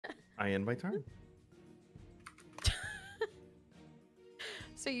I end my turn.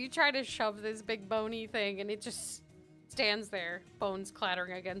 So you try to shove this big bony thing, and it just stands there, bones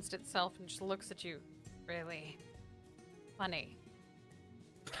clattering against itself, and just looks at you. Really funny.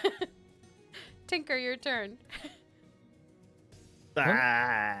 Tinker, your turn. 1,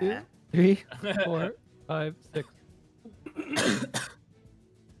 Ah. 2, 3, 4, 5, 6.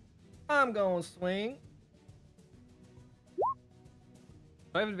 I'm going to swing. Do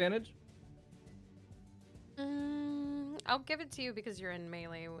I have advantage? I'll give it to you because you're in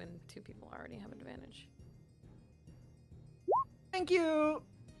melee when 2 people already have advantage. Thank you.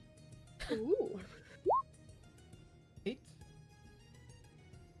 Ooh. 8.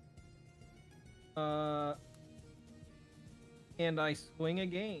 And I swing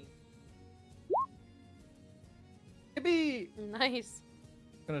again. Yippee! Nice.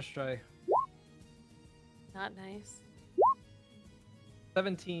 Gonna try Not nice.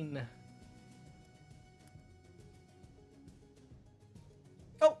 17.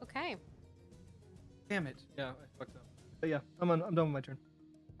 Okay. Damn it. Yeah, I fucked up. But yeah, I'm done with my turn.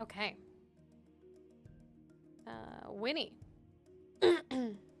 Okay. Winnie.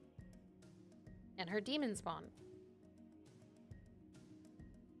 And her demon spawn.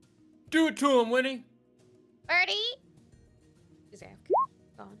 Do it to him, Winnie. Birdie! She's AFK.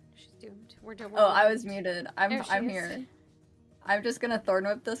 Gone. She's doomed. We're doomed. Oh, I was muted. There she I'm is. here. I'm just gonna thorn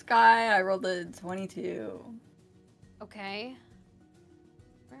whip this guy. I rolled a 22, Okay.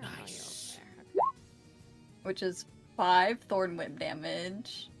 Where are you Nice. over there? Okay. which is 5 thorn whip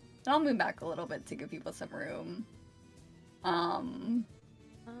damage. And I'll move back a little bit to give people some room.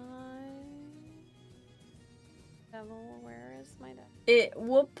 Devil, where is my devil? It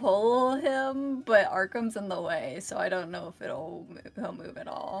will pull him, but Arkham's in the way, so I don't know if he'll move at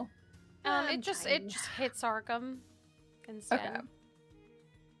all. It just hits Arkham instead.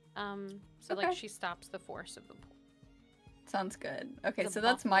 Okay. So like Okay. she stops the force of the pull. Sounds good. Okay, The so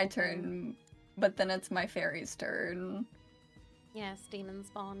that's my buffalo thing. turn, but then it's my fairy's turn. Yes, demon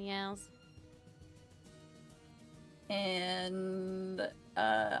spawn, yes. And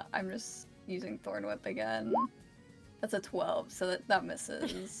I'm just using Thorn Whip again. That's a 12, so that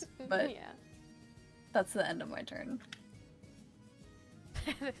misses. But yeah. that's the end of my turn.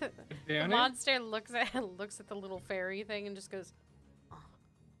 The Advantage? monster looks at the little fairy thing and just goes, "Oh,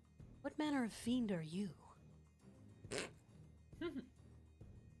 what manner of fiend are you?"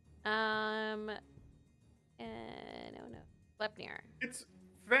 No. Lepnir. It's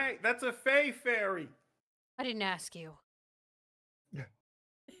Fae. That's a Fae fairy. I didn't ask you.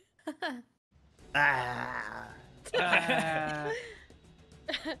 Ah.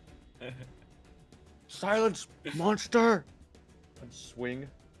 Silence, monster! And swing.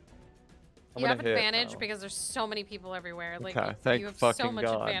 I'm You have gonna hit advantage now. because there's so many people everywhere. Like Okay, thank you have so fucking much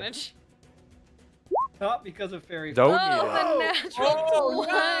God. advantage. Not because of fairy. Don't Oh, need it. the natural Oh,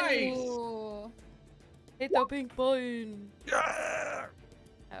 20. nice! Ooh. Hit the pink button. Yeah!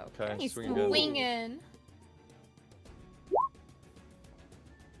 Okay. Okay, He's swing again. swinging.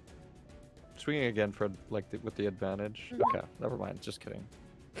 Swinging again for like with the advantage. Mhm. Okay, never mind. Just kidding.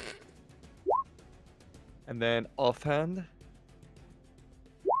 And then offhand.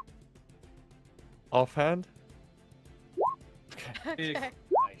 Offhand. Okay. Big. Okay.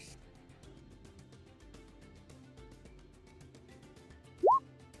 Nice.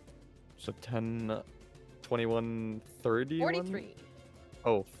 So 10, 21, 30. 43.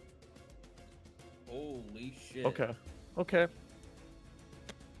 Oh, Holy shit. okay. Okay.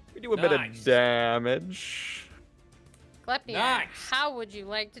 We do a bit of Nice. damage. Glepnia, Nice. how would you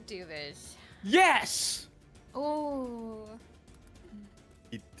like to do this? Yes! Ooh.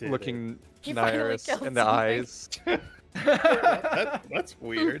 He did Looking He finally Nairis killed in the something. eyes. That's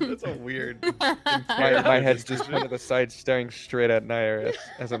weird. That's a weird. my head's just one to the side staring straight at Nairis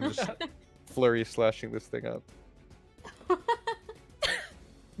as I'm just flurry slashing this thing up.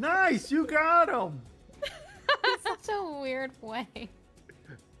 Nice, you got him. Such a weird way.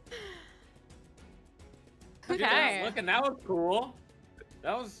 Dude, that Okay. was looking, that was cool.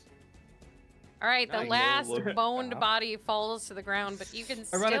 That was. All right, the Nice. last Look at boned that. body falls to the ground, but you can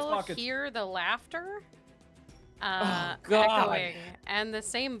I run its still pockets. hear the laughter God. echoing, and the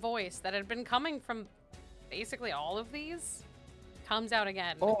same voice that had been coming from basically all of these comes out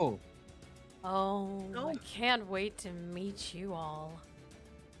again. Oh, Oh, I can't wait to meet you all.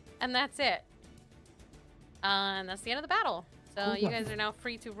 And that's it. And that's the end of the battle. So you guys are now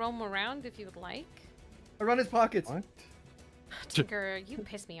free to roam around if you would like. I run his pockets. What? Tinker, you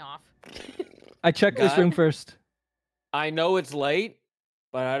piss me off. I check this God. room first. I know it's late,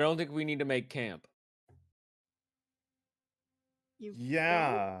 but I don't think we need to make camp.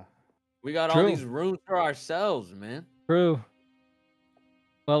 Yeah. We got all True. these rooms for ourselves, man. True.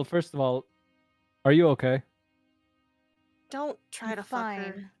 Well, first of all, are you okay? Don't try I'm to fuck her.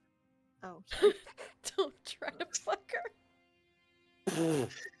 fine. Oh, sorry. Don't try to fuck her.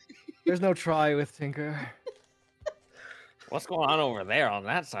 There's no try with Tinker. What's going on over there on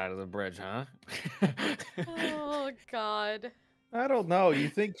that side of the bridge, huh? Oh God. I don't know. You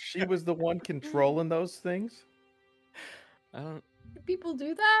think she was the one controlling those things? I don't. Do people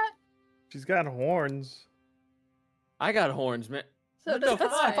do that? She's got horns. I got horns, man. So What does the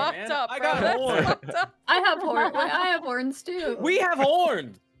That's fuck, I. fucked man? up. I Bro. got That's horns. fucked up. I have horns. I have horns too. We have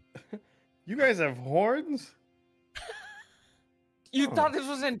horns. You guys have horns? You Oh. thought this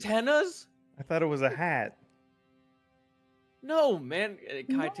was antennas? I thought it was a hat. No, man.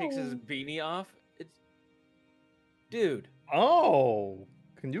 Kai takes his No. beanie off. It's, dude, Oh,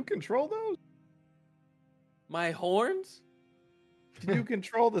 can you control those? my horns. Can you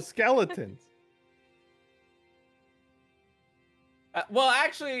control the skeletons? Well,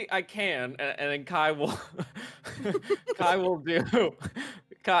 actually, I can, and then Kai will. Kai will do.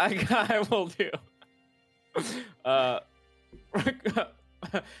 Kai will do.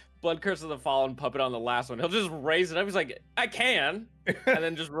 Blood Curse of the Fallen puppet on the last one. He'll just raise it up. He's like, I can, and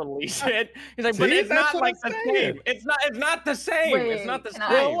then just release it. He's like, but See, it's that's not what like I'm the saying. same. It's not. It's not the same. It's not the Wait, same.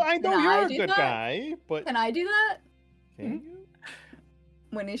 can I- Well, I know Can you're I a do good that? guy, but Can I do that? can you?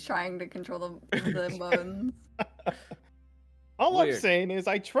 When he's trying to control the bones. All I'm Weird. saying is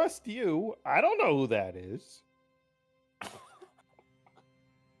I trust you. I don't know who that is.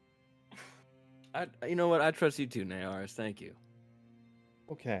 You know what? I trust you too, Nayaris. Thank you.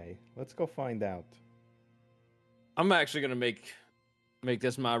 Okay, let's go find out. I'm actually gonna make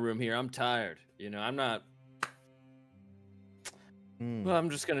this my room here. I'm tired. You know, I'm not. Hmm. Well, I'm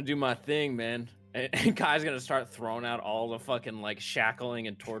just gonna do my thing, man. And Kai's gonna start throwing out all the fucking like shackling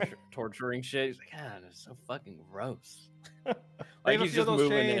and torturing shit. He's like, ah, that's so fucking gross. Like Save a he's few of just those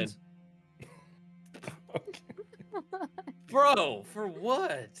moving chains. in. Bro, for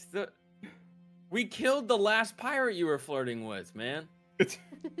what? We killed the last pirate you were flirting with, man.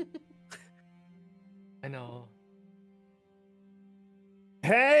 I know.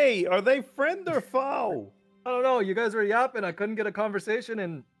 Hey, are they friend or foe? I don't know. You guys were yapping. I couldn't get a conversation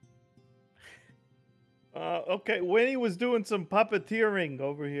in. Okay, Winnie was doing some puppeteering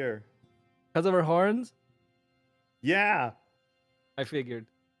over here. Because of her horns? Yeah. I figured.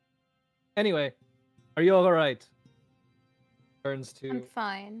 Anyway, are you all right? Turns I'm to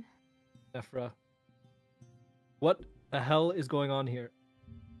fine. Nephra. What the hell is going on here?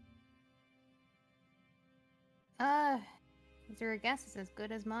 Your guess is as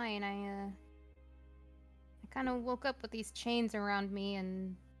good as mine. I kind of woke up with these chains around me,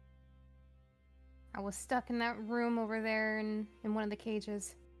 and I was stuck in that room over there in one of the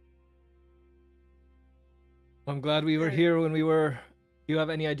cages. I'm glad we were here when we were. Do you have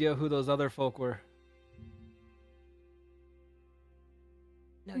any idea who those other folk were?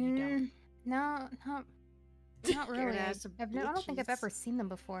 No, you don't. No, not Scared really. ass of I don't think I've bitches. ever seen them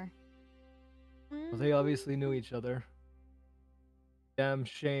before. Well, they obviously knew each other. Damn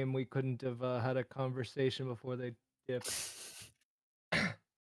shame we couldn't have had a conversation before they dipped.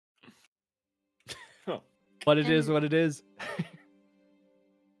 But it is And- what it is.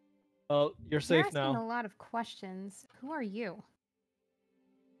 Well, you're You're safe asking now. a lot of questions. Who are you?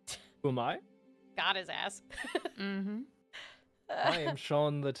 Who am I? Got his ass. Mm-hmm. I am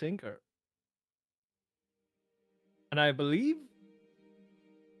Sean the Tinker. And I believe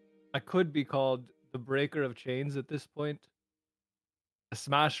I could be called the Breaker of Chains at this point. The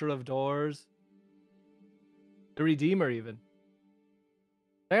Smasher of Doors. The Redeemer, even.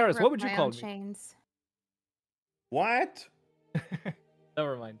 Nayaris, what would you call me? Chains. What?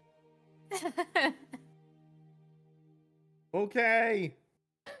 Never mind. Okay.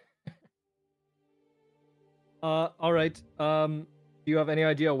 All right. Do you have any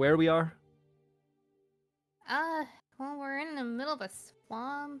idea where we are? Well, we're in the middle of a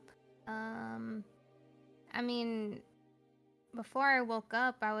swamp. I mean, before I woke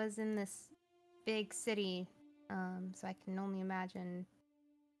up, I was in this big city. So I can only imagine.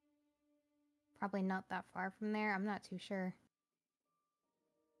 Probably not that far from there. I'm not too sure.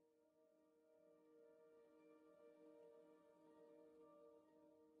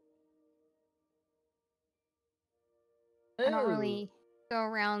 I don't really go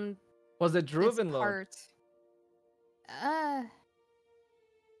around Was it this Druvenlode? part.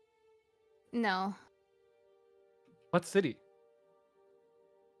 No. What city?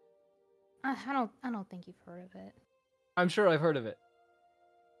 I don't think you've heard of it. I'm sure I've heard of it.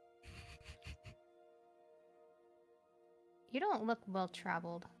 You don't look well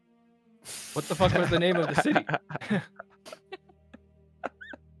traveled. What the fuck was the name of the city?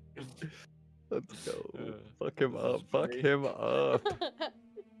 Let's go. Fuck him up. Fuck him up.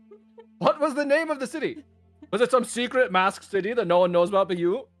 What was the name of the city? Was it some secret masked city that no one knows about but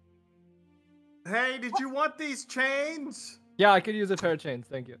you? Hey, did you want these chains? Yeah, I could use a pair of chains.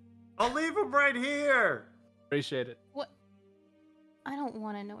 Thank you. I'll leave them right here. Appreciate it. What? I don't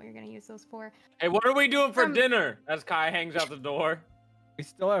want to know what you're gonna use those for. Hey, what are we doing for dinner? As Kai hangs out the door. We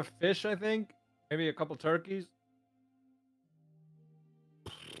still have fish, I think. Maybe a couple turkeys.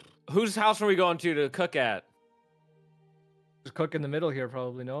 Whose house are we going to cook at? Just cook in the middle here,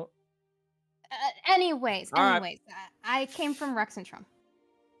 probably, no? Anyways, All right. anyways, I came from Rexentrum.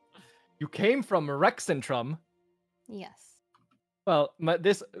 You came from Rexentrum. Yes. Well,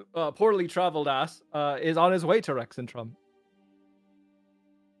 this poorly traveled ass is on his way to Rexentrum.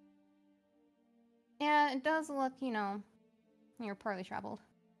 Yeah, it does look, you know, you're poorly traveled.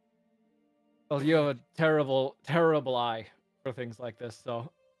 Well, you have a terrible, terrible eye for things like this, so...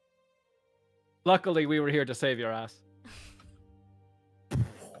 Luckily, we were here to save your ass.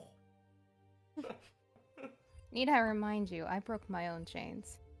 Need I remind you, I broke my own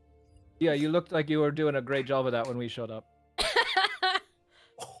chains. Yeah, you looked like you were doing a great job of that when we showed up.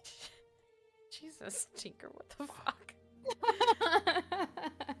 Jesus, Tinker, what the fuck?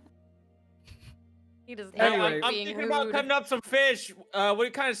 He does not Anyway, like I'm being thinking about hooed. cutting up some fish.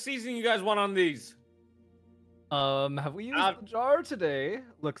 What kind of seasoning you guys want on these? Have we used the jar today?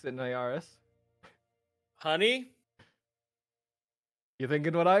 Looks at Nyaris. Honey? You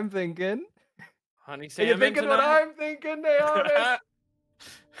thinking what I'm thinking? Honey Are salmon you thinking what tonight? I'm thinking, Nyaris?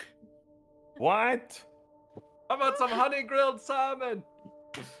 What? How about some honey grilled salmon?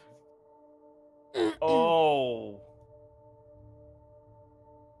 Oh.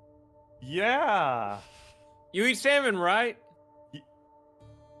 Yeah. You eat salmon, right?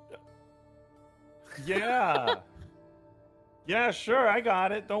 Yeah. Yeah, sure, I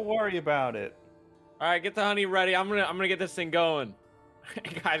got it. Don't worry about it. All right, get the honey ready. I'm gonna get this thing going.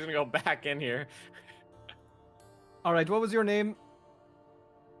 Guy's gonna go back in here. All right, what was your name?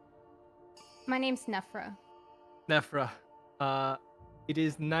 My name's Nephra. Nephra. It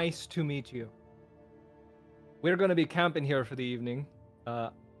is nice to meet you. We're going to be camping here for the evening.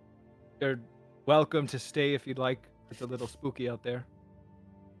 You're welcome to stay if you'd like. It's a little spooky out there.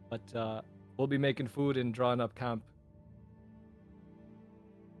 But we'll be making food and drawing up camp.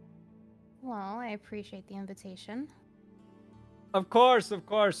 Well, I appreciate the invitation. Of course, of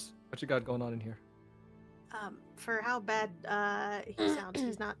course. What you got going on in here? For how bad he sounds,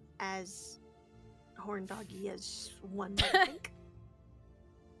 he's not as horn doggy as one might think.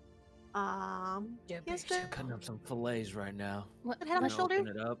 Yes, the Cutting up some fillets right now. What, head on my what shoulder? Open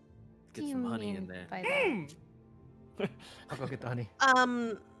it up. do Get you some honey mean in there. by that? I'll go get the honey.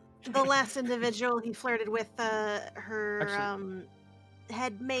 The last individual he flirted with, her Actually-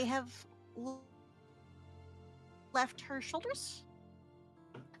 head may have left her shoulders.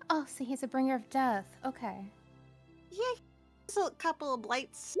 Oh, so he's a bringer of death. Okay. Yeah, there's a couple of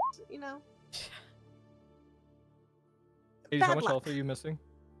blights, you know. Hades, how Bad much luck. health are you missing?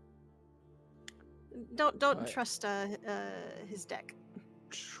 Don't Right. trust his deck.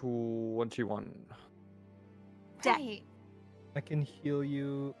 21. Deck. Right. I can heal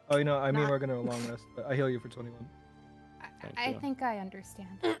you. Oh, you know, I mean, Not- we're going to a long rest, but I heal you for 21. I you. think I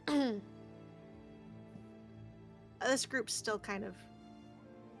understand. This group's still kind of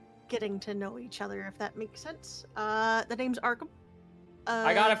getting to know each other, if that makes sense. The name's Arkham.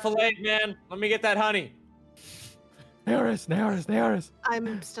 I got it filleted, man. Let me get that honey. Naris.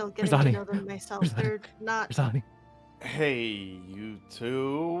 I'm still Where's getting to Ani? know them myself. Where's Ani? They're not. Where's the honey? Hey, you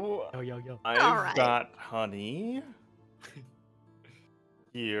two. Yo. I've Alright. got honey.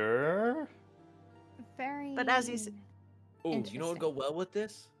 Here. Very. But as he's- Oh, you know what would go well with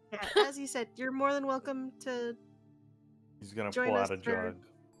this? Yeah, as you said, you're more than welcome to. He's gonna Join pull us out a for- jug.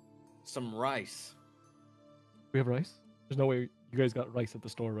 Some rice. We have rice? There's no way you guys got rice at the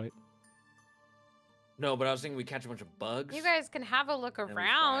store, right? No, but I was thinking we catch a bunch of bugs. You guys can have a look we fry it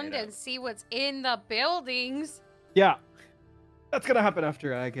around up. and see what's in the buildings. Yeah. That's gonna happen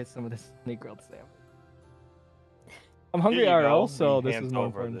after I get some of this honey grilled salmon. I'm hungry Here you IRL, go. so He this hands is more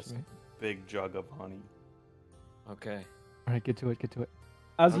over important this to me. big jug of honey. Okay. Alright, get to it.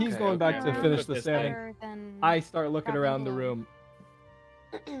 As he's Okay, going back okay. to We'll finish put the this salmon, better than I start looking Probably around the alone.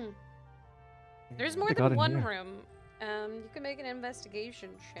 room. There's What more they got than in one here? room. You can make an investigation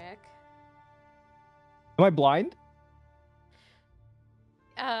check. Am I blind?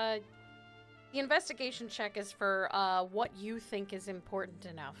 The investigation check is for what you think is important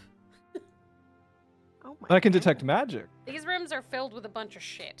enough. Oh my. I can God. detect magic. These rooms are filled with a bunch of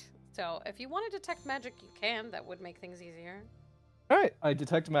shit. So if you want to detect magic, you can. That would make things easier. All right, I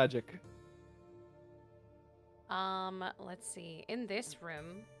detect magic. Let's see. In this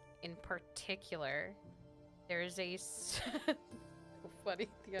room, in particular, there's a so funny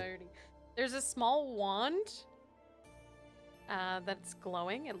the irony. There's a small wand that's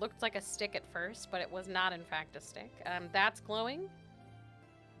glowing. It looked like a stick at first, but it was not in fact a stick. That's glowing.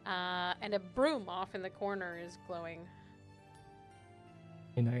 And a broom off in the corner is glowing.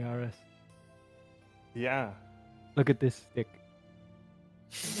 In IRS. Yeah. Look at this stick.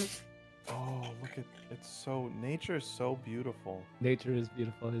 Oh, look at it's so nature is so beautiful. Nature is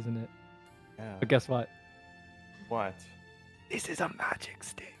beautiful, isn't it? Yeah. But guess what? What? This is a magic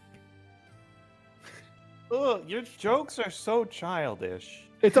stick. Ugh, your jokes are so childish.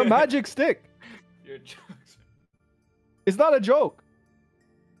 It's a magic stick. Your jokes. It's not a joke.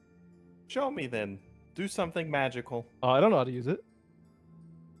 Show me then. Do something magical. Oh, I don't know how to use it.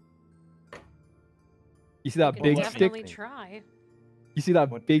 You see that You big can stick? definitely try. You see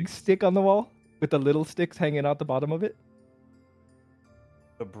that What big big stick on the wall with the little sticks hanging out the bottom of it?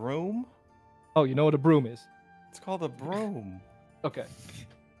 The broom? Oh, you know what a broom is? It's called a broom. Okay.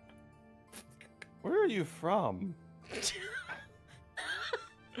 Where are you from?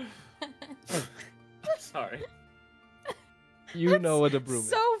 Sorry. You know what a broom is.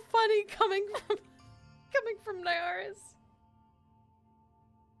 So funny coming from Nyaris.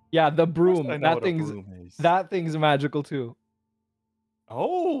 Yeah, the Of course broom. I know what a That broom is. thing's magical too.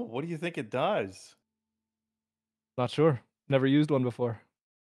 Oh, what do you think it does? Not sure. Never used one before.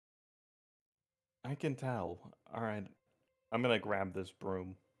 I can tell. All right. I'm going to grab this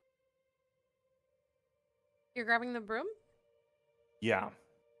broom. You're grabbing the broom? Yeah.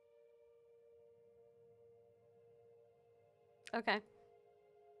 Okay.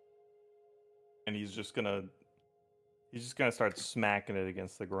 And he's just going to start smacking it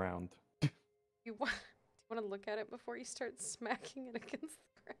against the ground. You want to look at it before you start smacking it against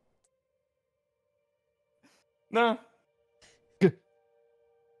the ground? Nah.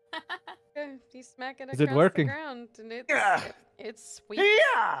 Okay, you smack it Is it across working? the ground, and Yeah. it's sweet.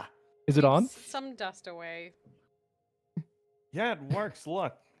 Yeah. Is it on? Some dust away. Yeah, it works.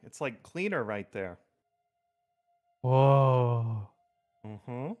 Look. It's like cleaner right there. Whoa.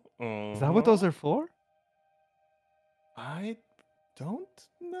 Mm-hmm. Is that what those are for? I don't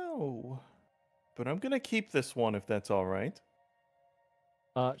know. But I'm going to keep this one if that's all right.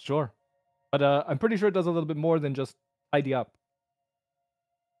 Sure. But I'm pretty sure it does a little bit more than just tidy up.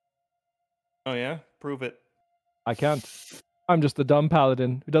 Oh, yeah? Prove it. I can't. I'm just a dumb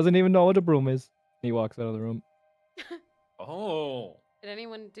paladin who doesn't even know what a broom is. He walks out of the room. Oh.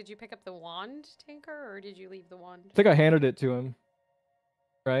 Did you pick up the wand, Tinker, or did you leave the wand? I think I handed it to him.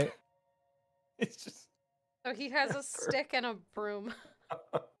 Right? It's just... So he has a stick and a broom.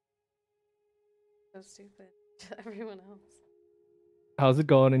 So stupid to everyone else. How's it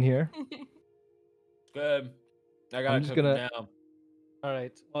going in here? Good. I gotta I'm just cook gonna- now. All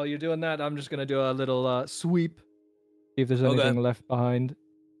right. While you're doing that, I'm just gonna do a little sweep. See if there's Okay. anything left behind.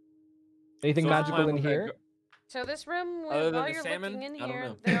 Anything So magical fine in with that here? So this room, Other than while the you're salmon? looking in I don't here,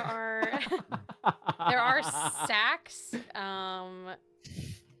 know. there are sacks, Yeah,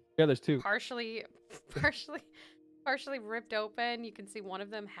 there's two. partially ripped open. You can see one of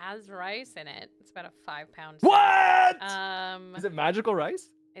them has rice in it. It's about a 5-pound sack. What? Is it magical rice?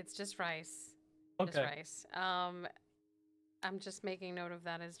 It's just rice. Just Okay. rice. I'm just making note of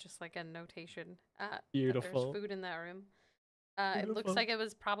that as just like a notation. that Beautiful. There's food in that room. It looks Beautiful. like it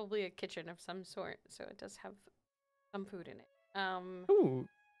was probably a kitchen of some sort, so it does have some food in it. Ooh.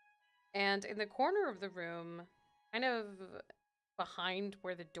 And in the corner of the room, kind of behind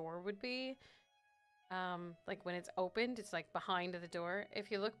where the door would be, like when it's opened, it's like behind the door.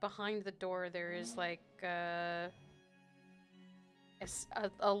 If you look behind the door, there is like a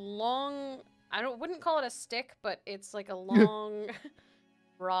long, wouldn't call it a stick, but it's like a long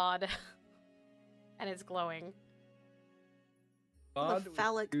rod, and it's glowing. The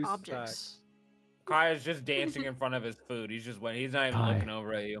phallic objects. Kaya's just dancing in front of his food. He's not even Kai. looking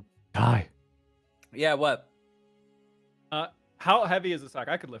over at you. Kai. Yeah, what? How heavy is the sack?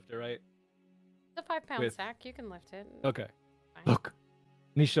 I could lift it, right? It's a 5-pound With- sack. You can lift it. Okay. Fine. Look.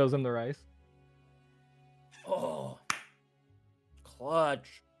 And he shows him the rice. Oh,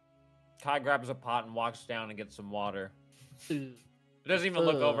 clutch. Kai grabs a pot and walks down and gets some water. He doesn't even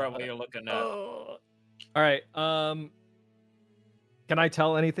look over at what you're looking at. All right. Can I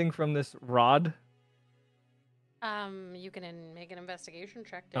tell anything from this rod? You can make an investigation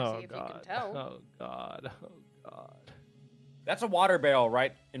check to see if you can tell. Oh god. Oh god. That's a water barrel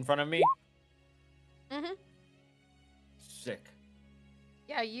right in front of me. Mm-hmm. Sick.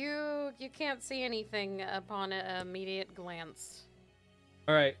 Yeah, you can't see anything upon an immediate glance.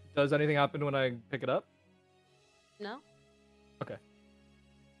 All right. Does anything happen when I pick it up? No. Okay.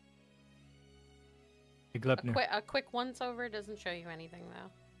 A quick once over doesn't show you anything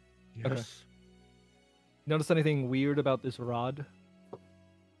though. Okay. Notice anything weird about this rod?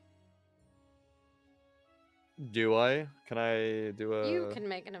 Do I? Can I do a You can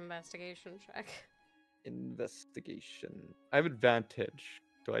make an investigation check. investigation? I have advantage.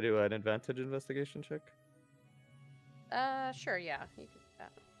 Do I do an advantage investigation check? Sure, yeah, you can do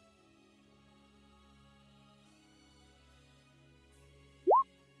that.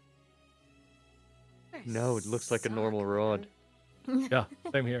 No, it looks like a normal rod. Yeah,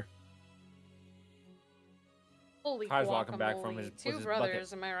 same here. Holy Kai's walking back from guacamole. his- with Two his brothers,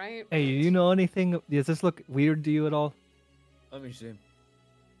 bucket. am I right? Hey, do you know anything? Does this look weird to you at all? Let me see. You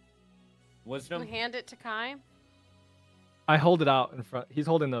Wisdom. hand it to Kai. I hold it out in front. He's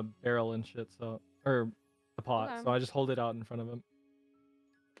holding the barrel and shit, so or the pot. Okay. So I just hold it out in front of him.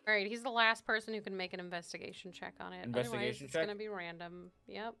 All right, he's the last person who can make an investigation check on it. Otherwise, Investigation it's check? gonna be random.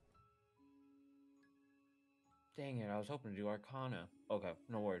 Yep. Dang it, I was hoping to do Arcana. Okay,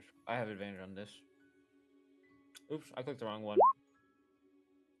 no worries. I have advantage on this. Oops, I clicked the wrong one.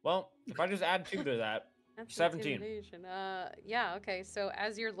 Well, if I just add 2 to that, That's 17. intimidation. Yeah, okay. So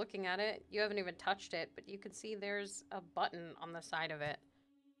as you're looking at it, you haven't even touched it, but you can see there's a button on the side of it.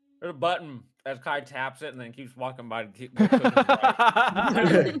 there's a button as Kai taps it and then keeps walking by to keep.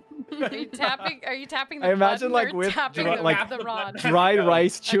 Right. Are you tapping? Are you tapping the I imagine, button like, or with tapping dry- the, like, the rod? Dried Yeah.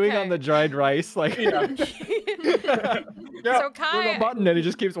 rice, chewing on Okay. the dried rice, like Yeah. yeah, So Kai- there's a button and he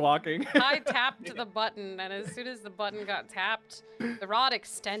just keeps walking. I tapped the button, and as soon as the button got tapped, the rod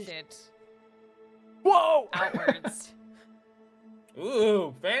extended Whoa! outwards.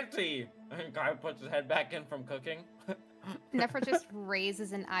 Ooh, fancy! And Kai puts his head back in from cooking. Nephra just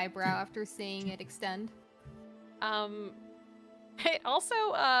raises an eyebrow after seeing it extend. It also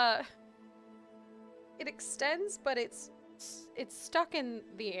it extends, but it's stuck in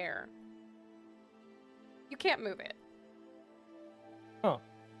the air. You can't move it. Huh.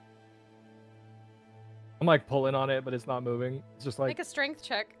 I'm like pulling on it, but it's not moving. It's just like, Make a strength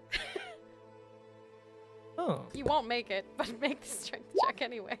check. oh. You won't make it, but make the strength check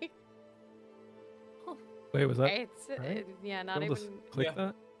anyway. Wait, was that? It's right? yeah, not Able even to click Yeah.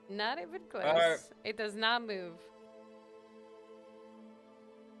 that? not even close. Alright. It does not move.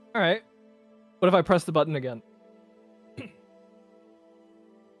 All right. What if I press the button again?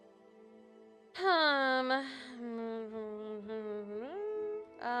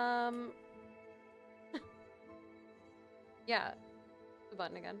 Yeah, the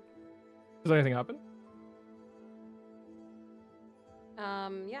button again. Does anything happen?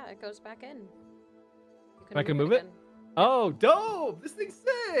 Yeah, it goes back in. You I can move it? again. Oh, dope! This thing's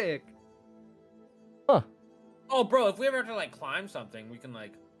sick. Oh, bro, if we ever have to like climb something, we can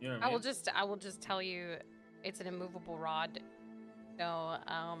like, you know what I I mean? will just tell you, it's an immovable rod. So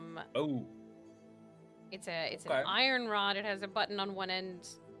Oh, it's Okay. an iron rod. It has a button on one end.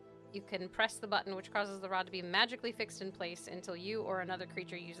 You can press the button, which causes the rod to be magically fixed in place until you or another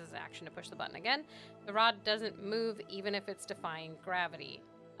creature uses action to push the button again. The rod doesn't move even if it's defying gravity.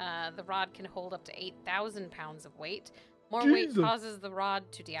 The rod can hold up to 8,000 pounds of weight. More weight Jesus. causes the rod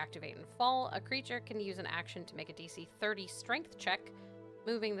to deactivate and fall. A creature can use an action to make a DC 30 strength check,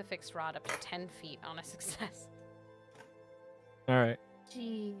 moving the fixed rod up to 10 feet on a success. All right.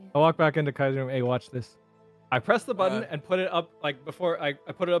 Gee. I walk back into Kai's room. Hey, watch this. I press the button Uh. and put it up like before I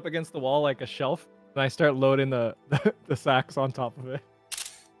put it up against the wall like a shelf, and I start loading the sacks on top of it,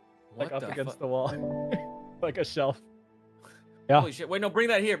 like what up the against fuck? the wall, like a shelf. Yeah. Holy shit! Wait, no, bring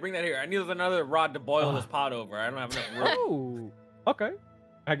that here. Bring that here. I need another rod to boil Ah. this pot over. I don't have enough room. Oh, okay.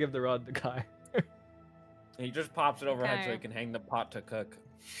 I give the rod to Kai. He just pops it overhead so Okay. he can hang the pot to cook.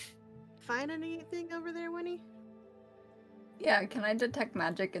 Find anything over there, Winnie? Yeah, can I detect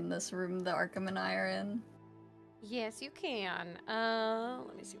magic in this room that Arkham and I are in? Yes, you can.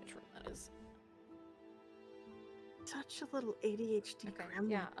 Let me see which room that is. Such a little ADHD Okay,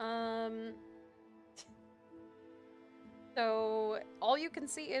 gremlin. yeah. So all you can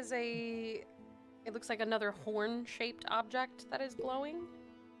see is it looks like another horn-shaped object that is glowing.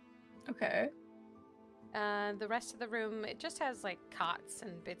 Okay. The rest of the room, it just has like cots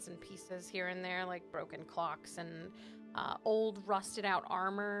and bits and pieces here and there, like broken clocks and old rusted out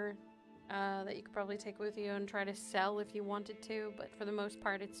armor that you could probably take with you and try to sell if you wanted to, but for the most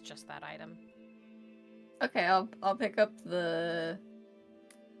part, it's just that item. Okay, I'll pick up the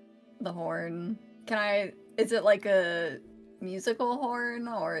horn. Can I? Is it like a musical horn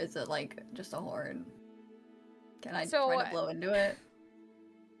or is it like just a horn? Can I So, try to blow into it?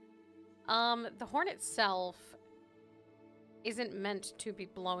 The horn itself isn't meant to be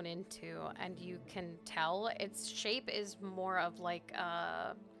blown into, and you can tell its shape is more of like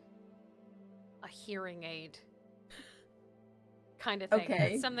a hearing aid kind of thing.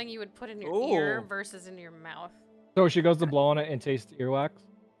 Okay. It's something you would put in your ear Ooh. versus in your mouth. So she goes to blow on it and taste earwax.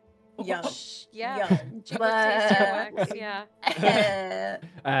 Yum. Yeah. Yum. She would taste earwax, yeah.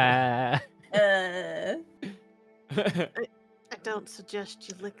 I don't suggest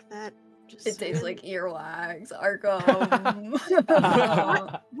you lick that. Just It tastes saying. like earwax. Arkham.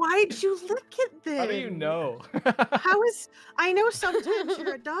 Why'd you lick it then? How do you know? How is? I know sometimes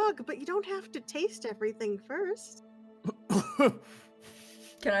you're a dog, but you don't have to taste everything first.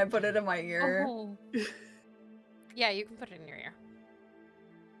 Can I put it in my ear? Oh. Yeah, you can put it in your ear.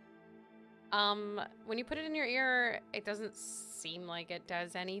 When you put it in your ear, it doesn't seem like it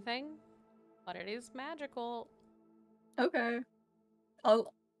does anything, but it is magical. Okay.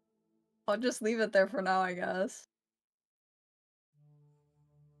 I'll just leave it there for now, I guess.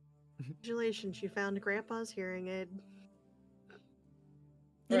 Congratulations, you found Grandpa's hearing aid.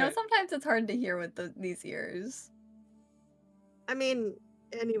 You know, Right. sometimes it's hard to hear with these ears. I mean,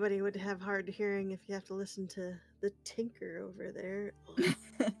 anybody would have hard hearing if you have to listen to the tinker over there.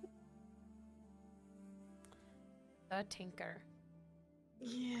 The Tinker.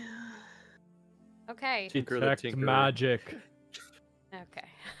 Yeah. Okay. Tinker the Detect Tinker. magic.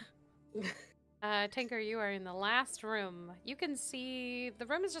 Okay. Tinker, you are in the last room. You can see the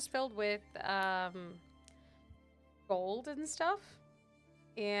room is just filled with gold and stuff,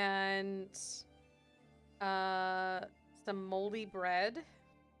 and some moldy bread,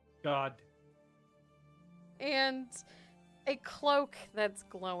 God. and a cloak that's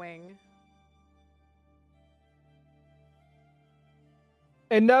glowing.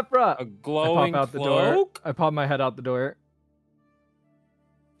 Hey, Nephra! A glowing I pop out the door. cloak? I pop my head out the door.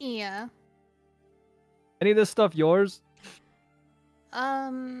 Yeah. Any of this stuff yours?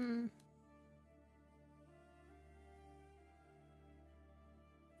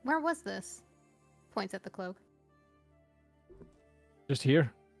 Where was this? Points at the cloak. Just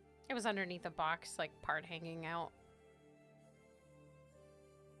here. It was underneath a box, like part hanging out.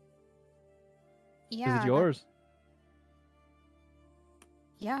 Yeah. Is that- it yours?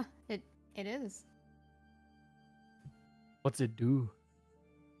 Yeah, it is. What's it do?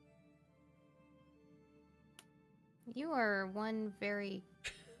 You are one very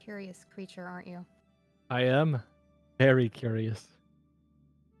curious creature, aren't you? I am very curious.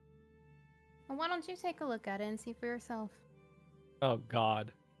 Well, why don't you take a look at it and see for yourself? Oh,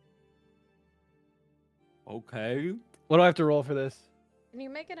 God. Okay. What do I have to roll for this? Can you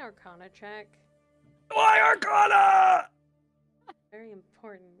make an Arcana check? Why Arcana? Very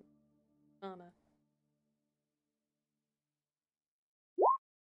important. Arcana.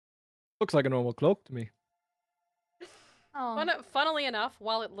 Looks like a normal cloak to me. Oh, Funnily enough,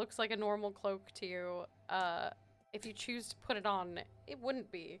 while it looks like a normal cloak to you, if you choose to put it on, it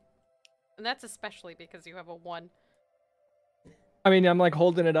wouldn't be. And that's especially because you have a 1. I mean, I'm like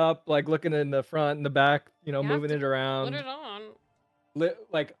holding it up, like looking in the front and the back, you know, You have moving to it around. Put it on.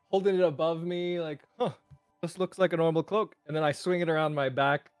 Like holding it above me, like, huh, this looks like a normal cloak. And then I swing it around my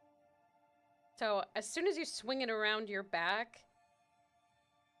back. So as soon as you swing it around your back,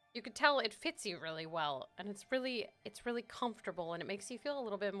 you could tell it fits you really well, and it's really comfortable, and it makes you feel a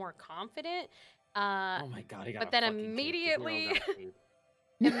little bit more confident. Oh my god, he got but a then fucking cape. immediately- Hero got a cape.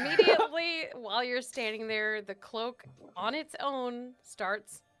 Immediately, while you're standing there, the cloak on its own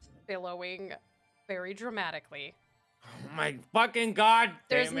starts billowing very dramatically. Oh my fucking god!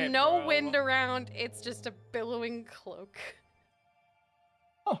 There's damn it, no bro. wind around, it's just a billowing cloak.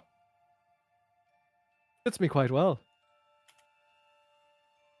 Fits me quite well.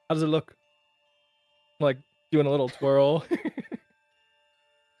 How does it look? Like doing a little twirl. it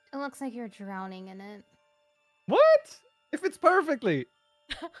looks like you're drowning in it. What? It fits perfectly.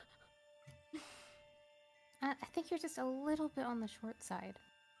 I think you're just a little bit on the short side.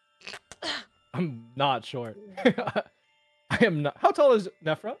 I'm not short. I am not. How tall is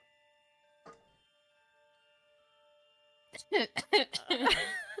Nephra?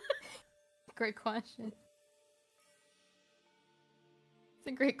 Great question. It's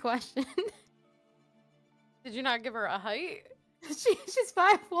a great question. Did you not give her a height? She's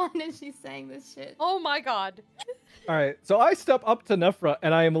 5'1" and she's saying this shit. Oh my god. All right, so I step up to Nephra,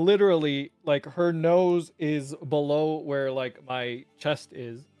 and I am literally like her nose is below where like my chest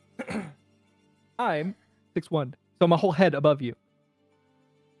is. I'm 6'1", so my whole head above you.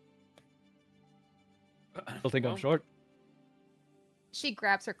 Still think I'm Well, short. She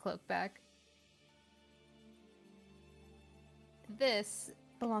grabs her cloak back. This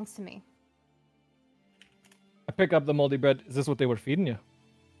belongs to me. I pick up the moldy bread. Is this what they were feeding you?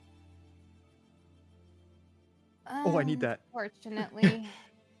 Oh, I need that. Fortunately,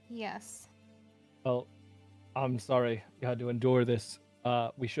 yes. Well, I'm sorry you had to endure this.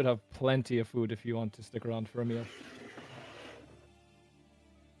 We should have plenty of food if you want to stick around for a meal.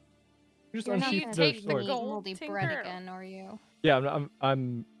 Just You're not unsheath gonna the take sword. me gold, moldy Tinker. bread again, are you? Yeah,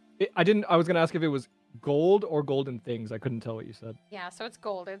 I didn't. I was gonna ask if it was gold or golden things. I couldn't tell what you said. Yeah, so it's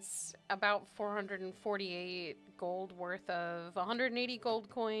gold. It's about 448 gold worth of 180 gold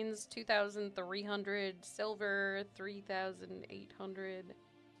coins, 2,300 silver, 3,800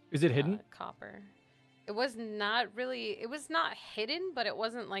 Is it hidden? copper. It was not really. It was not hidden, but it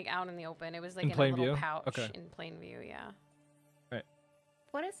wasn't like out in the open. It was like In in, plain a little view? pouch Okay. in plain view. Yeah.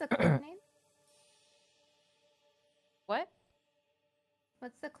 What is the cloak name? What?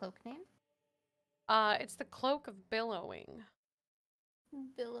 What's the cloak name? It's the Cloak of Billowing.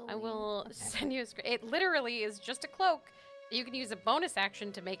 Billowing. I will Okay. send you a screen. It literally is just a cloak. You can use a bonus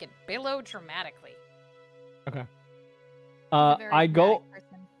action to make it billow dramatically. Okay. He's a very I go dramatic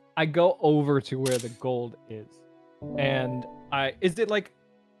person. I go over to where the gold is, and is it like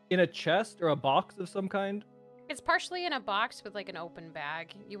in a chest or a box of some kind? It's partially in a box with like an open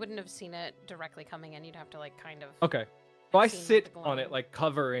bag. You wouldn't have seen it directly coming in. You'd have to like kind of. Okay. So I Seen with sit the on it, glow. like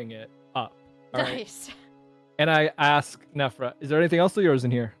covering it up. All right. Nice. And I ask Nefra, is there anything else of yours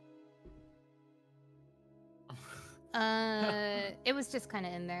in here? It was just kind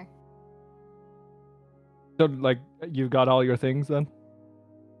of in there. So, like, you've got all your things then?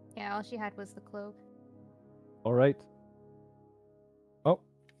 Yeah, all she had was the cloak. All right. Oh,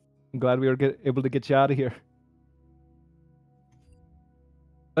 I'm glad we were able to get you out of here.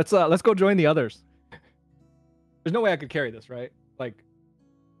 Let's go join the others. There's no way I could carry this, right? Like,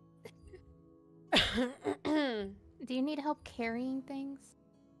 Do you need help carrying things?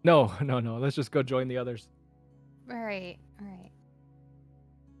 no. Let's just go join the others. All right, all right.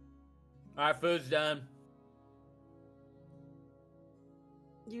 All right, food's done.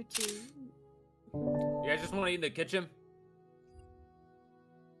 You too. You guys just want to eat in the kitchen?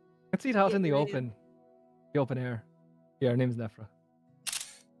 Let's eat out in the Getting ready. open air. Yeah, her name's Nefra.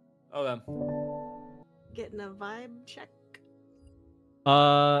 Oh, then. Getting a vibe check.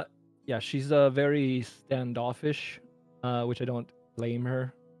 Yeah, she's very standoffish, which I don't blame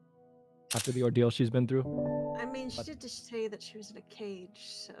her after the ordeal she's been through. I mean, she did just say that she was in a cage,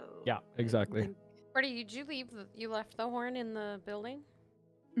 so. Yeah, exactly. Bertie, did you leave? You left the horn in the building?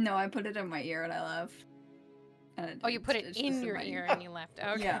 No, I put it in my ear and I left. And Oh, you put it it's in just your my ear and you left.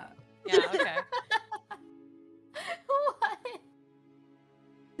 Okay. Yeah. Yeah. Okay.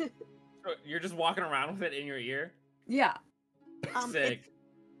 What? So you're just walking around with it in your ear? Yeah. Sick.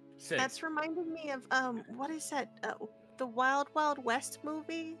 Sick. That's reminding me of what is that? The Wild Wild West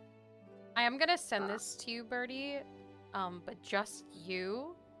movie. I am gonna send this to you, Bertie. But just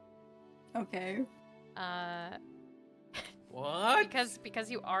you. Okay. What?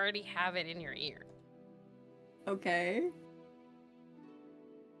 Because you already have it in your ear. Okay.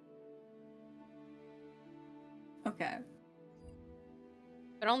 Okay.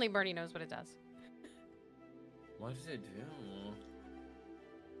 But only Bertie knows what it does. What does it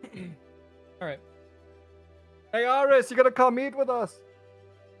do? All right. Hey, Aris, you gotta come eat with us.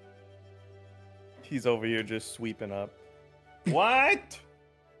 He's over here just sweeping up. What?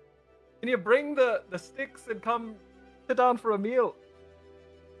 Can you bring the sticks and come sit down for a meal?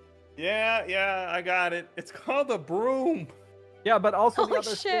 Yeah, I got it. It's called a broom. Yeah, but also the Holy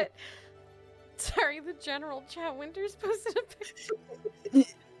other shit! Sorry, the General Chat Winters posted a picture.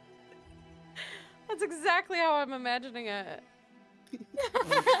 That's exactly how I'm imagining it.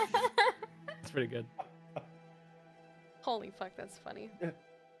 That's pretty good. Holy fuck, that's funny.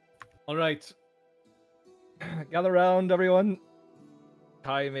 All right. Gather round, everyone.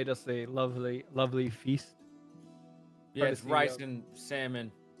 Kai made us a lovely, lovely feast. Yeah, it's Courtesy rice of- and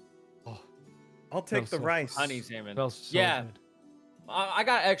salmon. I'll take the so rice. Honey salmon. Smells so Yeah. good. I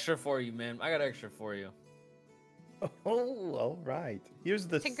got extra for you, man. I got extra for you. Oh, all right. Here's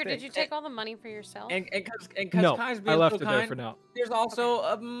the Tinker, stick. did you take all the money for yourself? And cause No, Kai's I being left so it there kind, for now. There's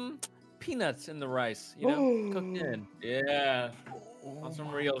also peanuts in the rice, you know, cooked in. Yeah. Oh On some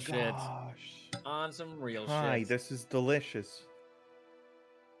my real shit. gosh. On some real Hi, shit. this is delicious.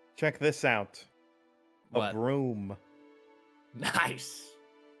 Check this out. A What? broom. Nice.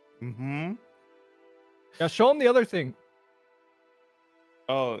 Mm-hmm. Yeah, show him the other thing.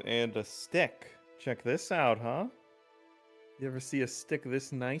 Oh, and a stick. Check this out, huh? You ever see a stick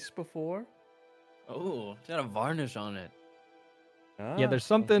this nice before? Oh, it's got a varnish on it. Yeah, there's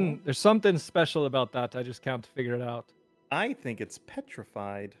something there's something special about that. I just can't figure it out. I think it's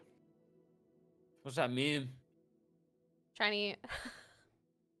petrified. What's that mean? Shiny.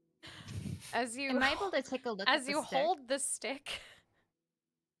 As you Am I able to take a look as at the you stick? hold the stick,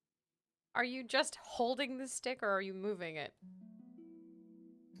 are you just holding the stick or are you moving it?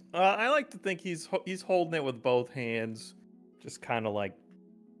 I like to think he's holding it with both hands, just kind of like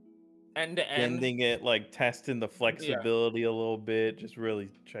End to end. bending it, like testing the flexibility a little bit, just really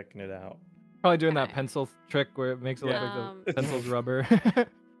checking it out. Probably doing that Okay. pencil trick where it makes it look like the pencil's rubber.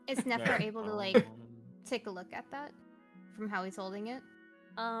 Is Nefer Right. able to like take a look at that from how he's holding it?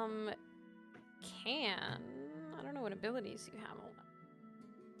 Can I don't know what abilities you have. Hold on.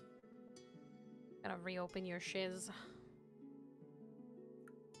 Gotta reopen your shiz.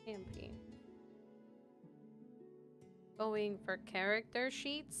 MP. Going for character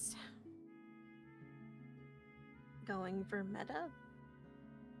sheets. Going for meta.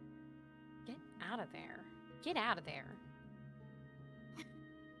 Get out of there. Get out of there.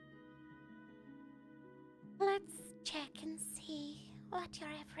 Let's check and see what your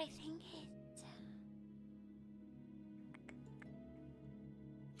everything is.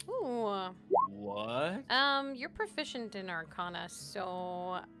 Ooh. What? You're proficient in Arcana,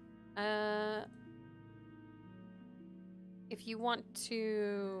 so if you want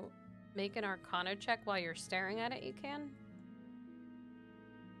to make an Arcana check while you're staring at it, you can.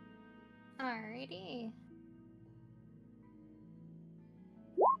 Alrighty.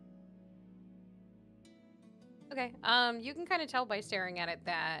 Okay. You can kind of tell by staring at it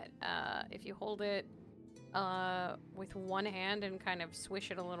that if you hold it with one hand and kind of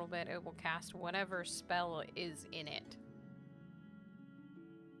swish it a little bit, it will cast whatever spell is in it.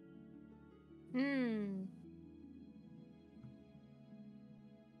 Hmm.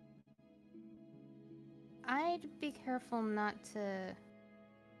 I'd be careful not to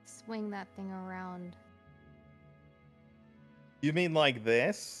swing that thing around. You mean like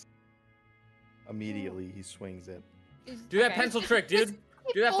this? Immediately he swings it. Do that Okay. pencil trick, dude.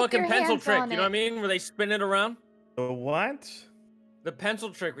 Do that Both fucking your pencil hands trick. on You know what I it. mean? Where they spin it around. The what? The pencil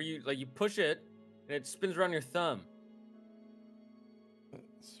trick where you push it and it spins around your thumb.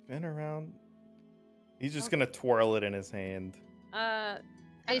 Spin around. He's just gonna twirl it in his hand. At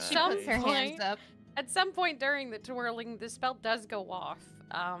She some puts her hands point, up. at some point during the twirling, the spell does go off.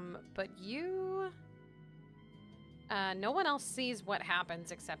 But you, no one else sees what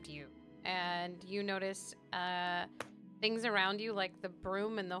happens except you, and you notice things around you, like the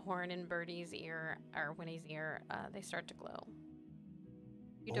broom and the horn in Birdie's ear or Winnie's ear, they start to glow.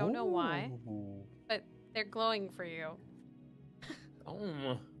 You don't know why, Ooh. but they're glowing for you.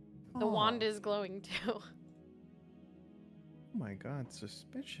 Oh. The wand is glowing too. Oh my god,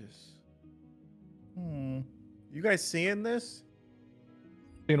 suspicious. You guys seeing this?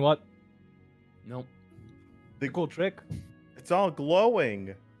 Seeing what? Nope. The Cool trick. It's all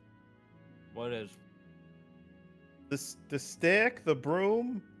glowing. What is? The stick, the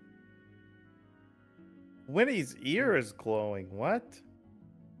broom. Winnie's ear is glowing. What?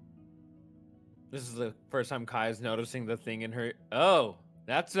 This is the first time Kai's noticing the thing in her. Oh,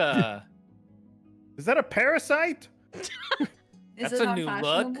 that's Is that a parasite? Is That's it a not new look.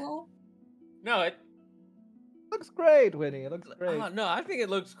 fashionable? No, it. Looks great, Winnie. It looks great. No, I think it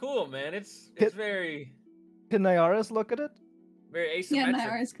looks cool, man. It's Hit- very Can Nyaris look at it? very Yeah, asymmetric.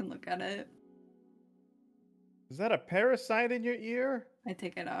 Nairis can look at it. Is that a parasite in your ear? I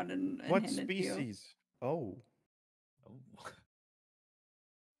take it out and What hand it to you. species? Oh, Oh.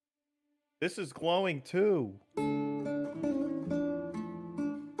 this is glowing too.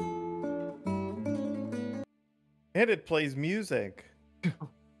 And it plays music.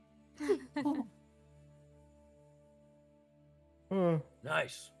 Huh.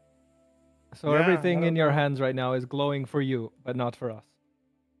 Nice. So Yeah, I everything in don't your know. hands right now is glowing for you, but not for us.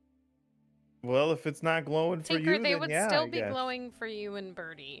 Well, if it's not glowing for Tinker, you, they then would yeah, still I be guess. glowing for you and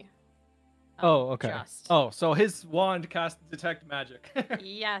Birdie. Oh, okay. Just. Oh, so his wand casts detect magic.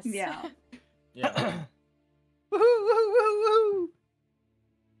 Yes. Yeah. Yeah. Woohoo, woohoo, woohoo!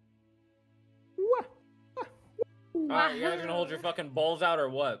 All right, you guys gonna hold your fucking balls out or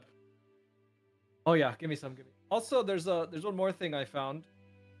what? Oh yeah, give me some, give me. Also, there's one more thing I found.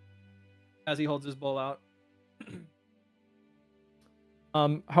 As he holds his bowl out.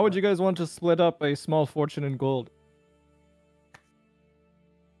 How would you guys want to split up a small fortune in gold?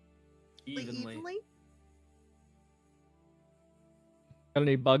 Evenly. Got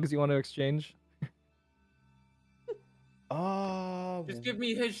any bugs you want to exchange? Just give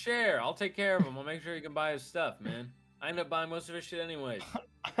me his share. I'll take care of him. I'll make sure he can buy his stuff, man. I end up buying most of his shit anyways.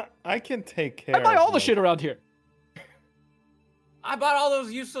 I can take care. I buy all of the him. shit around here. I bought all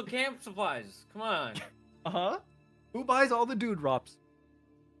those useful camp supplies. Come on. Uh-huh. Who buys all the dude drops?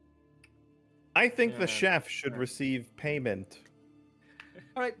 I think the Yeah, chef should sure. receive payment.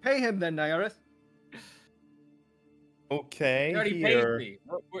 All right, pay him then, Nyaris. Okay, He already here. pays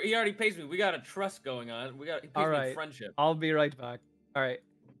me. He already pays me. We got a trust going on. He pays All me right. friendship. I'll be right back. All right.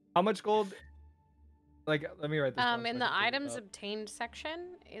 How much gold? Like, let me write this down. so I In can the figure it items out. obtained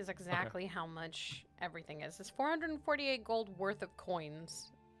section is exactly how much everything is. It's 448 gold worth of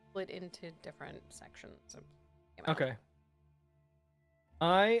coins split into different sections. Of the amount. Okay.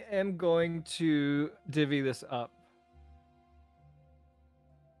 I am going to divvy this up.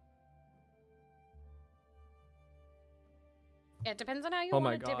 Yeah, it depends on how you Oh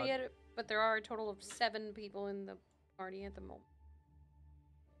my want to divvy God. it, but there are a total of 7 people in the party at the moment.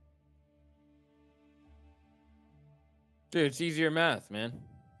 Dude, it's easier math, man.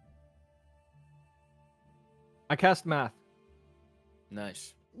 I cast math.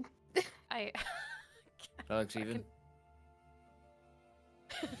 Nice. I That looks even.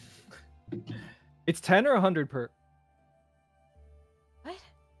 It's 10 or 100 per. What?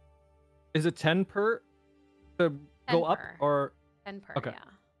 Is it 10 per to 10 go up per. or 10 per, Okay. yeah.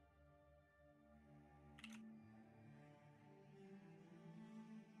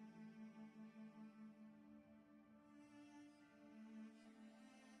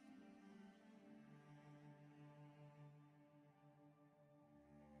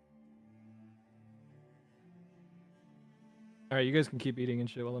 all right? You guys can keep eating and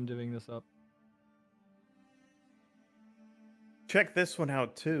shit while I'm divvying this up. Check this one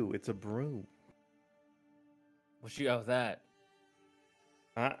out too. It's a broom. What you got with that?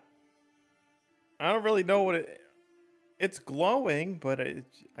 I don't really know what it. It's glowing, but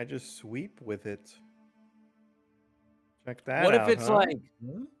I just sweep with it. Check that What out. if it's huh? like?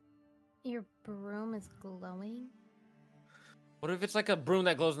 Your broom is glowing? What if it's like a broom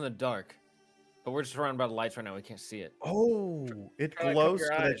that glows in the dark? But we're just surrounded by the lights right now. We can't see it. Oh, it Try to cover glows your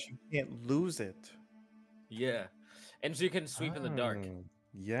so eyes. that you can't lose it. Yeah, and so you can sweep in the dark. Oh,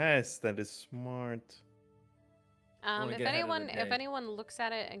 yes, that is smart. wanna If get ahead of the anyone day. looks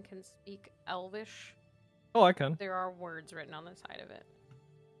at it and can speak Elvish, Oh, I can. there are words written on the side of it.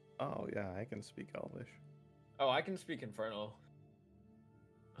 Oh yeah, I can speak Elvish. Oh, I can speak Infernal.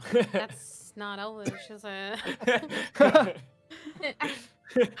 That's not Elvish, is it?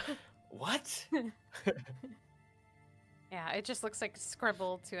 What? Yeah, it just looks like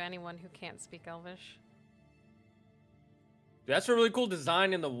scribble to anyone who can't speak Elvish. That's a really cool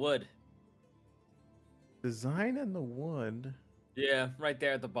design in the wood. Design in the wood. Yeah, right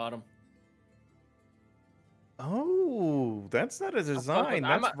there at the bottom. Oh, that's not a design. I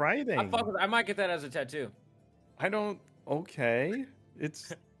That's might- writing. I might get that as a tattoo. I don't. Okay,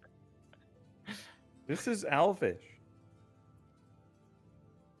 it's. This is Elvish.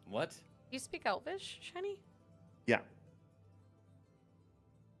 What? Do you speak Elvish, Shiny? Yeah.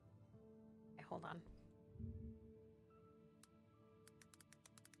 Okay, hold on.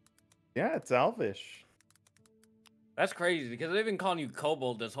 Yeah, it's Elvish. That's crazy because they've been calling you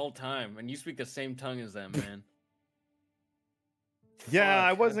kobold this whole time, and you speak the same tongue as them, man. Yeah, I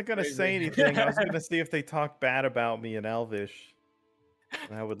Fuck, wasn't that's gonna crazy. say anything. I was gonna see if they talk bad about me in Elvish,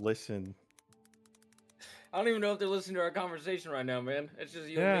 and I would listen. I don't even know if they're listening to our conversation right now, man. It's just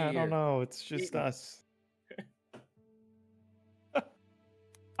you Yeah, and I me here. don't know. It's just Eating. us.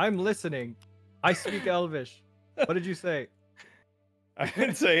 I'm listening. I speak Elvish. What did you say? I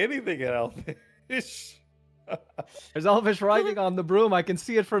didn't say anything in Elvish. There's Elvish writing on the broom. I can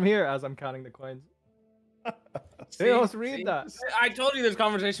see it from here as I'm counting the coins. See? They must read See? that. I told you this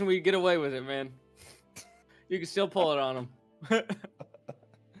conversation we get away with it, man. You can still pull it on them.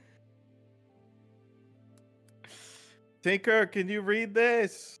 Tinker, can you read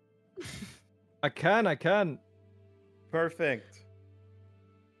this? I can. Perfect.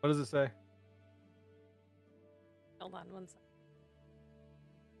 What does it say? Hold on one second.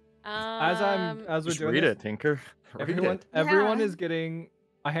 As we're Just doing read this, it, Tinker. Read everyone it. everyone Yeah. is getting.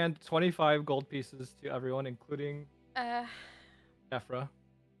 I hand 25 gold pieces to everyone, including I Ephra.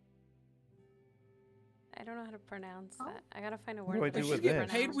 don't know how to pronounce Oh. that. I gotta find a What word. do I that do I She's with can getting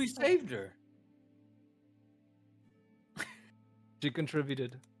this? paid. We pronounce. saved her. She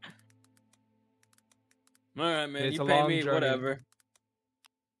contributed. All right, man. It's You a pay long me, journey. whatever.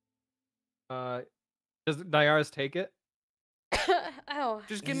 Does Nyaris take it? Oh,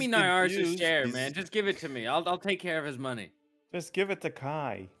 Just give He's me Nyaris' confused. share, He's- man. Just give it to me. I'll take care of his money. Just give it to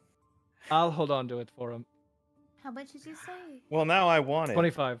Kai. I'll hold on to it for him. How much did you say? Well, now I want it.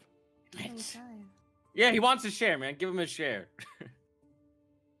 25. 25. Yeah, he wants his share, man. Give him his share. What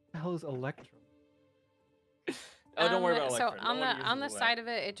the hell is Electrum? Oh, don't worry about So Electron. on No one the on the uses side of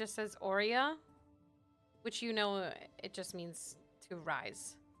it, it just says Aurea, which you know it just means to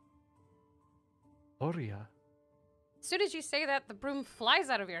rise. Gloria. As soon as you say that, the broom flies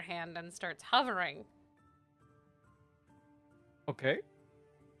out of your hand and starts hovering. Okay.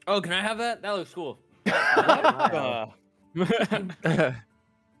 Oh, can I have that? That looks cool.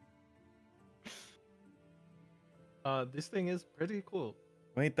 This thing is pretty cool.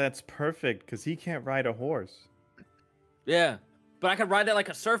 Wait, that's perfect because he can't ride a horse. Yeah, but I could ride that like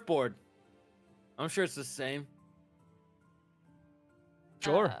a surfboard. I'm sure it's the same.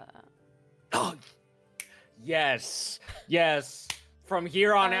 Sure. Oh, yes, yes. From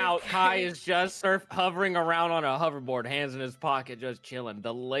here on out, Kai Okay. is just hovering around on a hoverboard, hands in his pocket, just chilling.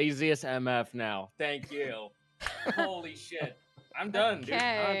 The laziest MF now. Thank you. Holy shit. I'm done, dude. I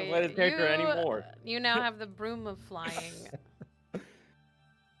don't have to play this character anymore. You now have the broom of flying.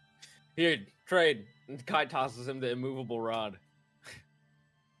 Here, trade. And Kai tosses him the immovable rod.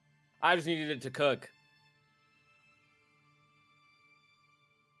 I just needed it to cook.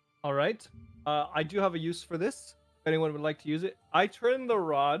 All right. I do have a use for this. If anyone would like to use it, I turn the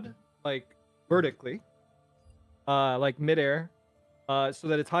rod like vertically, like midair, so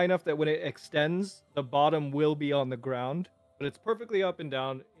that it's high enough that when it extends, the bottom will be on the ground, but it's perfectly up and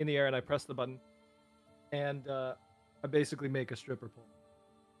down in the air. And I press the button, and I basically make a stripper pole.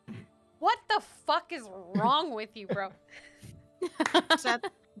 What the fuck is wrong with you, bro? Is that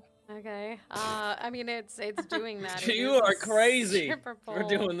Okay. I mean, it's doing that. It You is are a crazy stripper for pole.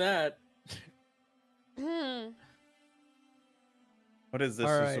 doing that. What is this?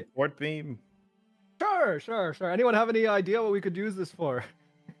 All A right. support beam? Sure. Anyone have any idea what we could use this for?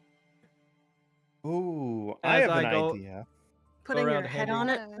 Ooh, As I have I an go- idea. putting your around head handing- on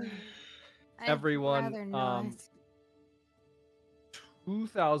it? I'd Everyone, rather not.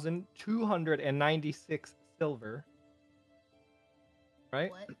 2,296 silver.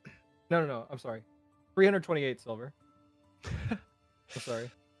 Right? What? No. I'm sorry. 328 silver. I'm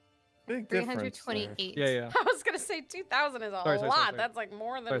sorry. Big difference. 328. Yeah. I was gonna say 2,000 is a Sorry, lot. sorry. That's like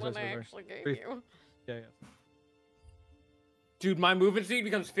more than Sorry, what sorry, I sorry. actually gave Three- you. Yeah. Dude, my movement speed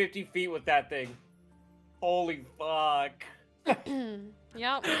becomes 50 feet with that thing. Holy fuck.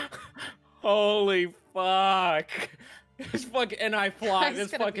 Yep. Holy fuck. This fucking and I fly. I'm This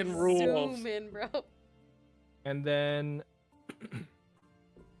just gonna be fucking rules. Zoom in, bro. And then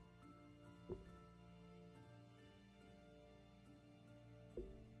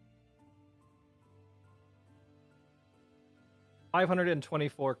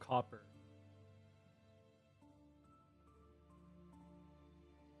 $524 copper.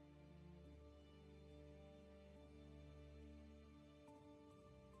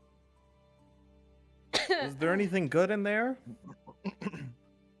 Is there anything good in there?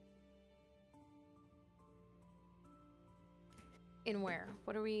 In where?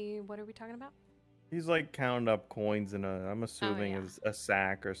 What are we talking about? He's like counting up coins in I'm assuming yeah. is a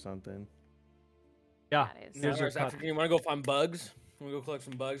sack or something. Yeah. That is- Here's your Naris, after cut. dinner, you want to go find bugs? Want to go collect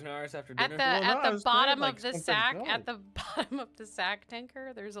some bugs, Naris, after At dinner? the Well, no, I at the was saying, bottom like, of the something sack, good. at the bottom of the sack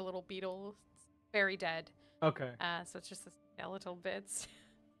tanker, there's a little beetle, very dead. Okay. So it's just the skeletal bits.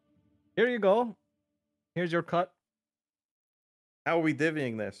 Here you go. Here's your cut. How are we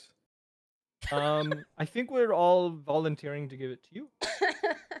divvying this? I think we're all volunteering to give it to you.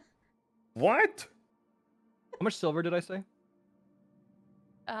 What? How much silver did I say?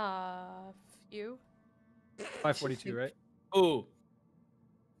 Few. 542, right? Ooh.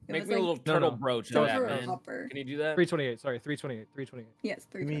 It Make was me a like little No, turtle no. brooch of Silver that, silver or man. copper. Can you do that? 328. Sorry, 328. Yes,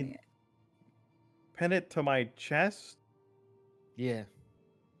 mean- 328. Pin it to my chest? Yeah.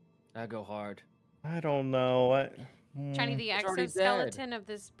 I go hard. I don't know. Shiny, the It's already exoskeleton of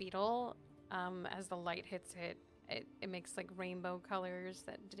this beetle, as the light hits it, it makes like rainbow colors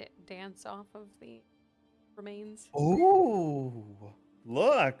that dance off of the remains. Ooh,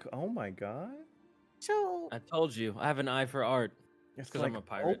 look! Oh my god, So I told you, I have an eye for art. it's 'cause like I'm a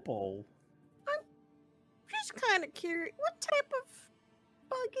pirate. opal. just kind of curious, what type of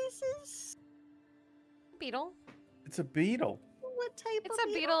bug is this? Beetle. It's a beetle. What type It's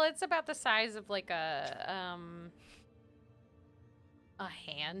of a beetle. It's about the size of like a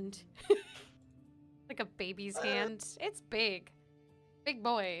hand. Like a baby's hand. It's big. Big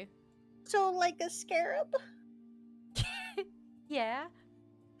boy. So like a scarab? Yeah.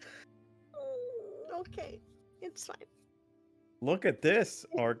 Okay, it's fine. Look at this,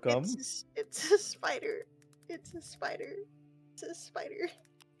 Arkham. It's a spider. It's a spider. It's a spider.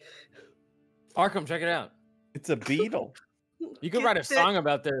 Arkham, check it out. It's a beetle. You could Get write a that- song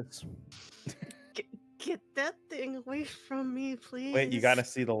about this. Get that thing away from me, please. Wait, you gotta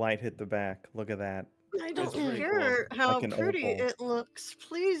see the light hit the back. Look at that. I don't pretty care how Like an pretty opal. it looks.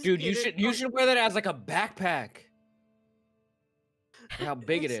 Please, Dude, get it you off- should wear that as like a backpack. How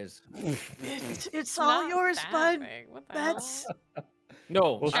big it is. It's all not yours, that bud. big. What the That's hell?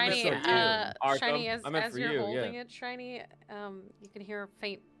 No, Well, I meant Shiny, for you. Shiny, Arkham. I meant as for you're you, holding yeah. it, Shiny, you can hear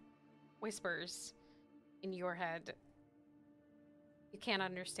faint whispers in your head. You can't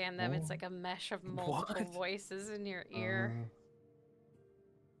understand them. It's like a mesh of multiple What? voices in your ear.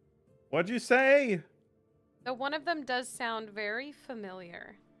 What'd you say? So one of them does sound very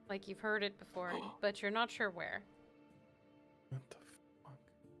familiar, like you've heard it before, but you're not sure where. What the fuck?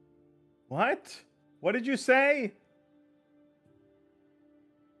 What? What did you say?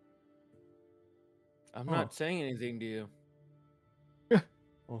 I'm Huh. not saying anything to you.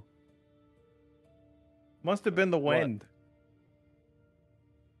 Must have been the What? wind.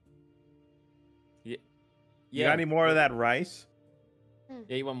 Yeah. You got any more of that rice?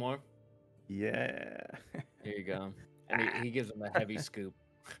 Yeah, you want more? Yeah. Here you go. And he gives him a heavy scoop.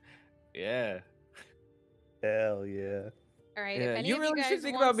 Yeah. Hell yeah. All right. Yeah. If any You of really you guys should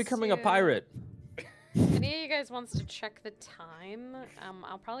think about wants becoming a to- pirate. If any of you guys wants to check the time,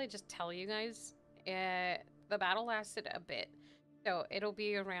 I'll probably just tell you guys. The battle lasted a bit, so it'll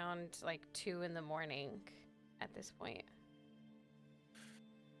be around like 2 in the morning at this point.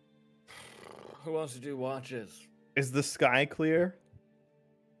 Who wants to do watches? Is the sky clear?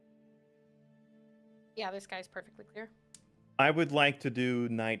 Yeah, this guy's perfectly clear. I would like to do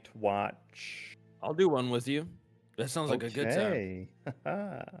night watch. I'll do one with you. That sounds like a good time.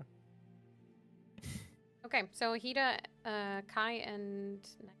 Okay. Okay, so Hida, Kai, and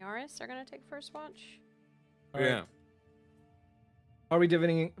Nyaris are gonna take first watch. All right. Yeah. Are we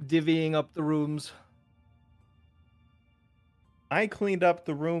divvying up the rooms? I cleaned up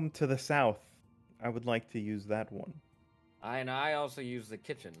the room to the south. I would like to use that one. I also use the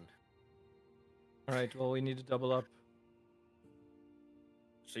kitchen. All right. Well, we need to double up.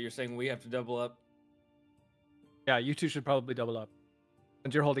 So you're saying we have to double up? Yeah, you two should probably double up,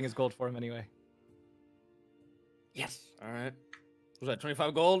 since you're holding his gold for him anyway. Yes. All right. Was that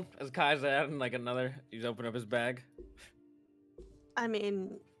 25 gold? As Kai's adding like another. He's opening up his bag. I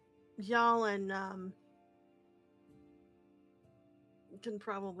mean, y'all and can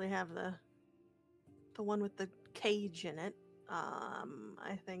probably have the one with the cage in it.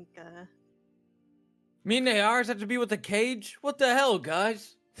 I think Me and Nayars have to be with the cage? What the hell,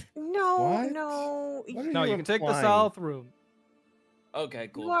 guys? no, What? no. What are No, you can take the implying? south room. Okay,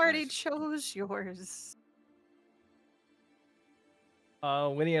 cool. You already nice. chose yours.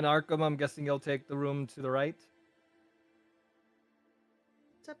 Winnie and Arkham, I'm guessing you'll take the room to the right.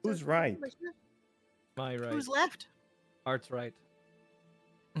 It's up to Who's the right? commissioner. My right. Who's left? Art's right.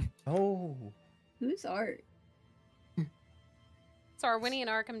 Oh. Who's Art? So are Winnie and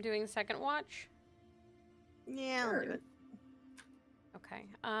Arkham doing second watch? Yeah, I'll do Sure. it. Okay.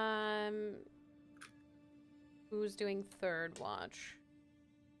 Who's doing third watch?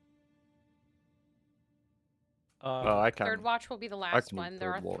 I can. Third watch will be the last can do one.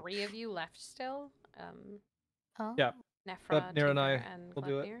 There are third watch. 3 of you left still. Oh. Yeah. Nephra, Nir and I Tinker, and will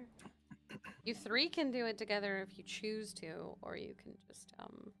do it. Gleipnir. You 3 can do it together if you choose to, or you can just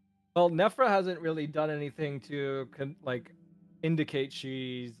Well, Nephra hasn't really done anything to indicate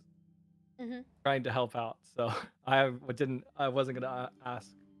she's Mhm. trying to help out. So I wasn't gonna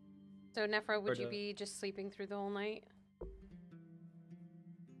ask. So Nephra, would you to- be just sleeping through the whole night?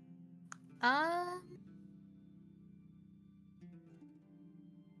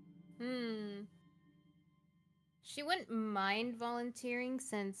 She wouldn't mind volunteering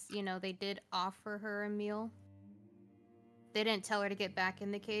since, they did offer her a meal. They didn't tell her to get back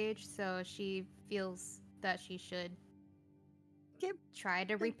in the cage, so she feels that she should Get try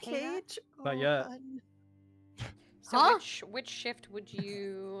to The repay that. cage. Not yet. fun. So Huh? which shift would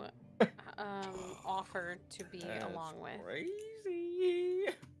you offer to be along with? Crazy.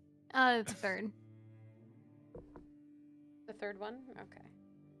 The third. The third one? Okay.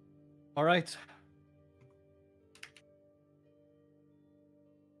 All right.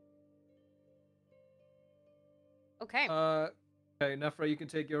 Okay. Okay, Nephra, you can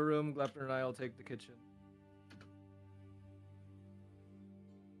take your room. Gleipnir and I will take the kitchen.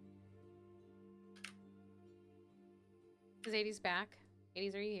 Is 80's back?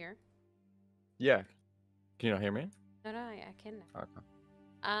 80's, are you here? Yeah. Can you not hear me? No, I can.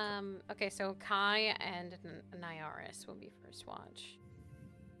 Okay. Okay, so Kai and Nyaris will be first watch.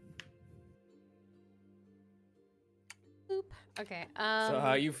 Oop. Okay. So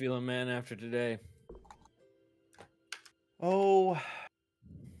how you feeling, man, after today? Oh.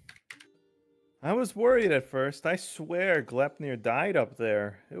 I was worried at first. I swear Gleipnir died up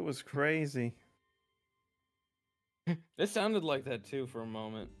there. It was crazy. It sounded like that too for a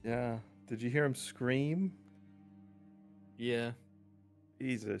moment. Yeah. Did you hear him scream? Yeah.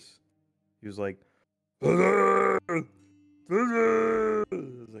 Jesus. He was like, I was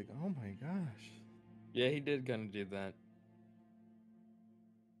like, oh my gosh. Yeah, he did kind of do that.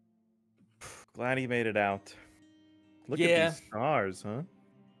 Glad he made it out. Look Yeah. at these stars, huh?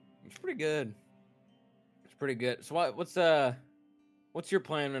 It's pretty good. It's pretty good. So what's your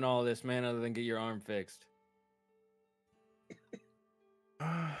plan in all this, man, other than get your arm fixed?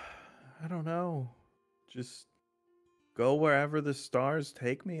 I don't know. Just go wherever the stars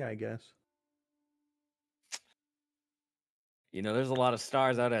take me, I guess. You know, there's a lot of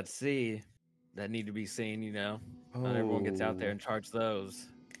stars out at sea that need to be seen, you know. Not everyone gets out there and charts those.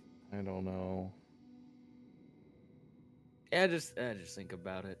 I don't know. Yeah, just think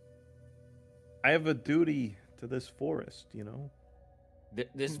about it. I have a duty to this forest, you know?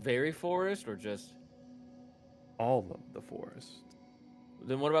 This very forest or just all of the forest?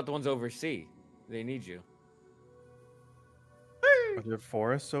 Then what about the ones overseas? They need you. Are there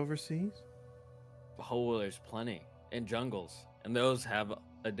forests overseas? Oh, there's plenty. And jungles. And those have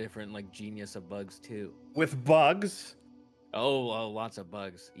a different, like, genius of bugs, too. With bugs? Oh, lots of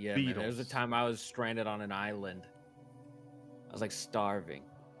bugs. Yeah, man. There was a Beetles. time I was stranded on an island. I was, like, starving.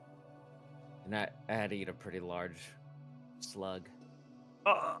 And I had to eat a pretty large slug.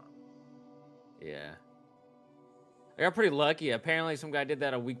 Yeah. I got pretty lucky. Apparently, some guy did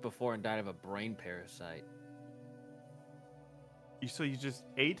that a week before and died of a brain parasite. So you just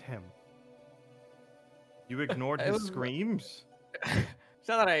ate him? You ignored It his was- screams? It's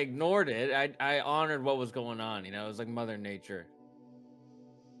not that I ignored it. I honored what was going on. You know, it was like Mother Nature.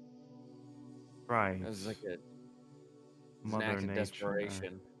 Right. It was like it was Mother an act of Nature.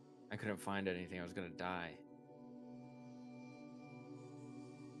 desperation. I couldn't find anything. I was gonna die.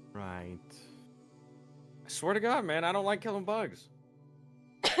 Right. I swear to God, man, I don't like killing bugs.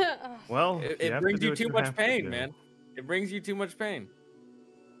 Well, It brings you too much pain, man. It brings you too much pain.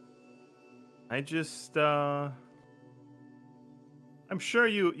 I just I'm sure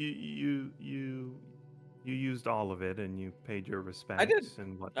you used all of it and you paid your respects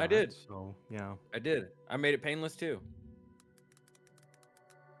and whatnot. I did. So yeah. I did. I made it painless too.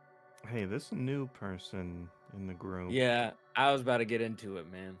 Hey, this new person in the group. Yeah, I was about to get into it,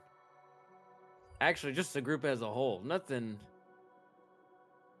 man. Actually, just the group as a whole. Nothing.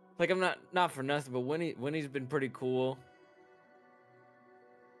 Like, I'm not for nothing, but Winnie's been pretty cool.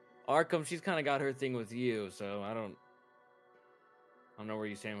 Arkham, she's kind of got her thing with you, so I don't know where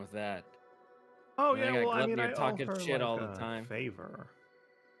you stand with that. Oh And then yeah, I got well I Glutton mean here I talking owe her, shit like, all the a time. favor.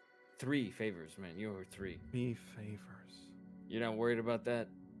 3 favors, man. You owe her 3. 3 favors. You're not worried about that?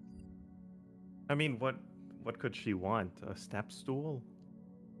 I mean, what could she want? A step stool?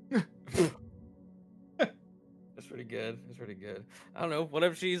 That's pretty good. That's pretty good. I don't know. What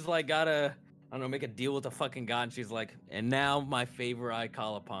if she's like gotta, I don't know, make a deal with the fucking god and she's like, and now my favor I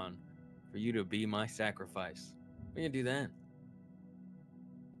call upon for you to be my sacrifice. What are you gonna do then?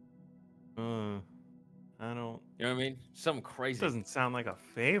 I don't. You know what I mean? Something crazy. Doesn't sound like a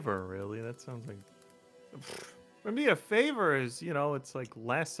favor, really. That sounds like. For me, a favor is, you know, it's like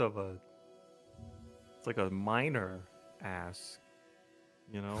less of a. It's like a minor ask,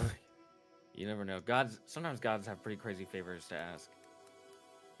 you know. You never know. Sometimes gods have pretty crazy favors to ask.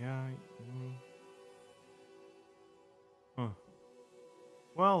 Yeah. Huh.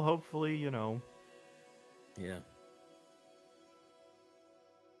 Well, hopefully, you know. Yeah.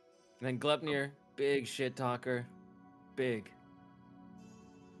 And then Glepnir, big shit talker, big.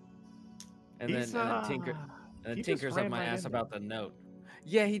 And He's, then Tinker, he just Tinker's up ran my right ass into about the note.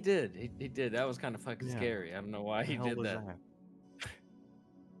 Yeah, he did. He did. That was kind of fucking Yeah. scary. I don't know why The he hell did was that.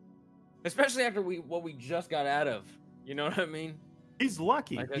 Especially after what we just got out of. You know what I mean? He's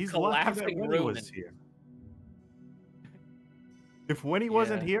lucky. Like a He's lucky that collapsing Winnie ruin. was here. If Winnie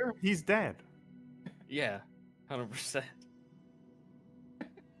wasn't Yeah. here, he's dead. Yeah, 100%.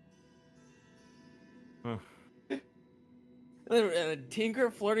 Huh. And Tinker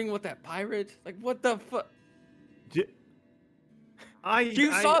flirting with that pirate? Like, what the fuck?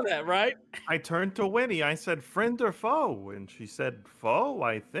 You saw that, right? I turned to Winnie. I said, "Friend or foe?" And she said, "Foe,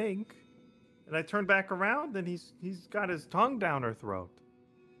 I think." And I turned back around, and he's got his tongue down her throat.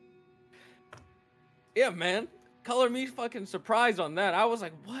 Yeah, man. Color me fucking surprised on that. I was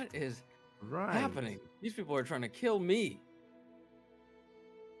like, what is happening? These people are trying to kill me.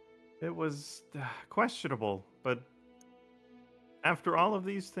 It was questionable, but after all of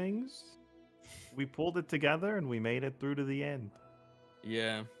these things, we pulled it together and we made it through to the end.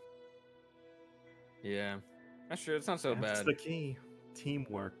 Yeah. Yeah. That's true. It's not so That's bad. the key.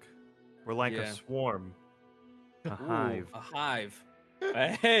 Teamwork. We're like Yeah. a swarm. A Ooh, hive. A hive.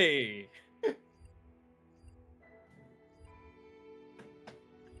 Hey.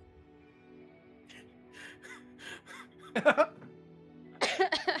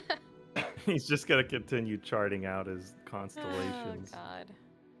 He's just gonna continue charting out his Oh constellations. God.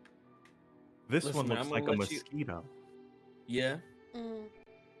 This Listen, one man, looks I'm like gonna a let you- mosquito. Yeah. Mm.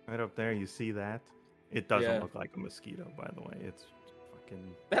 Right up there, you see that? It doesn't Yeah. look like a mosquito, by the way. It's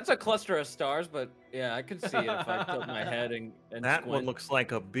fucking. That's a cluster of stars, but yeah, I could see it if I tilt my head and That one squint. looks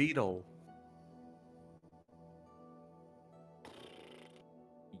like a beetle.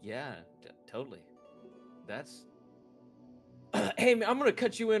 Yeah, totally. That's. Hey, man, I'm gonna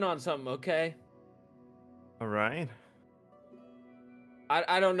cut you in on something, okay? All right.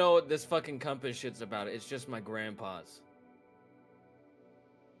 I don't know what this fucking compass shit's about. It's just my grandpa's.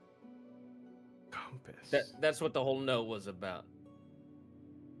 Compass. That's what the whole note was about.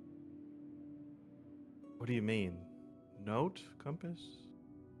 What do you mean? Note? Compass?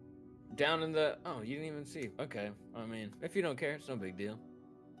 Down in the. Oh, you didn't even see. Okay. I mean, if you don't care, it's no big deal.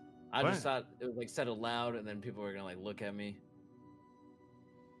 I just What? thought it was like said aloud, and then people were gonna like look at me.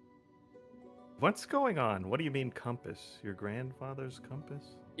 What's going on? What do you mean compass? Your grandfather's compass?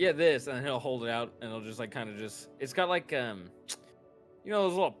 Yeah, this, and he'll hold it out, and it'll just like kind of just. It's got like you know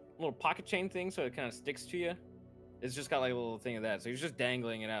those little pocket chain things, so it kind of sticks to you. It's just got like a little thing of that, so he's just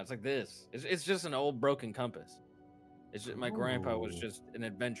dangling it out. It's like this. It's just an old broken compass. It's just, my grandpa was Ooh. just an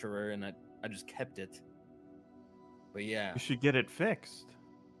adventurer, and I just kept it. But yeah, You should get it fixed.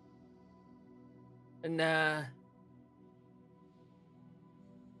 nah,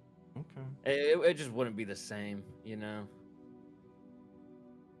 Okay. it just wouldn't be the same, you know.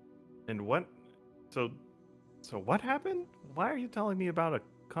 And what? So what happened? Why are you telling me about a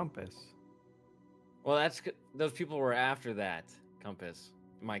compass? Well, those people were after that compass,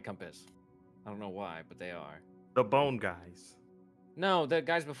 my compass. I don't know why, but they are. The bone guys. No, the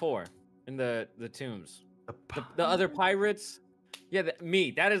guys before in the tombs. The The other pirates? pirates. Yeah,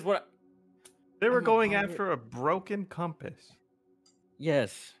 me. That is what. They were I'm a going pirate. after a broken compass.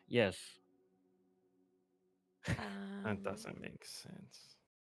 Yes. Yes. That doesn't make sense.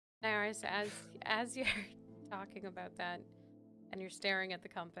 Naris, as you're talking about that, and you're staring at the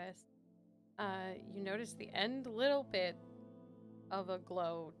compass, you notice the end little bit of a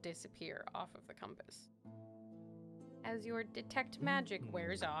glow disappear off of the compass as your detect magic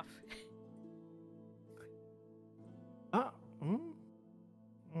wears off.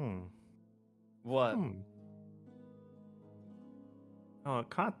 What? Oh, it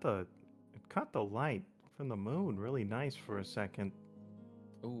caught the light from the moon really nice for a second.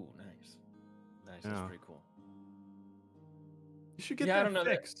 Ooh, nice. Nice. Yeah. That's pretty cool. You should get Yeah, I that don't know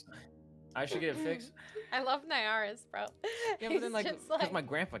that- fixed. I should get it fixed. I love Nyaris, bro. Yeah, but He's then like just because my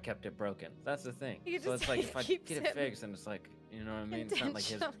grandpa kept it broken. That's the thing. He So just, it's like if I keeps get him it fixed, and it's like you know what I mean. It's not like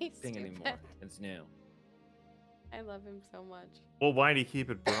his intentionally thing anymore. stupid. It's new. I love him so much. Well, why do you keep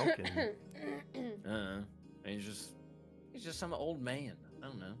it broken? And he's just some old man. I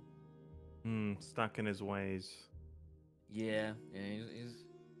don't know. Stuck in his ways. Yeah, he's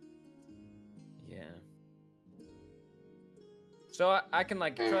yeah. So I can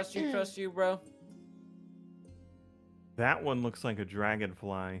like trust you, bro. That one looks like a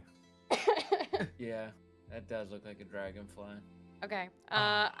dragonfly. Yeah, that does look like a dragonfly. Okay.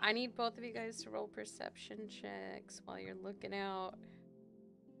 I need both of you guys to roll perception checks while you're looking out.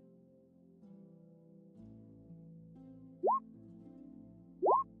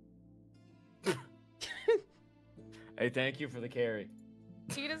 Hey, thank you for the carry.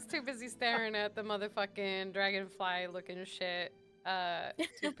 Tita's too busy staring at the motherfucking dragonfly looking shit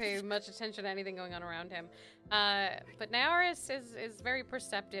to pay much attention to anything going on around him. But Naoris is very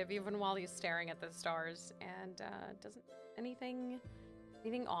perceptive even while he's staring at the stars and doesn't anything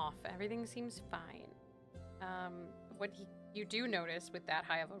off. Everything seems fine. What you do notice with that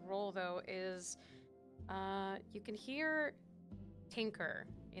high of a roll though is you can hear Tinker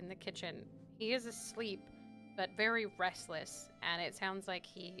in the kitchen. He is asleep but very restless, and it sounds like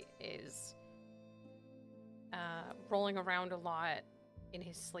he is rolling around a lot in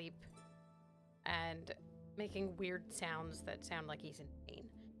his sleep and making weird sounds that sound like he's in pain.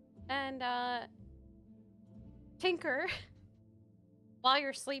 And Tinker, while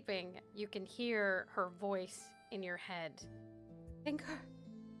you're sleeping, you can hear her voice in your head. Tinker,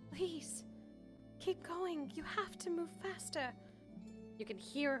 please, keep going. You have to move faster. You can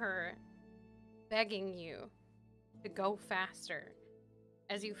hear her begging you to go faster.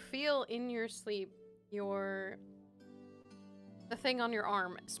 As you feel in your sleep the thing on your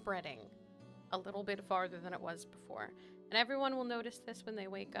arm spreading a little bit farther than it was before. And everyone will notice this when they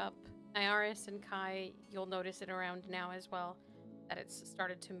wake up. Nyaris and Kai, you'll notice it around now as well, that it's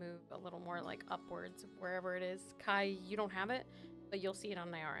started to move a little more like upwards of wherever it is. Kai, you don't have it, but you'll see it on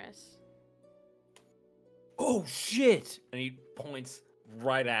Nyaris. Oh shit! And he points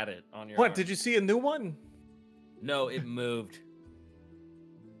right at it on your. What? arm. Did you see a new one? No, it moved.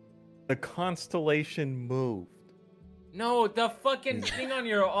 The constellation moved. No, the fucking thing on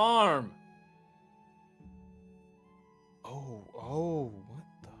your arm. Oh, what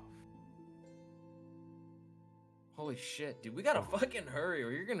the? Holy shit, dude! We gotta fucking hurry,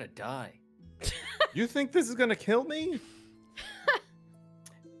 or you're gonna die. You think this is gonna kill me?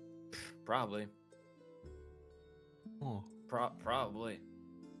 Probably. Oh. Probably.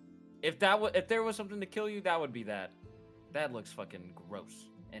 If there was something to kill you, that would be that. That looks fucking gross,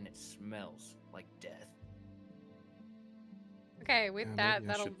 and it smells like death. Okay, with Yeah, that, maybe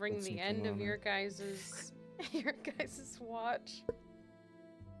I that'll should bring put the something end of on your it. guys's watch.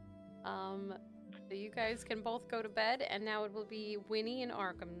 So you guys can both go to bed, and now it will be Winnie and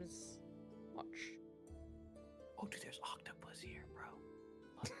Arkham's watch. Oh, dude, there's octopus here, bro.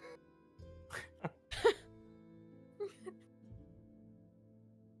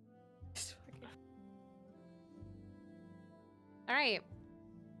 All right.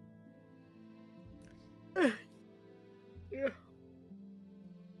 Yeah.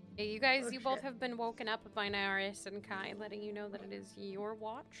 Yeah, you guys, Oh, you both shit. have been woken up by Naris and Kai, letting you know that it is your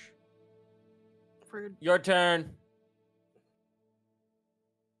watch. For Your turn.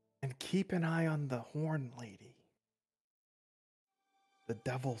 And keep an eye on the horn lady. The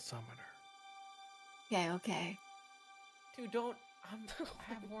devil summoner. Okay. Dude, don't. I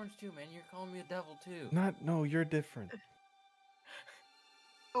have horns too, man. You're calling me a devil too. No, you're different.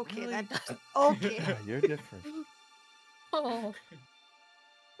 okay, Really? that does. Okay. Yeah, you're different. Oh.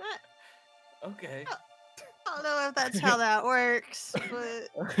 Okay. I don't know if that's how that works, but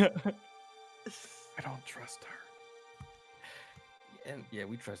I don't trust her. And yeah,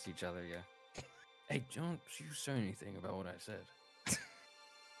 we trust each other. Yeah. Hey, don't you say anything about what I said.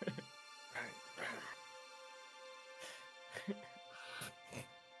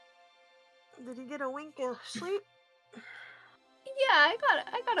 did you get a wink of sleep? Yeah, I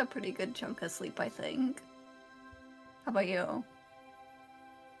got a pretty good chunk of sleep, I think. How about you?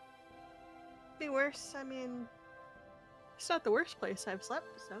 Be worse. I mean, it's not the worst place I've slept,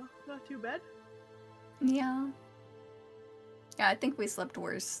 so not too bad. Yeah. Yeah, I think we slept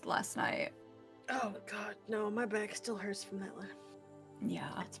worse last night. Oh god, no, my back still hurts from that one. Yeah.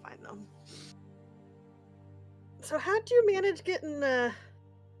 It's fine though. So how'd you manage getting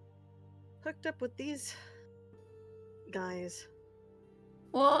hooked up with these guys?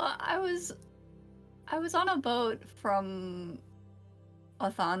 Well, I was on a boat from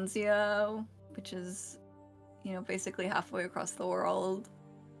Othanzio, which is, you know, basically halfway across the world.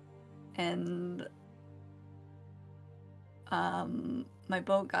 And my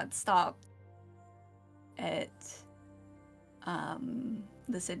boat got stopped at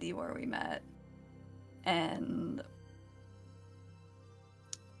the city where we met. And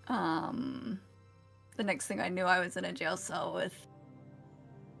the next thing I knew, I was in a jail cell with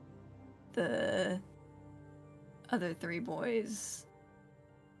the other 3 boys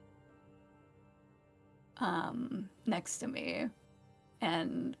next to me.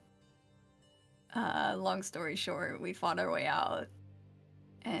 And long story short, we fought our way out,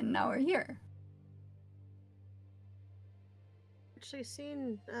 and now we're here. Actually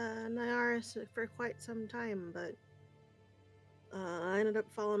seen Nyaris for quite some time, but I ended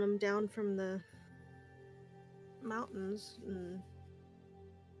up following him down from the mountains, and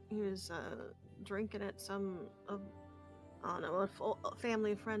he was drinking at some of, I don't know, a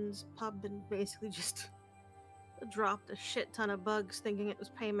family friend's pub, and basically just dropped a shit ton of bugs thinking it was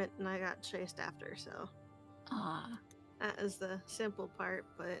payment, and I got chased after, so that is the simple part.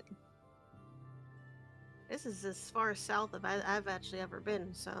 But this is as far south of I've actually ever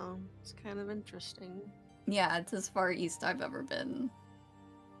been, so it's kind of interesting. Yeah, it's as far east I've ever been.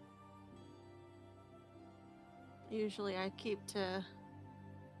 Usually I keep to,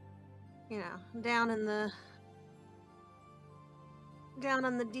 you know, down in the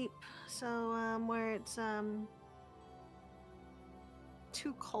deep, so where it's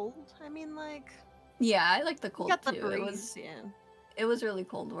too cold. I mean, like, Yeah, I like the you cold got the too. breeze, yeah. It was really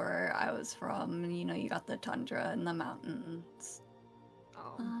cold where I was from. You know, you got the tundra and the mountains.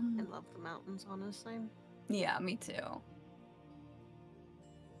 Oh, Um, I love the mountains, honestly. Yeah, me too.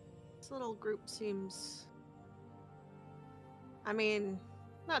 This little group seems, I mean,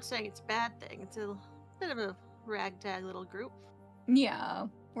 not saying it's a bad thing. It's a bit of a ragtag little group. Yeah,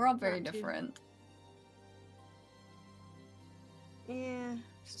 we're all very Not too- different. Yeah,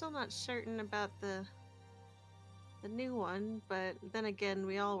 still not certain about the new one, but then again,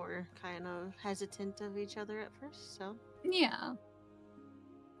 we all were kind of hesitant of each other at first, so Yeah.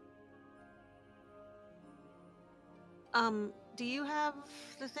 Do you have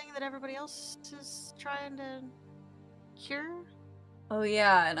the thing that everybody else is trying to cure? Oh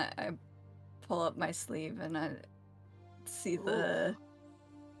yeah, and I pull up my sleeve and I see the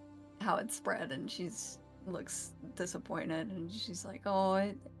how it's spread, and she's looks disappointed, and she's like, "Oh,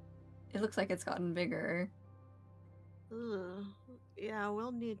 it looks like it's gotten bigger." Ugh. Yeah,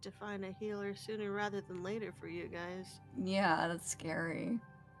 we'll need to find a healer sooner rather than later for you guys. Yeah, that's scary.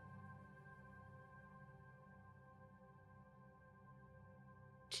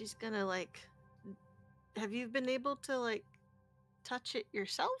 She's gonna like. Have you been able to like touch it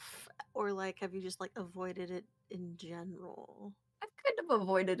yourself, or like have you just like avoided it in general? I've kind of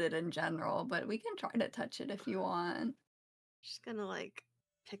avoided it in general, but we can try to touch it if you want. She's gonna like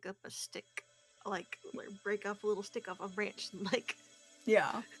pick up a stick, like break off a little stick off a branch, and like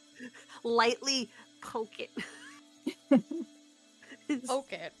Yeah. lightly poke it.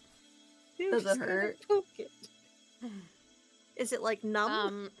 Poke it. You're Does it just gonna hurt? Poke it. Is it like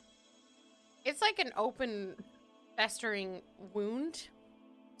numb? It's like an open, festering wound,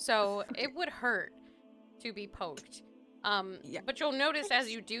 so it would hurt to be poked. Yeah. But you'll notice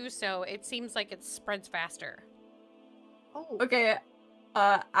as you do so, it seems like it spreads faster. Oh. Okay.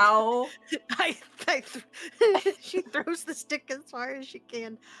 Ow. She throws the stick as far as she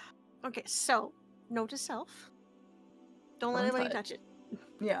can. Okay, so note to self: don't let Don't anybody touch. touch it.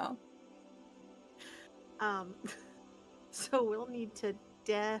 Yeah. So we'll need to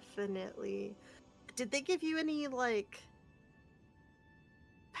definitely. Did they give you any like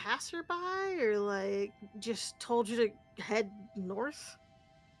passerby, or like just told you to head north?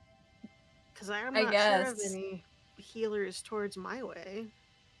 Because I'm I not sure of guess. any healers towards my way.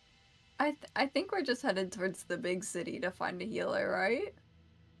 I think we're just headed towards the big city to find a healer, right?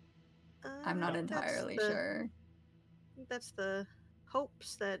 I'm not entirely sure. I think that's the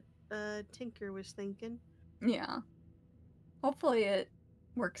hopes that Tinker was thinking. Yeah. Hopefully it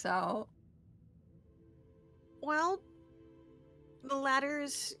works out. Well, the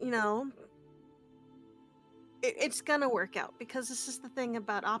ladders, it's gonna work out, because this is the thing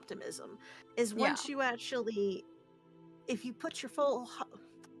about optimism, is once you actually, if you put your full,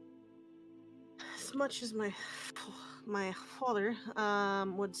 as much as my father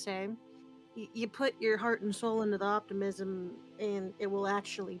would say, you put your heart and soul into the optimism, and it will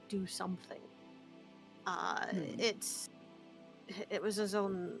actually do something. It was his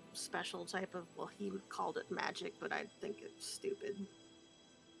own special type of, well, he called it magic, but I think it's stupid.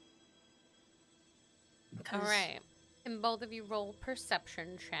 All right. Can both of you roll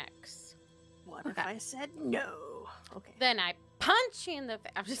perception checks? What if I said no? Okay. Then I punch you in the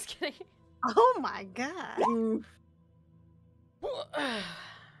face. I'm just kidding. Oh my god.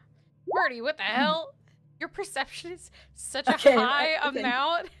 Birdie, what the hell? Your perception is such a Okay, high I think-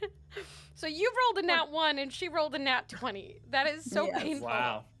 amount. So you rolled a nat 1 and she rolled a nat 20. That is so Yes. painful.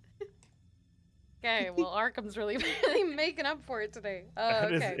 Wow. Okay, well, Arkham's really making up for it today.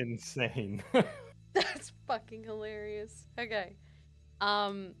 That is Okay. insane. That's fucking hilarious. Okay.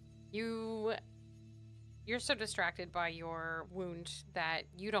 You're so distracted by your wound that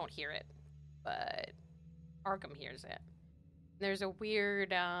you don't hear it, but Arkham hears it. There's a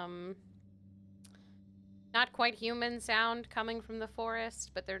weird, not quite human sound coming from the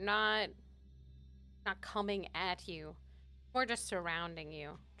forest, but they're not coming at you. More just surrounding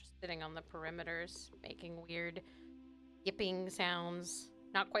you, just sitting on the perimeters, making weird yipping sounds.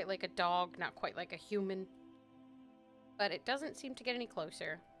 Not quite like a dog, not quite like a human. But it doesn't seem to get any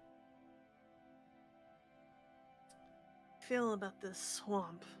closer. Feel about this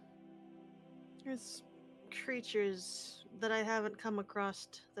swamp. There's creatures that I haven't come across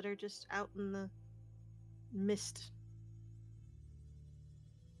that are just out in the mist.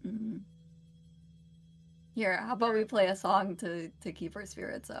 Mm-hmm. Here, how about we play a song to keep our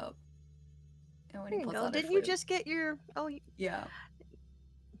spirits up? And when There he you pulls go. out her Didn't you flute. just get your... Oh, Yeah.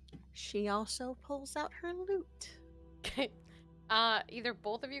 she also pulls out her lute. Okay. Either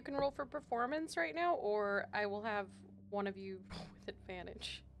both of you can roll for performance right now, or I will have one of you roll with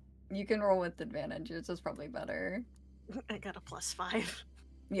advantage. You can roll with advantage. Yours is probably better. I got a +5.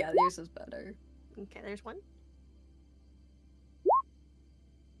 Yeah, yours is better. Okay, there's one.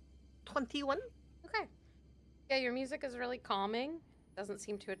 21. Okay. Yeah, your music is really calming. Doesn't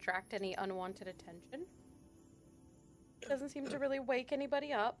seem to attract any unwanted attention. Doesn't seem to really wake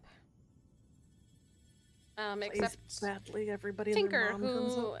anybody up. Except Sadly, everybody Tinker, and their mom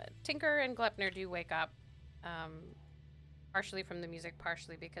comes up. Tinker and Glepner do wake up. Partially from the music,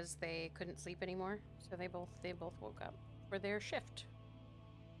 partially because they couldn't sleep anymore. So they both woke up for their shift.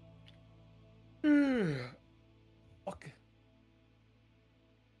 Fuck.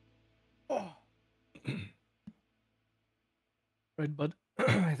 Oh. Right, bud.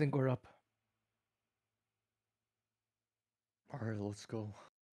 I think we're up. All right, let's go.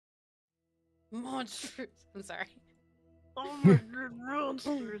 Monsters. I'm sorry. Oh my god,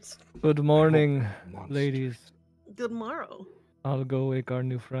 monsters. Good morning, monsters. ladies. Good morrow. I'll go wake our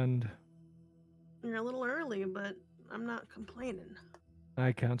new friend. You're a little early, but I'm not complaining.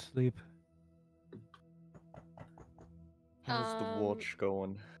 I can't sleep. How's the watch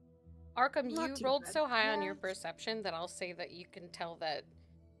going? Arkham, Not you too rolled bad. so high on your Yeah. perception that I'll say that you can tell that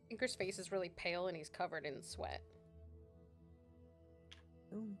Tinker's face is really pale and he's covered in sweat.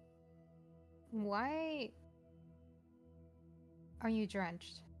 Ooh. Why are you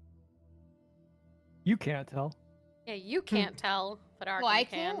drenched? You can't tell. Yeah, you can't tell, but Arkham Well, I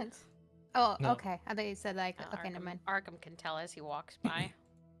can. can't. Oh, No. okay. I thought you said that I could. No, Okay, never mind. Arkham can tell as he walks by.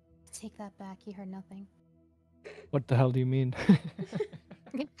 Take that back. You heard nothing. What the hell do you mean?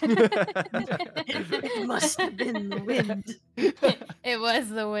 It must have been the wind. It was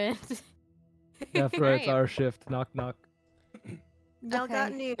the wind. Yeah, for it's Right. our shift. Knock, knock. Y'all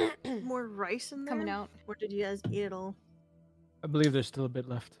got Okay. any more rice in there? Coming out. Or did you guys eat it all? I believe there's still a bit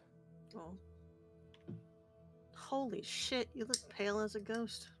left. Oh. Holy shit, you look pale as a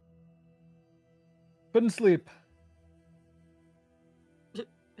ghost. Couldn't sleep.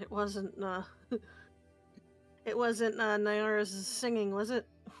 It wasn't, it wasn't, Nyara's singing, was it?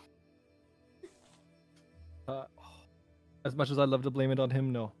 As much as I'd love to blame it on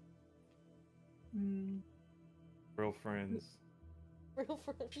him, no. Real friends. Real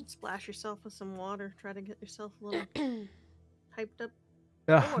friend. Splash yourself with some water. Try to get yourself a little hyped up.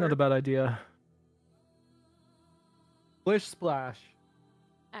 Yeah, not Or- a bad idea. Splish splash.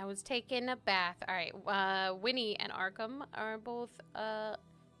 I was taking a bath. All right, Winnie and Arkham are both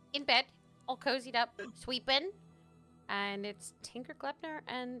in bed, all cozied up, sweeping, and it's Tinker Glepner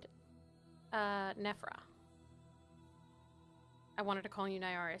and Nephra. I wanted to call you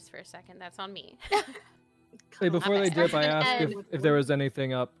Nyaris for a second. That's on me. Hey, before they dip, I asked And- if there was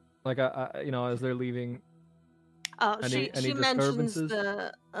anything up, like I you know, as they're leaving. Oh, Any she mentions disturbances?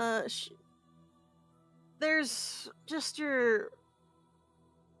 the there's just your.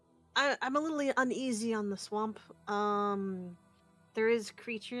 I'm a little uneasy on the swamp. There is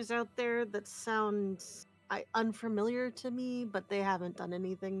creatures out there that sound unfamiliar to me, but they haven't done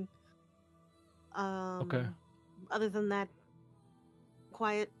anything. Okay. Other than that,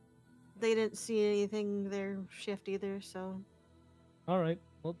 quiet. They didn't see anything their shift either, so All right.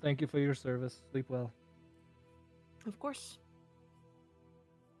 Well, thank you for your service. Sleep well. of course.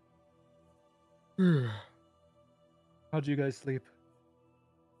 How'd you guys sleep?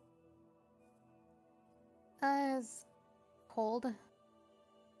 It's cold.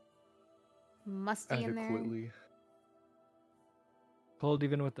 Musty in there. Adequately. Cold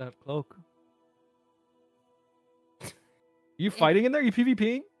even with that cloak. You fighting in there? You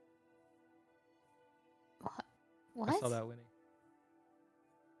PvPing? What? I saw that, Winnie.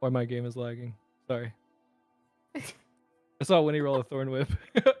 Or my game is lagging. Sorry. I saw Winnie roll a thorn whip.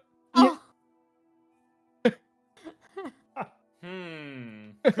 Oh.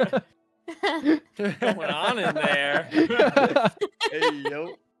 What's going on in there? Hey,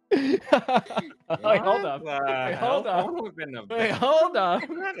 yo. Wait, hold up. Wait, hold up. Wait, hold up.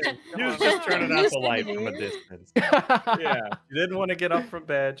 He was just turning out the light from a distance. Yeah. You didn't want to get up from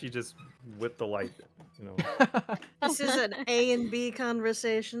bed. You just whipped the light. You know. This is an A and B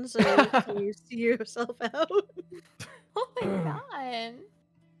conversation, so can you see yourself out? Oh my god.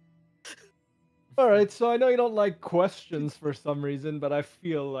 All right, so I know you don't like questions for some reason, but I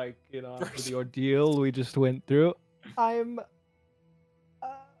feel like, you know, after the ordeal we just went through, I'm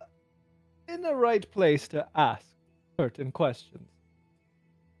in the right place to ask certain questions.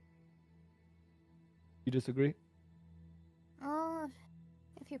 You disagree? Oh,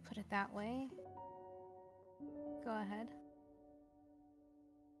 if you put it that way. Go ahead.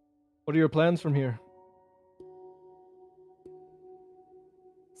 What are your plans from here?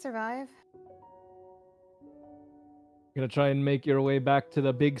 Survive. You're gonna try and make your way back to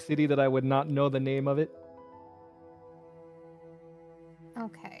the big city that I would not know the name of it?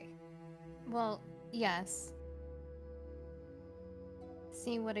 Okay. Well, yes.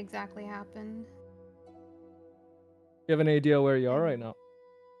 See what exactly happened. You have any idea where you are right now?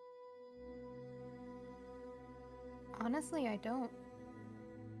 Honestly, I don't.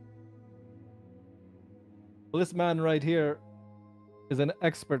 Well, this man right here is an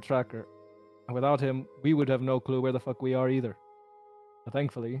expert tracker. And without him, we would have no clue where the fuck we are either. But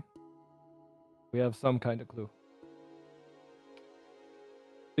thankfully, we have some kind of clue.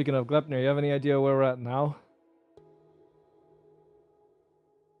 Speaking of Glepner, you have any idea where we're at now?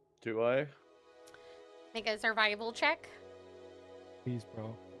 Do I? Make a survival check. Please,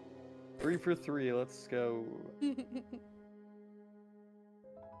 bro. 3 for 3. Let's go.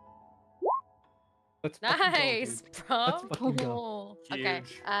 Let's fucking go, Nice, dude. bro. Let's fucking go. Okay.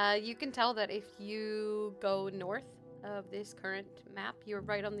 Huge. You can tell that if you go north of this current map, you're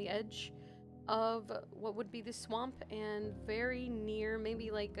right on the edge of what would be the swamp and very near,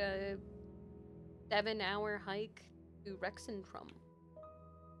 maybe like a 7-hour hike to Rexentrum.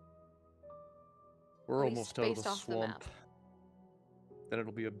 We're At least almost out of based the off the swamp. map. Then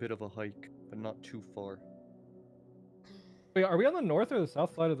it'll be a bit of a hike, but not too far. Wait, are we on the north or the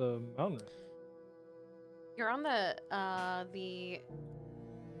south side of the mountain? You're on the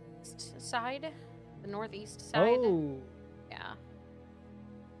east side, the northeast side. Oh, Yeah.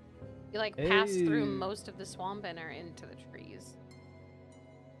 You like pass through Hey. most of the swamp and are into the trees.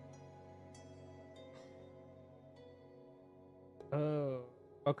 oh,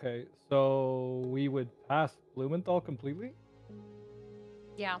 okay. So we would pass Blumenthal completely?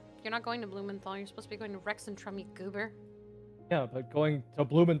 Yeah, you're not going to Blumenthal. You're supposed to be going to Rexentrum, you goober. Yeah, but going to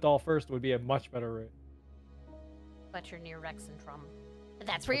Blumenthal first would be a much better route. But you're near Rexentrum.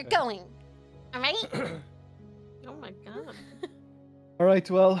 That's where Okay. you're going. All right? Oh my god. All right,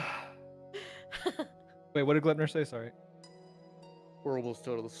 well. Wait, what did Glepner say? Sorry. We're almost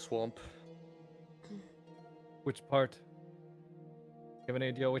out of the swamp. Which part? You have an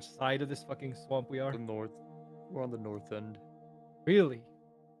idea which side of this fucking swamp we are? The north. We're on the north end. Really?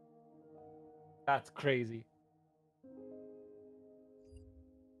 That's crazy.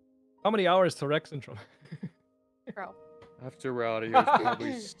 How many hours to Rexentrum? Bro. After we're out of here, it's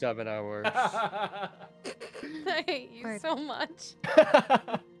probably 7 hours. I hate you Word. so much.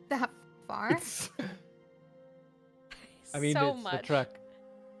 That far? I mean, so it's much. a trek.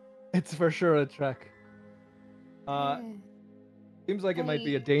 It's for sure a trek. Eh, Seems like it might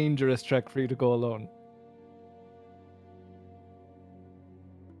be a I- dangerous trek for you to go alone.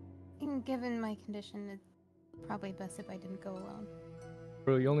 Given my condition, it's probably best if I didn't go alone.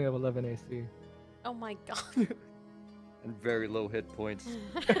 Bro, you only have 11 AC. Oh my god. And very low hit points.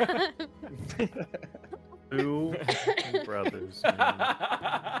 Two brothers.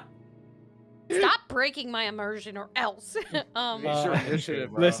 Man. Stop breaking my immersion or else. It's your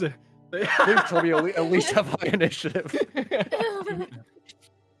initiative, bro. Listen. Please tell me at least have high initiative.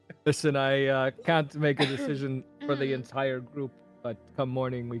 Listen, I can't make a decision for the entire group, but come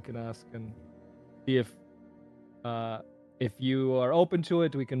morning we can ask and see if you are open to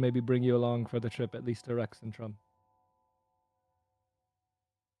it, we can maybe bring you along for the trip, at least to Rexentrum.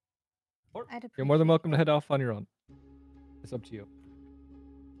 I'd You're more than appreciate welcome to that. head off on your own. It's up to you.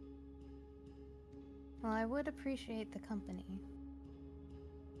 Well, I would appreciate the company.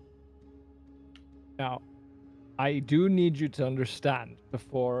 Now, I do need you to understand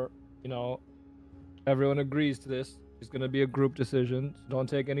before, everyone agrees to this. It's going to be a group decision, so don't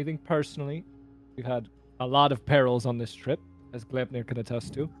take anything personally. We've had a lot of perils on this trip, as Gleipnir can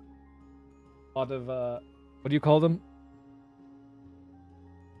attest to. A lot of, what do you call them?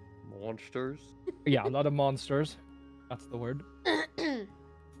 Monsters. Yeah, a lot of monsters. That's the word.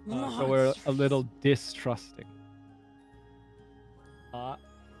 So we're a little distrusting.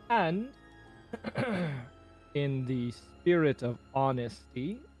 And in the spirit of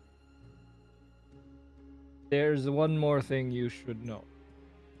honesty, there's one more thing you should know.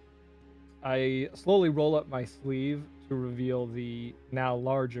 I slowly roll up my sleeve to reveal the now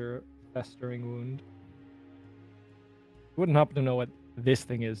larger festering wound. You wouldn't happen to know what this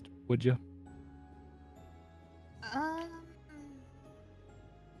thing is, would you?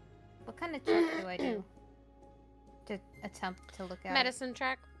 What kind of check do I do to attempt to look at it? Medicine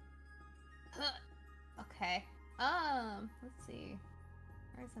check. Okay. Let's see.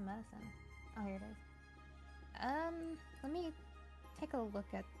 Where's the medicine? Oh, here it is. Let me take a look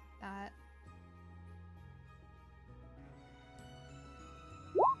at that.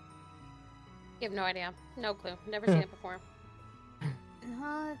 You have no idea. No clue. Never seen it before.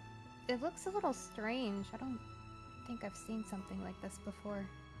 It looks a little strange. I don't think I've seen something like this before.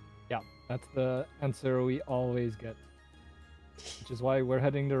 Yeah, that's the answer we always get. Which is why we're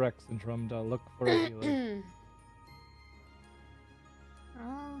heading to Rexentrum to look for a healer.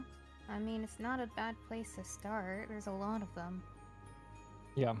 Oh, I mean, it's not a bad place to start. There's a lot of them.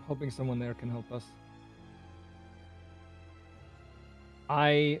 Yeah, I'm hoping someone there can help us.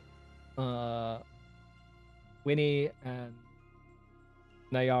 Winnie and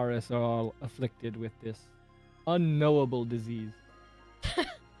Nyaris are all afflicted with this unknowable disease.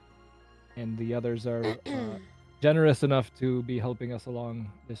 And the others are generous enough to be helping us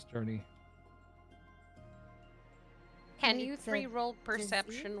along this journey. Can you It's a 3 roll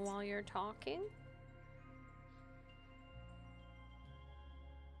perception disease? while you're talking?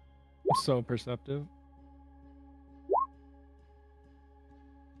 So perceptive.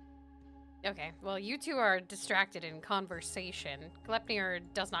 Okay, well, you two are distracted in conversation. Glepnir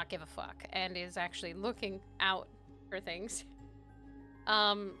does not give a fuck and is actually looking out for things.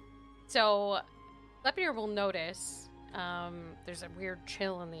 So Glepnir will notice there's a weird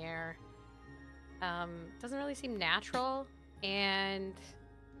chill in the air. Doesn't really seem natural, and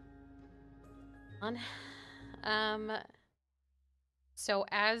so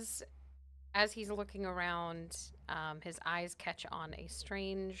as he's looking around, his eyes catch on a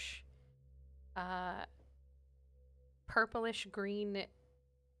strange purplish green, it's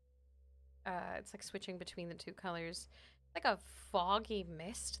like switching between the two colors, like a foggy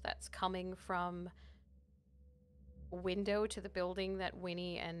mist that's coming from a window to the building that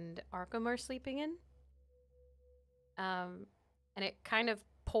Winnie and Arkham are sleeping in. And it kind of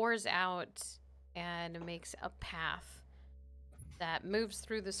pours out and makes a path that moves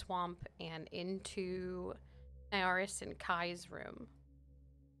through the swamp and into Nyaris and Kai's room.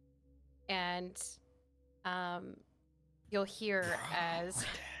 And you'll hear as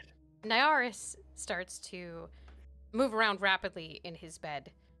Nyaris starts to move around rapidly in his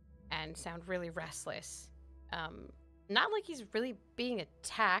bed and sound really restless. Not like he's really being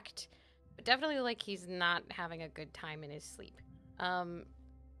attacked, but definitely like he's not having a good time in his sleep.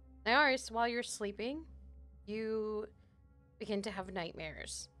 Nyaris, while you're sleeping, you begin to have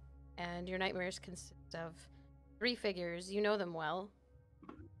nightmares. And your nightmares consist of 3 figures. You know them well.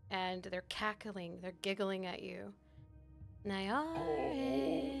 And they're cackling, they're giggling at you.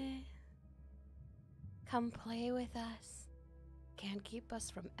 Nyaris, come play with us. Can't keep us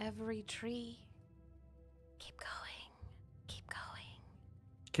from every tree. Keep going, keep going.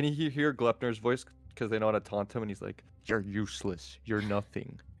 Can you hear Glepner's voice? Because they know how to taunt him, and he's like, "You're useless. You're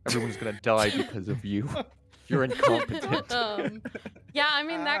nothing. Everyone's gonna die because of you. You're incompetent." Yeah, I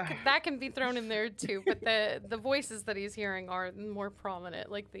mean that can be thrown in there too, but the voices that he's hearing are more prominent,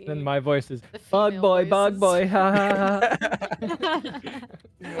 like the. Then my voice is the bug female boy, bug voices. boy, ha ha ha.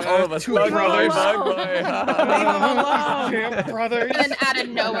 All of us, bug brother, bug boy. Damn, brothers. And then out of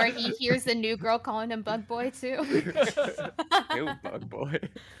nowhere, he hears the new girl calling him Bug Boy too. Ew, bug boy.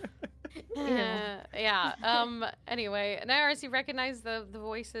 Yeah. Anyway, Nyaris, you recognize the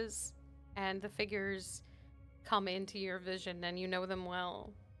voices and the figures come into your vision, and you know them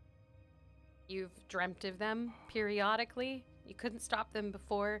well. You've dreamt of them periodically. You couldn't stop them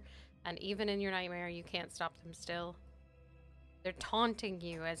before, and even in your nightmare, you can't stop them still. They're taunting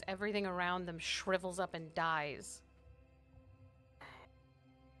you as everything around them shrivels up and dies.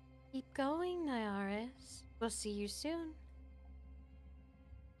 Keep going, Nyaris. We'll see you soon.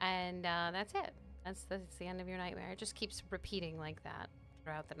 And that's it. That's the end of your nightmare. It just keeps repeating like that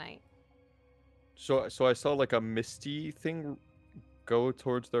throughout the night. So I saw like a misty thing go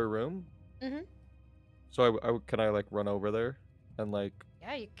towards their room. Mm-hmm. So I can I like run over there and like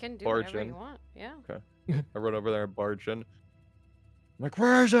Yeah, you can do barge whatever in? you want. Yeah. Okay. I run over there and barge in. I'm like,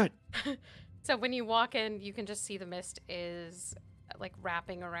 where is it? So when you walk in, you can just see the mist is like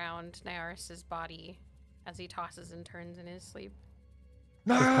wrapping around Nyaris's body as he tosses and turns in his sleep.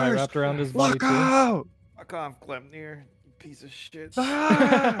 Is Kai Nurse, wrapped around his body look too? out! Fuck off, Glepnir, you piece of shit.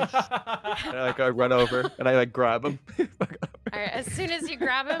 Nurse! And I run over and I like grab him. All right. As soon as you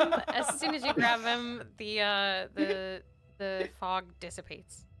grab him, the fog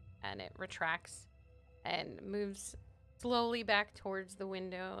dissipates and it retracts and moves slowly back towards the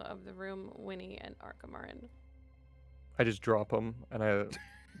window of the room Winnie and Arkham are in. I just drop him and I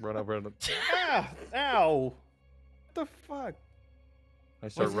run over and Ow! What the fuck? I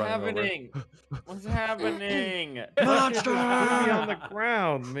start What's running happening? What's happening? Monster! Put me on the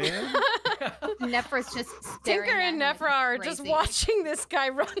ground, man. Nephra's just staring Tinker at and him Nephra are just crazy. watching this guy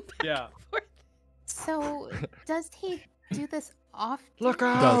run back Yeah. and forth. So, does he do this often? Look He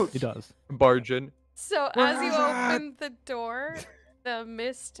out! does. He does. Barge in. So Where as you is it? open the door, the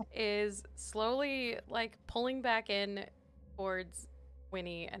mist is slowly like pulling back in towards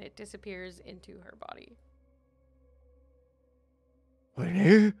Winnie, and it disappears into her body.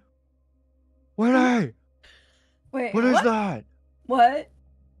 Winnie? Winnie! Wait, What is that? What?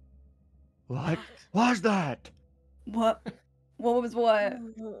 What was that? What? What was what?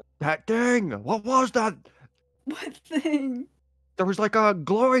 That thing! What was that? What thing? There was like a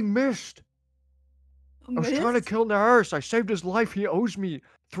glowing mist. A I was trying to mist? kill Nyaris. I saved his life. He owes me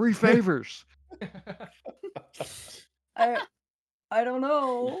 3 favors. I don't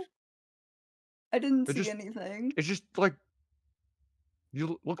know. I didn't It see just- anything. It's just like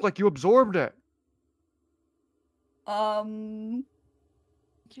you look like you absorbed it. You're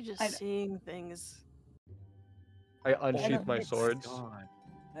just I- seeing things. I unsheath don't my think swords. God.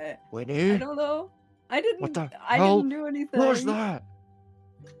 I Winnie? don't know. I didn't. What the I hell didn't do anything. was that?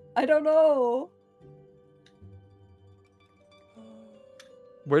 I don't know.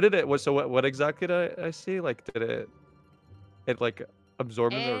 Where did it? So what exactly did I see? Like, did it like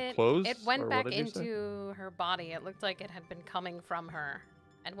absorb in her clothes? It went or back what did you say? into her body. It looked like it had been coming from her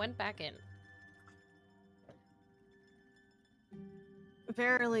and went back in.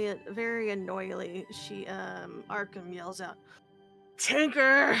 Very annoyingly, Arkham yells out,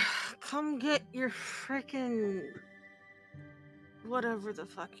 "Tinker, come get your frickin' whatever the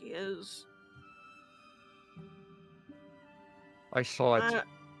fuck he is." I saw it. I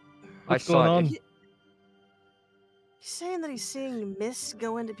What's saw going it. on? He's saying that he's seeing mist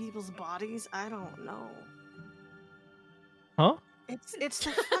go into people's bodies. I don't know. Huh? It's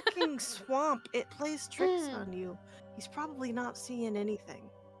the fucking swamp. It plays tricks on you. He's probably not seeing anything.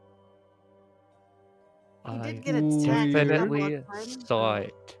 He did get attacked a couple definitely of times, saw so-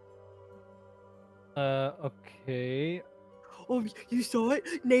 it. Okay. Oh, you saw it?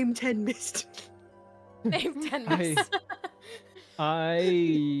 Name 10 mist. Name 10 I- miss.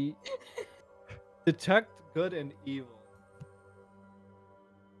 I detect good and evil.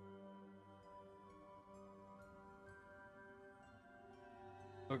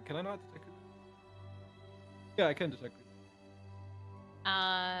 Oh, can I not detect good? Yeah, I can detect good.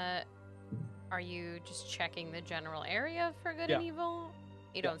 Are you just checking the general area for good Yeah. and evil?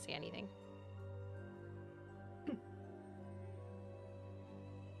 You don't see anything.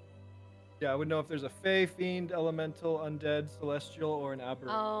 Yeah, I would know if there's a fey, fiend, elemental, undead, celestial, or an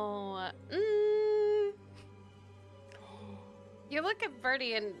aberrant. Oh, you look at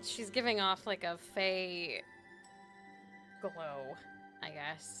Birdie and she's giving off like a fey glow, I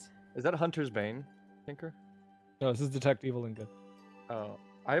guess. Is that Hunter's Bane, Tinker? No, this is detect evil and good. Oh,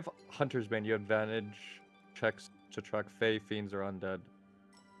 I have Hunter's Bane. You advantage checks to track fey, fiends, or undead.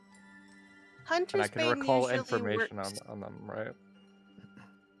 Hunter's And I can Bane recall usually information works. on them, right?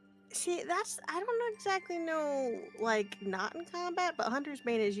 See, I don't exactly know, like, not in combat, but Hunter's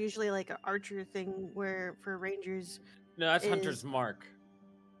Bane is usually like an archer thing where for rangers No, that's Hunter's is- Mark.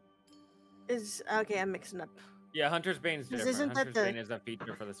 is okay. I'm mixing up. Yeah, Hunter's Bane's Because different. isn't that Hunter's the- Bane is a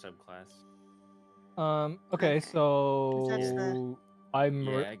feature for the subclass. Okay, Okay. so That's the- I'm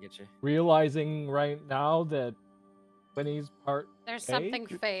Yeah, I get you. realizing right now that Winnie's part There's fey? something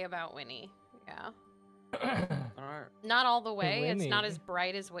fey about Winnie. Yeah. Alright. Not all the way. It's not Winnie. as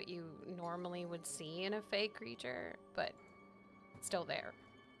bright as what you normally would see in a fey creature, but it's still there.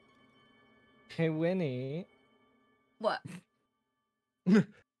 Hey, Winnie. What?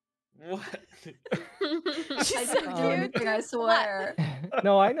 What? I didn't do anything, I swear.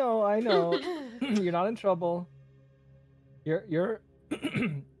 No, I know. You're not in trouble. You're you're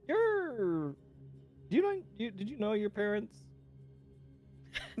did you know your parents?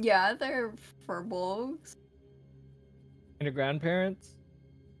 Yeah, they're furbolgs. And your grandparents?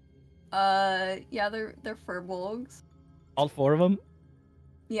 Yeah, they're furbolgs. All four of them?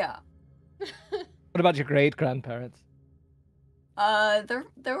 Yeah. What about your great grandparents?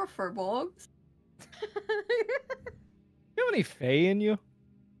 They were furbolgs. You have any fae in you?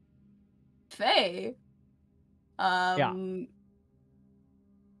 Fae.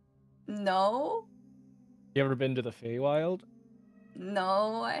 No, You ever been to the Feywild?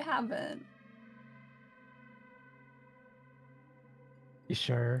 no, I haven't. You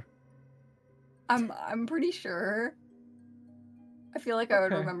sure? I'm pretty sure. I feel like I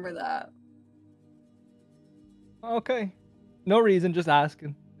would Okay. remember that. Okay. No reason, just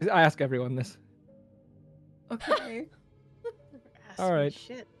asking. I ask everyone this. Okay. Ask All me right.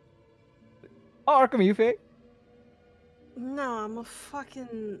 Shit. Oh, Arkham, are you Fae? No, I'm a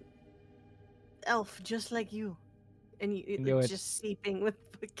fucking elf, just like you. And you Knew it. just seeping with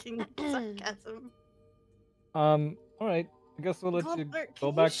fucking sarcasm. All right. I guess we'll let you Gobbler, go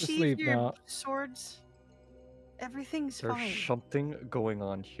can back you to sheathe sleep your now. Swords. Everything's There's fine. something going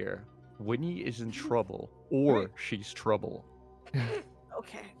on here. Winnie is in trouble, or she's trouble.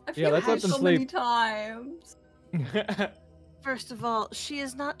 Okay. I Yeah, feel let's let like them so many sleep. times. First of all, she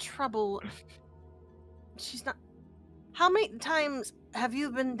is not trouble. She's not. How many times have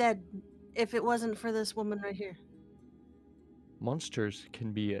you been dead if it wasn't for this woman right here? Monsters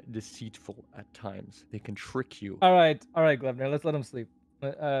can be deceitful at times. They can trick you. All right, Glebner. Let's let them sleep.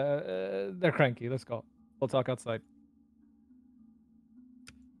 They're cranky. Let's go. We'll talk outside.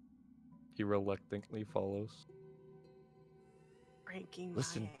 He reluctantly follows. Breaking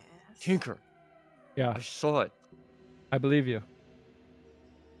Listen, my ass. Tinker, Yeah, I saw it. I believe you.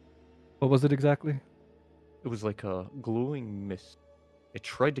 What was it exactly? It was like a glowing mist. It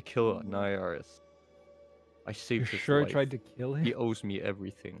tried to kill Nyaris. I saved You his sure life. tried to kill He him? owes me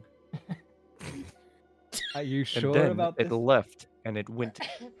everything. Are you And sure then about it this? left, and it went,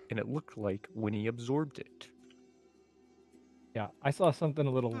 and it looked like Winnie absorbed it. Yeah, I saw something a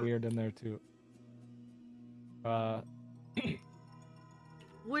little Hmm. weird in there too.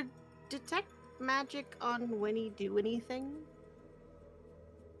 Would detect magic on Winnie do anything?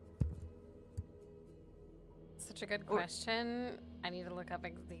 Such a good Or- question. I need to look up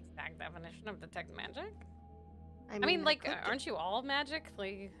the exact definition of detect magic. I I mean, like, could do- aren't you all magic?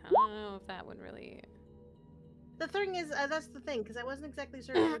 Like, I don't know if that would really. The thing is, that's the thing, because I wasn't exactly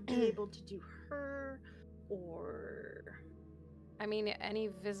certain if I'd be able to do her or. I mean, any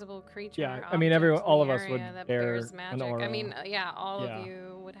visible creature. Yeah, or I mean, object everyone, in all the of us would area that bear bears an magic. I aura. mean, yeah, all Yeah. of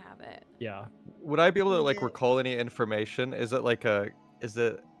you would have it. Yeah. Would I be able to like Yeah. recall any information? Is it like a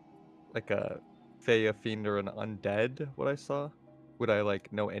Fey, a fiend, or an undead? What I saw? Would I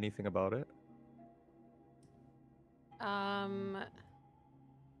like know anything about it?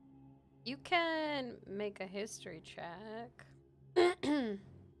 You can make a history check.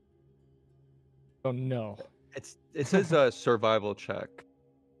 Oh no. It says a survival check.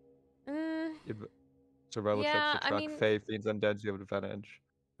 Mm, Survival Yeah, checks to I track mean- Fey, fiends, undeads. You have advantage.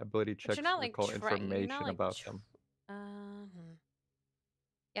 Ability but checks you're not to like recall you're not information like about them.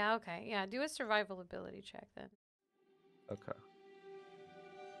 Yeah, okay. Yeah, do a survival ability check then. Okay.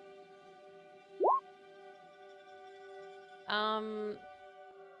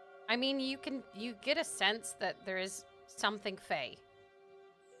 I mean, you get a sense that there is something Fey.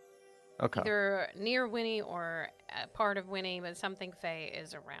 Okay. Either near Winnie or a part of Winnie, but something Fey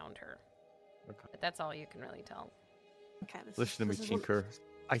is around her. Okay. But that's all you can really tell. Okay, this Listen to me, this is what- Tinker.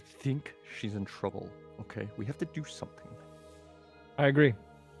 I think she's in trouble. Okay, we have to do something. I agree.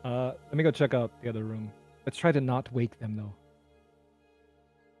 Let me go check out the other room. Let's try to not wake them though.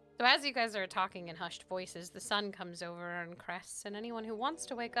 So as you guys are talking in hushed voices, the sun comes over and crests, and anyone who wants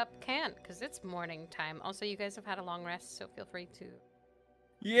to wake up can, because it's morning time. Also, you guys have had a long rest, so feel free to.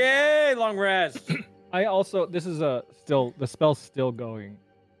 Yay, long rest. I also this is still the spell's still going,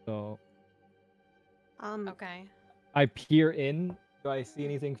 so Okay. I peer in. Do I see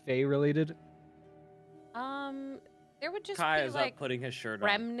anything Fey related? There would just Kai be is like up putting his shirt on.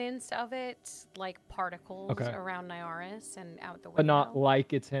 remnants of it, like particles Okay. around Nyaris and out the window. But not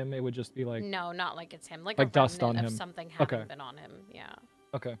like it's him. It would just be like No, not like it's him. Like like a dust remnant on of him. something having Okay. been on him. Yeah.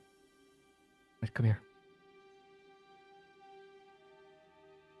 Okay. Wait, come here.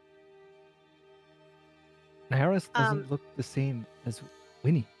 Nyaris doesn't look the same as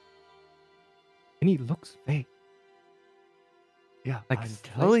Winnie. Winnie looks Fey. Yeah, Like I'm slight-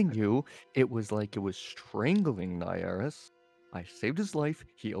 telling you, it was like it was strangling Nyaris. I saved his life.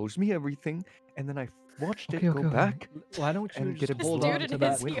 He owes me everything, and then I watched it go back. Why don't you and get just a hold blow on Dude, to it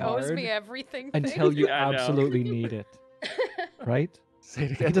that is. He owes me card everything. until thing. you Yeah, I know. absolutely need it, right? Say it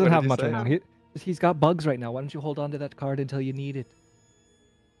He again. doesn't what have did you much say? right now. He's got bugs right now. Why don't you hold on to that card until you need it?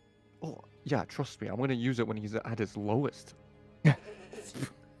 Oh, yeah, trust me. I'm gonna use it when he's at his lowest.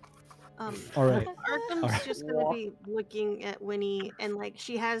 All right. Arkham's Alright. just gonna be looking at Winnie, and like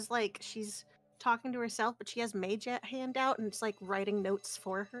she's talking to herself, but she has mage hand out, and it's like writing notes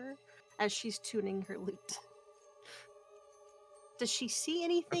for her as she's tuning her lute. Does she see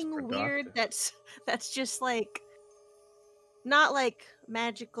anything weird productive. that's just like not like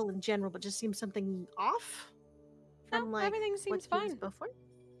magical in general, but just seems something off from No, like everything what seems she was fine. before?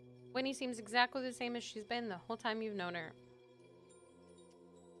 Winnie seems exactly the same as she's been the whole time you've known her.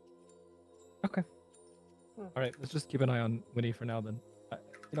 Okay. All right. Let's just keep an eye on Winnie for now then.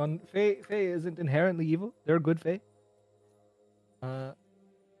 You know, Faye isn't inherently evil. They're a good Faye.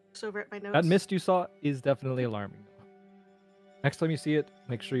 So over at my notes. That mist you saw is definitely alarming. Next time you see it,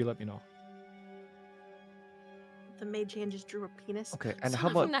 make sure you let me know. The mage hand just drew a penis. Okay, and Son how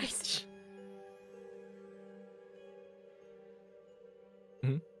of a about Nice.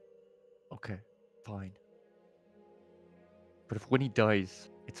 Okay, fine. But if Winnie dies,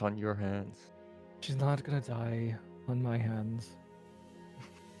 it's on your hands. She's not gonna die on my hands.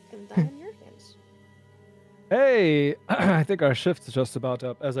 And die in your hands. Hey, I think our shift's just about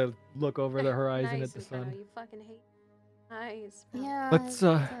up. As I look over the horizon Nice, at the Inferno, sun. You fucking hate. Nice. Yeah. Let's,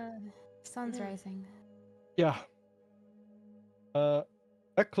 Sun's rising. Yeah.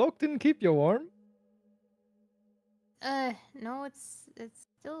 That cloak didn't keep you warm. No, it's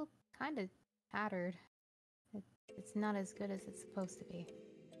still kind of tattered. It's not as good as it's supposed to be.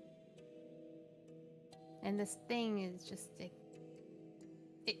 And this thing is just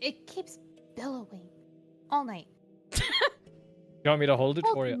it keeps billowing all night. You want me to hold it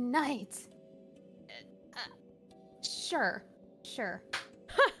All for you? night. Sure.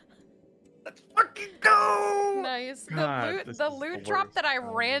 Let's fucking go! guys. God, this The is the loot drop worst. that I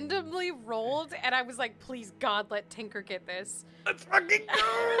randomly rolled, and I was like, please God, let Tinker get this. Let's fucking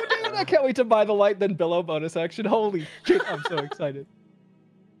go, dude! I can't wait to buy the light then billow bonus action. Holy shit, I'm so excited.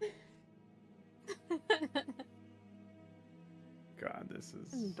 God, this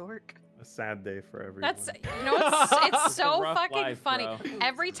is Dork. a sad day for everyone. That's it's It's a so rough fucking life, funny. bro.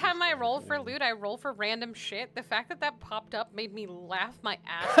 Every time I roll for loot, I roll for random shit. The fact that that popped up made me laugh my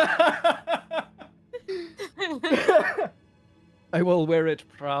ass off. I will wear it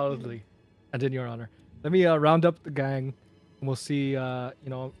proudly and in your honor. Let me round up the gang, and we'll see. I'll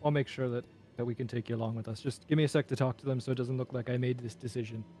make sure that we can take you along with us. Just give me a sec to talk to them, so it doesn't look like I made this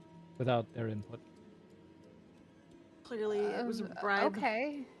decision without their input. Clearly, it was a bribe.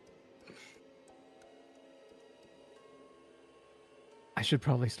 Okay. I should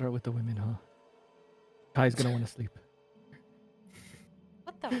probably start with the women, huh? Kai's gonna want to sleep.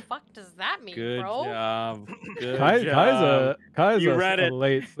 What the fuck does that mean, Good bro? job. Good Kai's job. You a read it.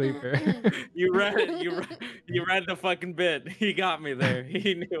 late sleeper. You read it. You read the fucking bit. He got me there.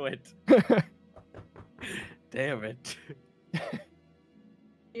 He knew it. Damn it.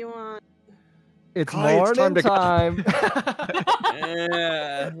 You want? It's Kai, it's morning time time.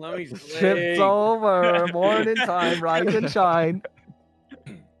 Yeah, let me Shift's think. over. Morning time. Rise and shine.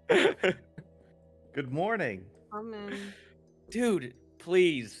 Good morning. in. Dude,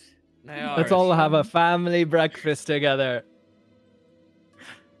 please. Let's all have a family breakfast together.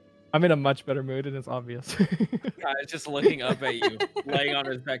 I'm in a much better mood, and it's obvious. Guy's just looking up at you, laying on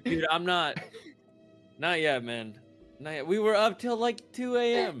his back. Dude, I'm not. Not yet, man. Not yet. We were up till like 2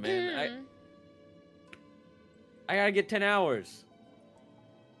 a.m., man. I gotta get 10 hours.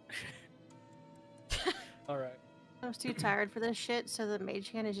 All right. I was too tired for this shit, so the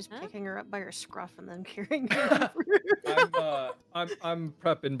mage hand is just picking her up by her scruff and then carrying her over. I'm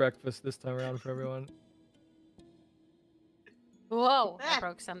prepping breakfast this time around for everyone. Whoa! I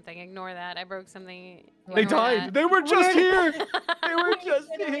broke something. Ignore that. I broke something. They Ignore died. that. They were just here. They were just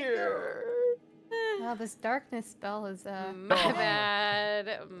here. Wow, this darkness spell is My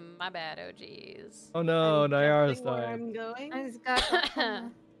bad. My bad, OGs. Oh no, Nyara's Guessing where died. I'm going. I just got.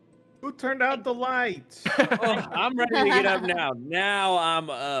 Who turned out the lights? Oh, I'm ready to get up now. Now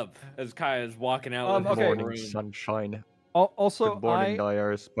I'm up. As Kai is walking out with Okay. his Morning, room. sunshine. Also, Good morning,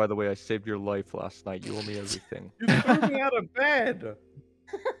 Nyars. By the way, I saved your life last night. You owe me everything. You threw me out of bed.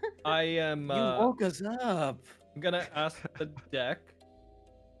 I am. You woke us up. I'm gonna ask the deck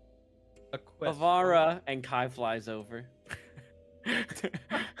a question. Avara and Kai flies over.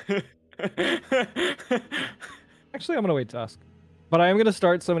 Actually, I'm gonna wait to ask, but I am gonna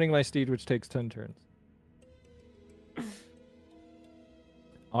start summoning my steed, which takes 10 turns.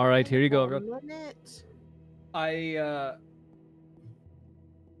 All right, here you go, everyone. I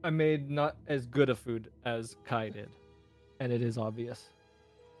made not as good a food as Kai did, and it is obvious.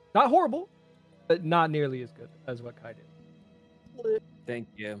 Not horrible, but not nearly as good as what Kai did. Thank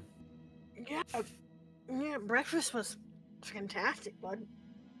you. Yeah, breakfast was fantastic, bud.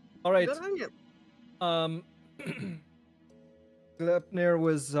 All right. Good on you. Glepnir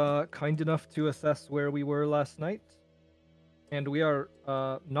was kind enough to assess where we were last night, and we are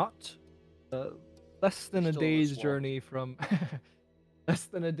not less than a Still in the day's swamp. journey from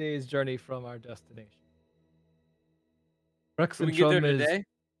our destination. Can we get there Rexentrum is, today?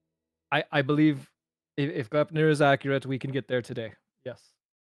 I believe, if Glepnir is accurate, we can get there today. Yes.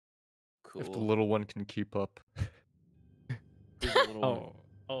 Cool. If the little one can keep up. Who's the little one?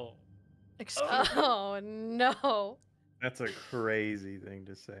 Oh. Excuse Oh no! That's a crazy thing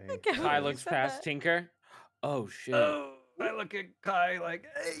to say. Kai looks past Tinker. Oh shit. I look at Kai like,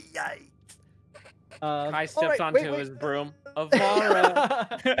 hey, yikes. Kai steps onto his broom. Avara.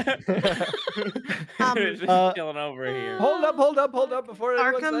 Just chilling over here. Hold up before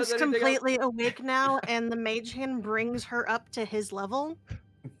anyone Arkham's says anything else. completely awake now, and the mage hand brings her up to his level.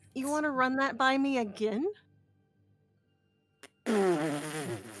 You want to run that by me again?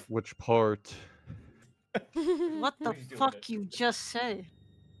 Which part? What the fuck you just said?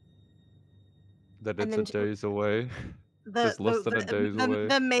 That And it's then a days away. The, Just less than a day's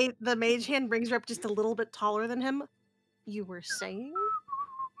away. the mage hand brings her up just a little bit taller than him. You were saying?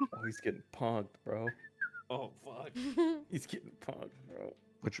 Oh, he's getting punked, bro. Oh fuck. He's getting punked, bro.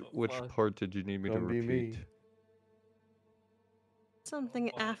 Which fuck? part did you need me to Don't be me. repeat? Something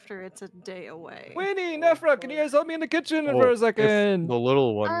after it's a day away. Winnie, Nefra, can you guys help me in the kitchen Well, for a if second? the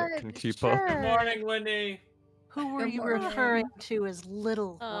little one can keep up. Good morning, Wendy. Who were Good you morning. referring to as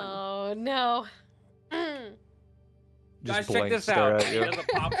little one? Oh no! Just Guys, check blank this stare out. at you. There's a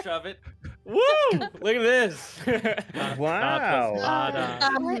pop shove it. Woo! Look at this. Wow.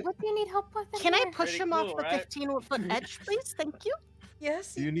 What do you need help with? Can I here? push Pretty him cool, off the right? 15-foot edge, please? Thank you.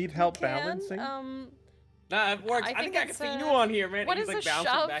 Yes. Do you need help balancing? Nah, it works. I I think think I can it's, see you on here, man. what He's is like a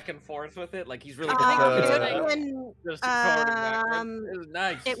bouncing shove? back and forth with it, like he's really When, just forward and backwards. It was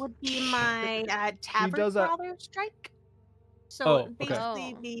nice. it would be my tavern does that- crawler strike. So Oh, it would okay.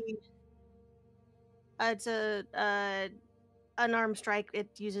 basically be it's a unarmed strike. It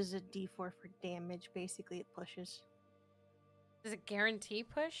uses a D4 for damage. Basically, it pushes. Does it guarantee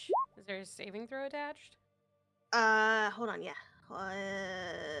push? Is there a saving throw attached? Hold on, yeah.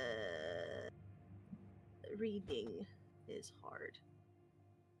 Reading is hard.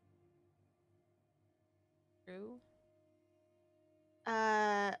 True.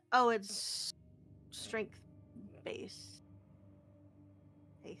 Oh, it's strength base.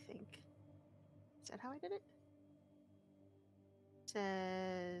 I think. Is that how I did it?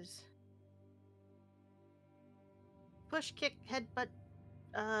 Says push, kick, headbutt,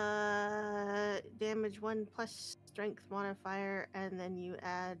 damage 1 plus strength modifier, and then you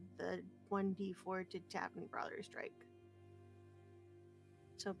add the 1d4 to tavern brawler strike.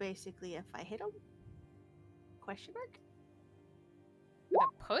 So basically, if I hit him, question mark? With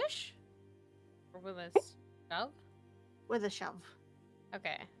a push? Or with a shove? With a shove.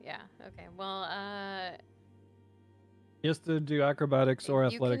 Okay, yeah. Okay. Well, He has to do acrobatics or you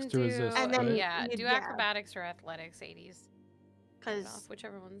athletics can to do, resist. And then right? yeah, you- do yeah. acrobatics or athletics 80s. Turn it off, Because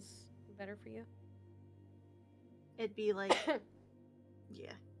whichever one's better for you. it'd be like,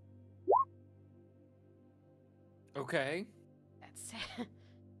 yeah. Okay. That's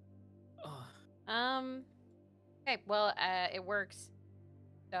Ugh. Okay, well, it works.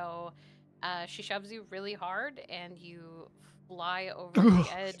 So, she shoves you really hard, and you fly over the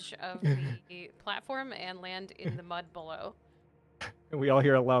edge of the platform and land in the mud below. And we all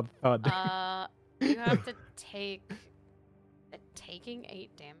hear a loud thud. You have to take taking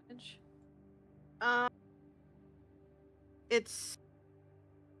 8 damage. It's.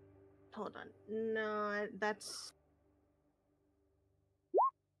 Hold on. No, that's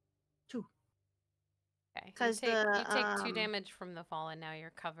 2. Okay, you 'Cause take, the, you take 2 um, damage from the fall, and now you're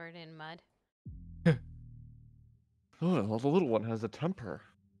covered in mud. Oh, well, the little one has a temper.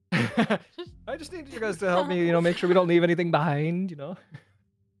 I just need you guys to help me, make sure we don't leave anything behind,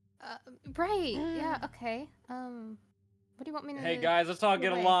 Right. Yeah. Okay. What do you want me to? Hey guys, let's all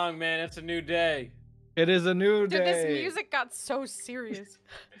get away? along, man. It's a new day. It is a new Dude, day. this music got so serious.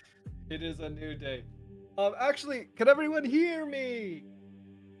 It is a new day. Actually, can everyone hear me?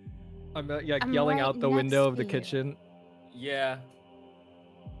 I'm yelling right out the window of the next to you. kitchen. Yeah.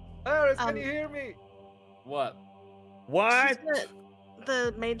 Iris, can Um, you hear me? What? What?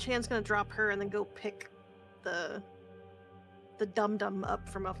 The mage hand's gonna drop her and then go pick the dum-dum up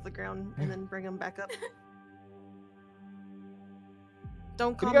from off the ground and then bring him back up.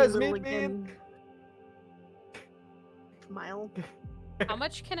 Don't Can call you me guys little meet me in- again. Mile. How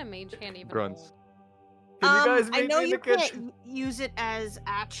much can a mage hand even Grunts. hold? Can you guys I meet know me in you the kitchen? can't use it as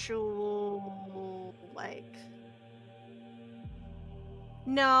actual like.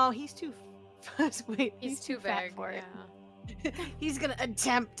 No, he's too. Wait, He's too fat big. for it. Yeah. He's gonna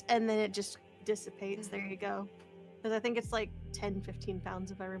attempt and then it just dissipates. There you go. Because I think it's like 10, 15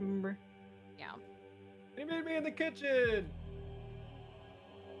 pounds if I remember. Yeah. Can you meet me in the kitchen?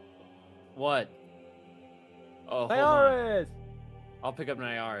 What? Oh, hold on. Iris! I'll pick up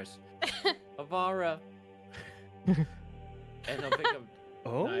Nyaris. Avara. And I'll pick up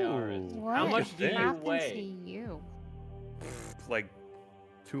Oh. Nyaris. What How much do you happened weigh? to you? It's like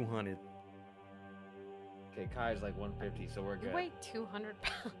 200. Okay, Kai's like 150, so we're You good. weigh 200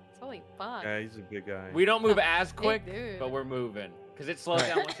 pounds. Holy fuck. Yeah, he's a big guy. We don't move Oh, as big quick, dude. but we're moving. Because it slows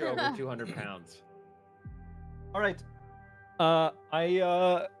down once you're over 200 pounds. All right.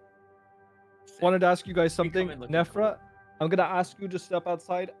 I wanted to ask you guys We come something. in looking Nephra, I'm gonna ask you to step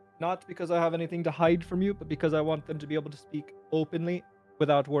outside, not because I have anything to hide from you, but because I want them to be able to speak openly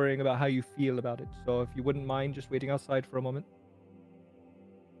without worrying about how you feel about it. So if you wouldn't mind just waiting outside for a moment.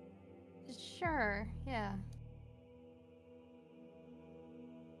 Sure. Yeah.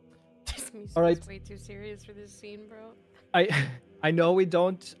 This music's All right. way too serious for this scene, bro. I know we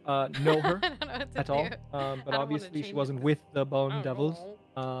don't know her I don't know what to at all, do. but I don't wanna obviously she change wasn't it. with the I Bone don't Devils,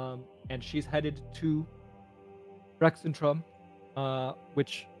 know. and she's headed to Rexentrum,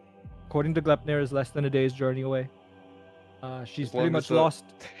 which, according to Glepnir, is less than a day's journey away. She's As pretty long much as the- lost.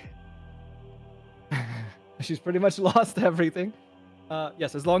 She's pretty much lost everything.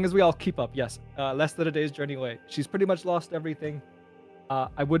 Yes, as long as we all keep up. Yes, less than a day's journey away. She's pretty much lost everything.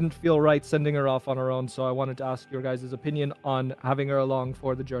 I wouldn't feel right sending her off on her own, so I wanted to ask your guys' opinion on having her along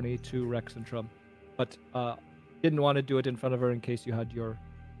for the journey to Rexentrum. But didn't want to do it in front of her in case you had your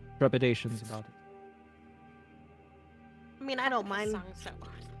trepidations about it. I mean, I don't mind. Song's so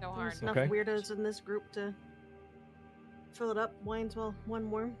hard. There's enough Okay. weirdos in this group to fill it up. Wines well, one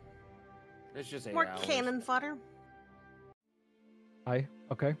more. It's just 8 More hours. cannon fodder. Aye,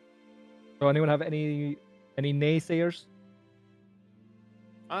 okay. So anyone have any naysayers?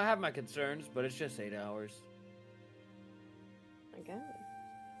 I have my concerns, but it's just 8 hours. I guess.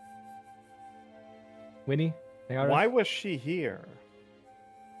 Winnie? Nayara? Why was she here?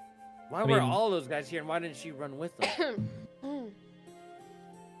 Why I were mean- all those guys here, and why didn't she run with them?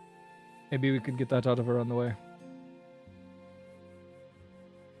 Maybe we could get that out of her on the way.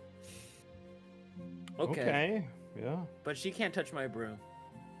 Okay. Yeah. But she can't touch my broom.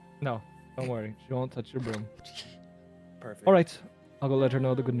 No, don't worry. She won't touch your broom. Perfect. All right. I'll go let her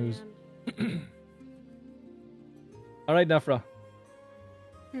know the Oh, good news. man. All right, Nefra.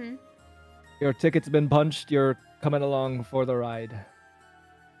 Hmm. Your ticket's been punched. You're coming along for the ride.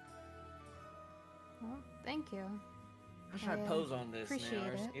 Well, thank you. How should I I, pose on this, appreciate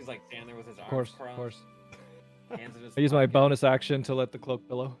Nars? it. He's like standing there with his Of arms course, crossed. of course. Hands in his I use my pocket. bonus action to let the cloak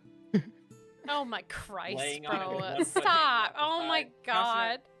billow. Oh my Christ, Laying on it with bro. one foot Stop. hanging out Oh the my side. How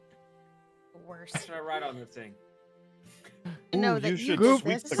God. How Worst. should I ride on this thing? No, Ooh, that you you should did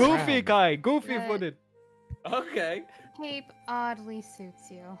sweep this. the Goofy ground. guy, goofy Yeah. footed. Okay. Cape oddly suits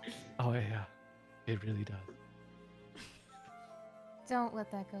you. Oh yeah, it really does. Don't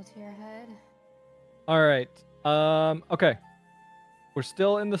let that go to your head. All right. Okay. We're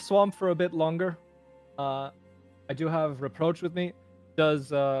still in the swamp for a bit longer. I do have Reproach with me.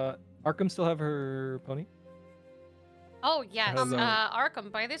 Does Arkham still have her pony? Oh, yes. Hello.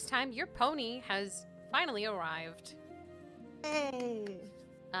 Arkham, by this time, your pony has finally arrived. Hey.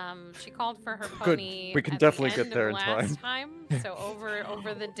 She called for her Good. pony. We can at the definitely get end of there in last time. So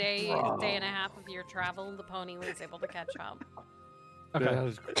over the day and a half of your travel, the pony was able to catch up. Okay. That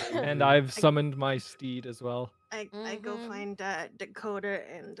is And I've summoned my steed as well. I go Mhm. find Dakota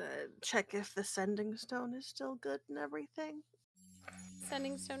and check if the sending stone is still good and everything.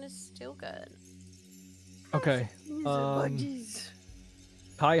 Sending stone is still good. Okay. These Um, budgies.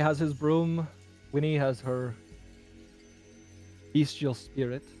 Kai has his broom. Winnie has her bestial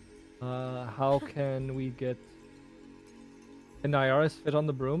spirit. How can we get... Can Nyaris fit on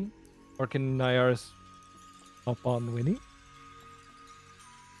the broom? Or can Nyaris hop on Winnie?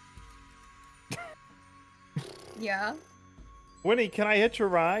 Yeah. Winnie, can I hitch a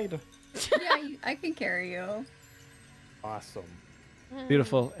ride? Yeah, I can carry you. Awesome.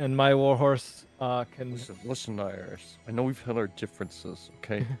 Beautiful. And my warhorse can... Listen, Iris. I know we've had our differences,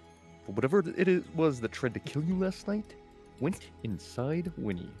 okay? But whatever was that tried to kill you last night went inside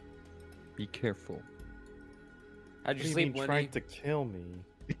Winnie. Be careful. How'd What you do sleep, mean Winnie? tried to kill me?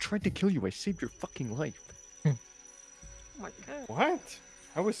 It tried to kill you. I saved your fucking life. Oh my god. What?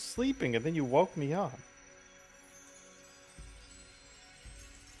 I was sleeping and then you woke me up.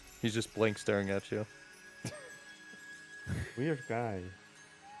 He's just blank staring at you. Weird guy.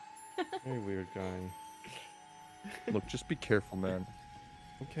 Very weird guy. Look, just be careful, man.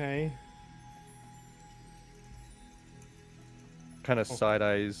 Okay. Kind of side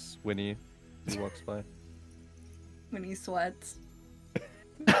eyes Winnie as he walks by. When he sweats.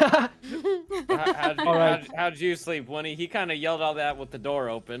 How'd you sleep, Winnie? He kind of yelled all that with the door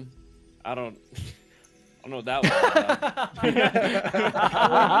open. I don't know what that was about. He didn't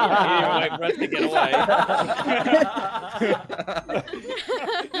wait for us to get away.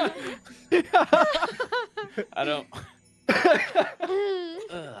 I don't.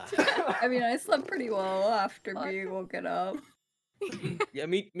 Ugh. I mean, I slept pretty well after being woken up. Yeah,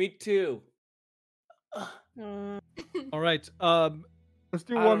 me too. All right. Let's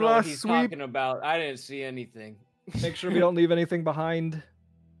do I don't one know what last he's sweep. talking about. I didn't see anything. Make sure we don't leave anything behind.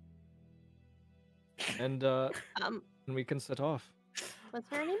 And we can set off. Was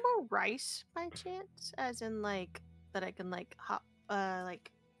there any more rice by chance? As in like that I can like hop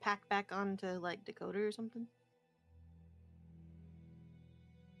like pack back onto like Dakota or something?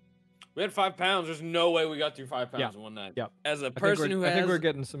 We had 5 pounds. There's no way we got through 5 pounds Yeah. in one night. Yeah. As a I think person who I think we're has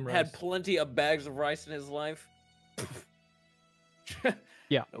getting some rice. had plenty of bags of rice in his life.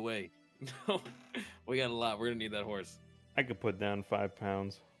 Yeah. No way. No. We got a lot. We're gonna need that horse. I could put down 5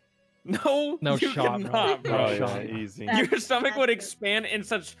 pounds. No. No you shot, bro. cannot, No bro. Oh, shot. yeah, easy. Your stomach would That's it. expand in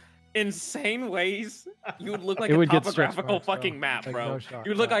such insane ways. You would look like It a would get stretch topographical marks, bro. fucking map, Like, bro. no shot,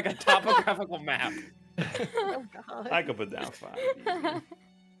 You would look bro. like a topographical map. Oh god. I could put down 5. Easy.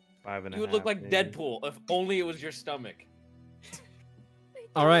 5 and a You would look half, like maybe. Deadpool if only it was your stomach.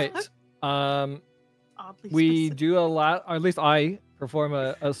 All right. Oddly We specific. do a lot, or at least I perform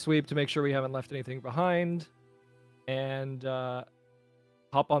a sweep to make sure we haven't left anything behind, and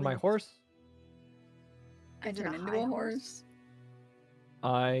hop on my horse. I Is it turn a into high a horse.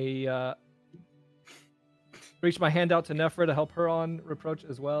 I reach my hand out to Nephra to help her on Reproach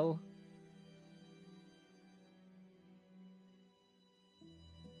as well.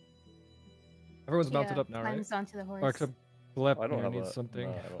 Everyone's mounted up now, right? climbs onto the horse. Or except I Glepnir don't have needs a- something.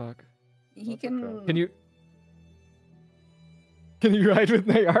 no, I don't. Fuck. He That's okay. can. Can you? Can you ride with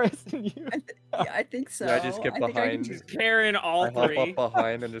Nayaris and you? Yeah, I think so. Yeah, I just get think I can behind. just- Carrying all I hop three. up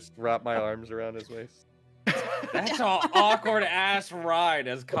behind and just wrap my arms around his waist. That's an awkward ass ride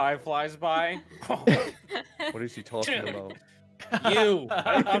as Kai flies by. What is he talking about? You.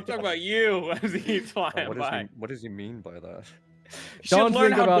 I'm talking about you as he's flying What by. does he mean by that? You should Don't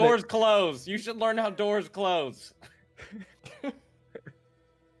learn think how about it. doors close. You should learn how doors close.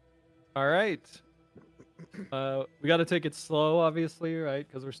 All right. We got to take it slow, obviously, right?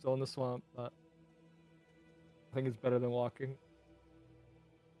 Because we're still in the swamp. But I think it's better than walking.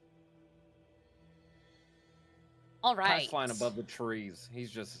 All Kai's right. flying above the trees.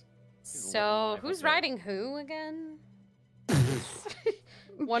 He's just. he's living So life who's up there. riding who again?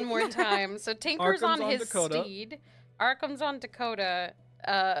 One more time. So Tinker's Arkham's on on his Dakota. steed. Arkham's on Dakota.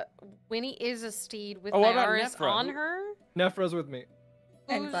 Winnie is a steed with Oh, what about Nayaris Nephra? on her. Nephra's with me.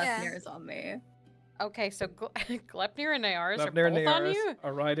 And Who's- Glepnir is on me. Okay, so Glepnir and Nayaris are Glepnir and both on Nayaris you.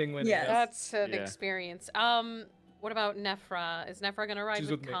 are riding with Yes. us. That's an Yeah. experience. What about Nephra? Is Nephra gonna ride She's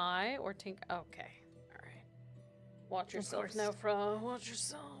with with me. Kai or Tink? Okay, all right. Watch yourself, course. Nephra. Watch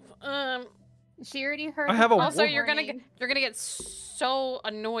yourself. She already heard. I the have a call Also, wolf. you're gonna warning. get so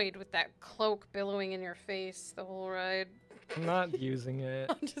annoyed with that cloak billowing in your face the whole ride. I'm not using it.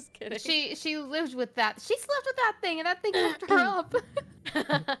 I'm just kidding. She lived with that. She slept with that thing, and that thing lifted her up.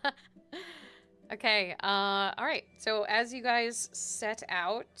 Okay. All right. So as you guys set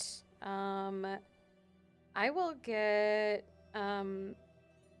out, I will get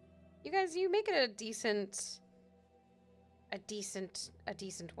you guys. You make it a decent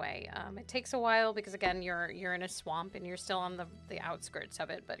way. It takes a while because again, you're in a swamp and you're still on the outskirts of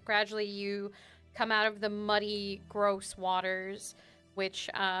it. But gradually, you come out of the muddy, gross waters, which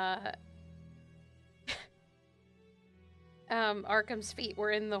Arkham's feet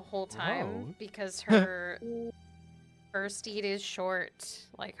were in the whole time Oh. because her steed is short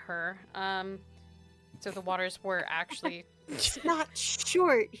like her. So the waters were actually It's not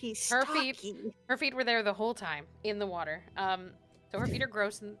short. He's Her feet- stocky. her feet were there the whole time in the water. So her feet are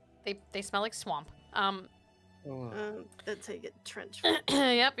gross and they smell like swamp. That's how you get trench.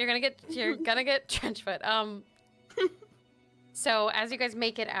 Yep, you're gonna get trench foot. So as you guys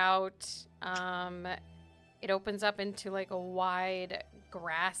make it out, it opens up into like a wide,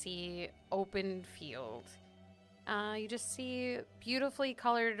 grassy, open field. You just see beautifully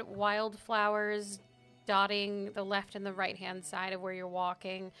colored wildflowers dotting the left and the right hand side of where you're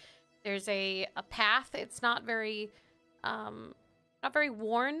walking. There's a path. It's not very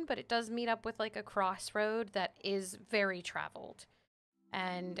worn, but it does meet up with like a crossroad that is very traveled.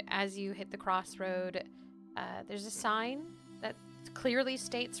 And as you hit the crossroad, there's a sign that clearly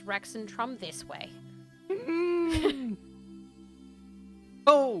states Rexentrum this way.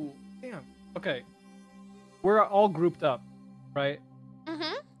 Oh, damn. Okay. We're all grouped up, right?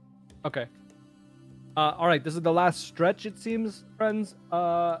 Mm-hmm. Okay. All right. This is the last stretch, it seems, friends.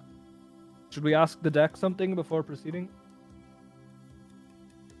 Should we ask the deck something before proceeding?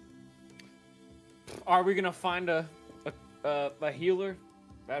 Are we gonna find a healer?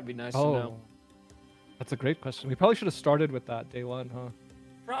 That'd be nice to know. That's a great question. We probably should have started with that day one, huh?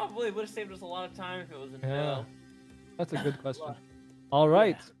 Probably would have saved us a lot of time if it was in Yeah. hell. That's a good question. All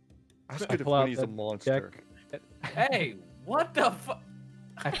right. Ask I it if pull out Winnie's a the monster. deck. Hey, what the fuck?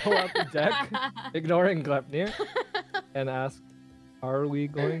 I pull out the deck, ignoring Glepnir, and ask, "Are we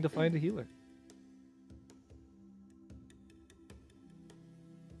going to find a healer?"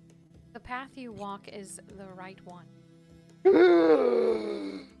 The path you walk is the right one.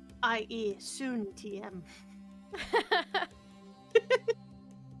 I.e. soon TM.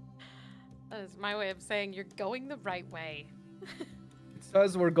 That is my way of saying you're going the right way. It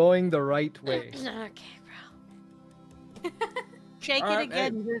says we're going the right way. Okay, bro. Shake All it right,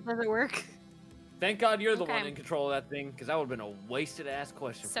 again. It doesn't work. Thank God you're the Okay. one in control of that thing, because that would have been a wasted ass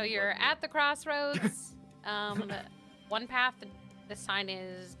question. So from you're Gluttony. at the crossroads. One path, the sign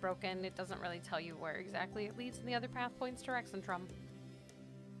is broken. It doesn't really tell you where exactly it leads, and the other path points to Rexentrum.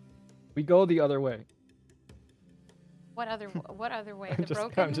 We go the other way. What other way? I'm The just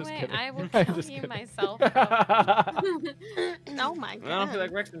broken way? kidding. I will I'm kill just you kidding. myself. Oh my I don't feel god.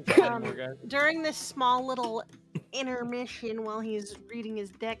 like Rex anymore, guys. During this small little intermission while he's reading his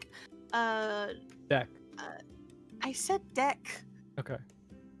deck, Deck. I said deck. Okay.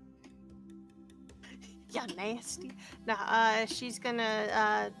 Yeah, nasty. Nah, she's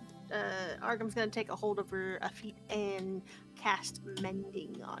gonna, Argham's gonna take a hold of her feet and cast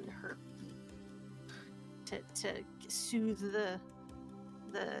mending on her to soothe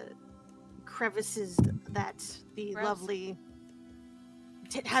the crevices that the Gross. lovely.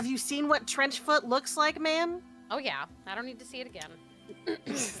 Have you seen what Trenchfoot looks like, ma'am? Oh yeah, I don't need to see it again.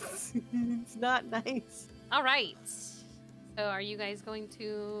 It's not nice. All right. So are you guys going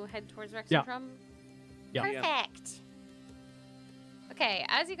to head towards Yeah. Rexentrum? Yeah. Perfect. Okay,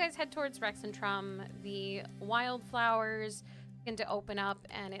 as you guys head towards Rexentrum, the wildflowers begin to open up,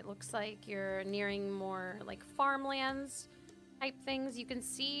 and it looks like you're nearing more like farmlands type things. You can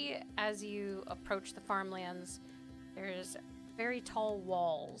see as you approach the farmlands, there's very tall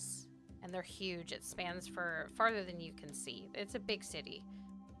walls, and they're huge. It spans for farther than you can see. It's a big city.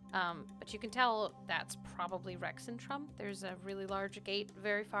 But you can tell that's probably Rexentrum. There's a really large gate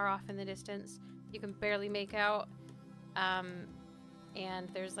very far off in the distance. You can barely make out. And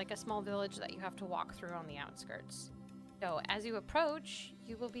there's like a small village that you have to walk through on the outskirts. So as you approach,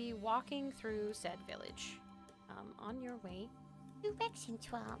 you will be walking through said village. On your way To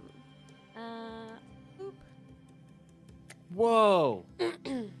Rexentrum. boop. Whoa.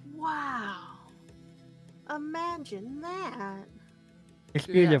 Wow. Imagine that. It's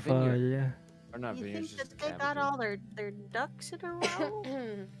Yeah, beautiful, vineyard. yeah. Or not You vineyards, think just that they got cabbages. all their ducks in a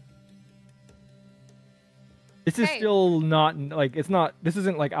row? This is Okay. still not like it's not. This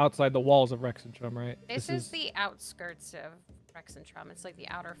isn't like outside the walls of Rexentrum, right? This is the outskirts of Rexentrum. It's like the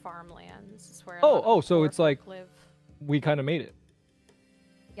outer farmlands. It's where a Oh, lot of oh, so poor it's like- folk live. we kind of made it.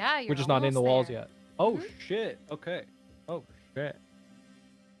 Yeah, you're We're just not in the walls almost yet. Oh Mhm. shit. Okay. Oh shit.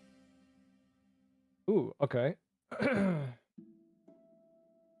 Ooh. Okay.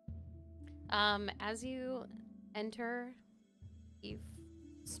 As you enter the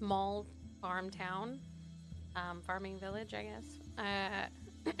small farm town, farming village, I guess,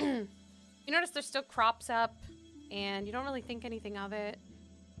 you notice there's still crops up, and you don't really think anything of it.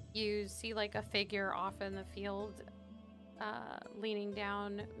 You see like a figure off in the field, leaning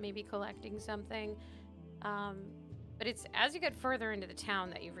down, maybe collecting something. But it's as you get further into the town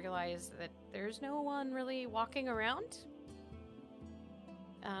that you realize that there's no one really walking around.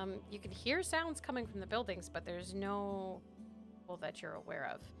 You can hear sounds coming from the buildings, but there's no people that you're aware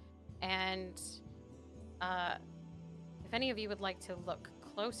of. And if any of you would like to look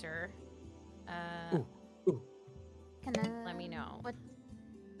closer, let me know. What?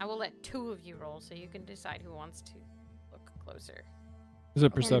 I will let two of you roll so you can decide who wants to look closer. Is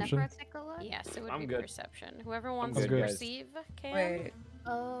it Can perception? Nephros take a look? Yes, it would I'm be good. perception. Whoever wants good, to guys. perceive can. Wait,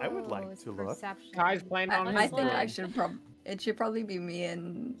 Oh, I would like it's to look. perception. Kai's playing on I his think I look. should it should probably be me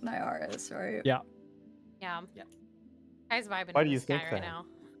and Nyaris, right? Yeah. Yeah. Kai's vibing Why with do you this guy think right that? now.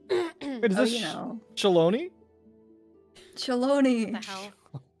 Wait, is Oh, this you know, Chaloni? Chaloni. What the hell?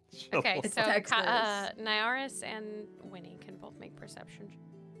 Okay, It's so Texas. Nyaris and Winnie can both make perception.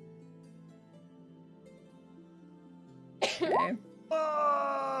 Okay.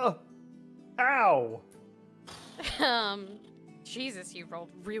 Ow! Jesus, you rolled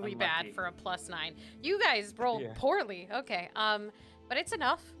really Unlucky. bad for a +9. You guys rolled Yeah. poorly. Okay, but it's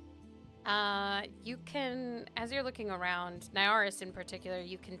enough. You can, as you're looking around, Nyaris in particular,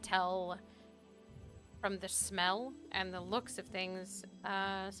 you can tell from the smell and the looks of things,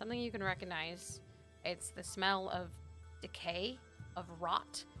 something you can recognize. It's the smell of decay, of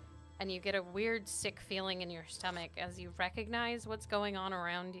rot, and you get a weird sick feeling in your stomach as you recognize what's going on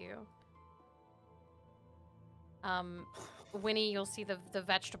around you. Winnie, you'll see the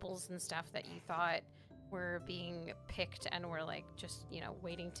vegetables and stuff that you thought were being picked and were like just,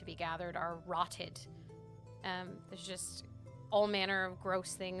 waiting to be gathered are rotted. There's just all manner of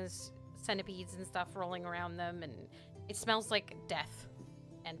gross things, centipedes and stuff rolling around them, and it smells like death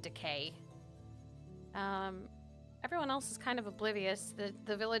and decay. Everyone else is kind of oblivious.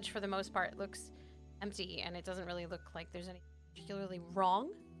 The village, for the most part, looks empty, and it doesn't really look like there's anything particularly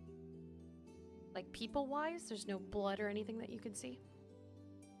wrong. Like, people-wise, there's no blood or anything that you can see.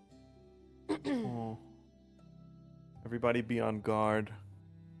 Oh. Everybody be on guard.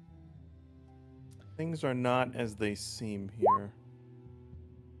 Things are not as they seem here.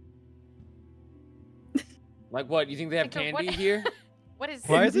 Like what? You think they have Victor, candy what- here? What is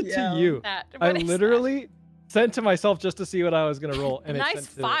Why is it Yeah. to you? that? I What is that? literally sent to myself just to see what I was gonna roll, and Nice it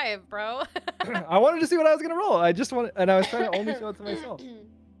sent to, 5, bro. I wanted to see what I was gonna roll. I just wanted, and I was trying to only show it to myself.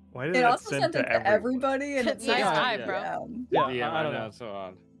 Why did It that also send sent to it to everybody, and It's it's nice like, time, bro. Yeah, I don't know. It's so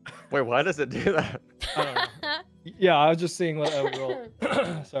odd. Wait, why does it do that? I don't know. Yeah, I was just seeing what I would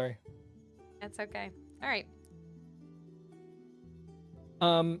roll. Sorry. That's okay. All right.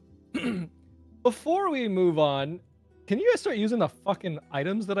 Before we move on, can you guys start using the fucking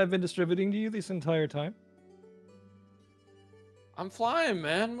items that I've been distributing to you this entire time? I'm flying,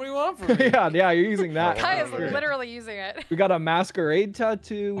 man. What do you want from me? yeah, you're using that. Kai is Sure. literally using it. We got a masquerade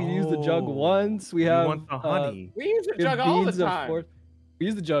tattoo. We used the jug Oh, once. We You have want the honey? We use the we have jug all the beads of time. force. We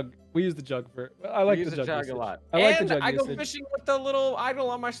use the jug. We use the jug for. I like We use the jug, a usage. lot. I like the And jug I go usage. fishing with the little idol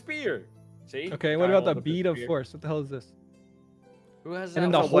on my spear. See? Okay, what Kyle about the with bead of spear. force? What the hell is this? Who has And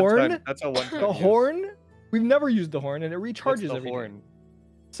that? then the That's a one-time- horn? That's a one-time The use. horn? We've never used the horn, and it What's recharges the every day. horn?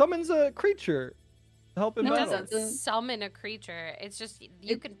 Summons a creature to help in It No, it battle. doesn't doesn't. summon a creature. It's just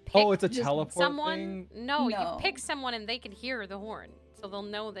you can pick Oh, it's a just teleport someone. thing. No, you No. pick someone and they can hear the horn, so they'll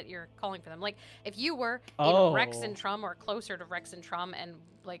know that you're calling for them. Like if you were Oh. in Rexentrum or closer to Rexentrum, and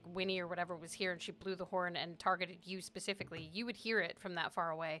like Winnie or whatever was here, and she blew the horn and targeted you specifically, you would hear it from that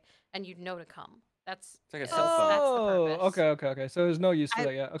far away, and you'd know to come. That's It's like a that's cell phone. Oh, the purpose. okay. So there's no use to I-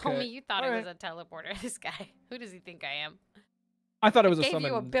 that yet. Okay. Homie, you thought it Alright. was a teleporter. This guy. Who does he think I am? I thought it was a Gave summon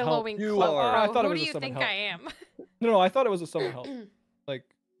you a help. billowing You cloak, are. bro. I thought it Who was do a you summon think help. I am? No, I thought it was a summon help. Like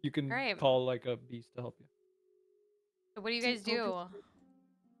you can Alright. call like a beast to help you. So what do you guys do?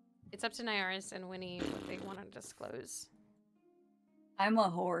 It's up to Nyaris and Winnie what they want to disclose. I'm a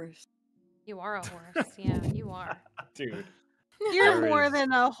horse. You are a horse. Yeah, you are. Dude. You're There more is-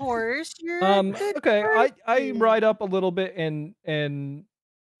 than a horse. You're a good Okay, I person. ride up a little bit and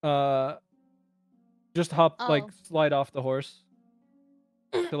just hop like Oh. slide off the horse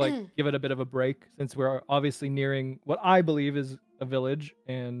to like give it a bit of a break since we're obviously nearing what I believe is a village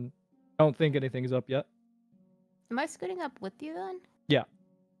and I don't think anything's up yet. Am I scooting up with you then? Yeah.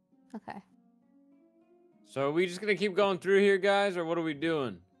 Okay. So are we just gonna keep going through here, guys, or what are we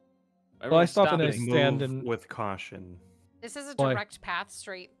doing? I Everyone stopped in stop a it. Just stand move and- with caution. This is a Why? direct path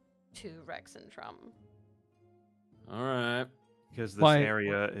straight to Rexentrum. All right. Because this Why-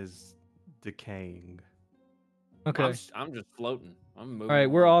 area is decaying. Okay. I'm just floating. I'm moving. All right,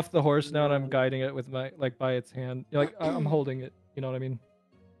 we're along. off the horse now and I'm guiding it with my like by its hand. Like I'm holding it, you know what I mean?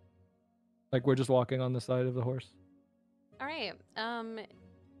 Like we're just walking on the side of the horse. All right.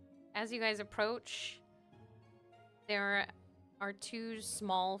 As you guys approach, there are two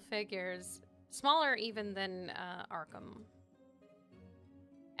small figures, smaller even than Arkham.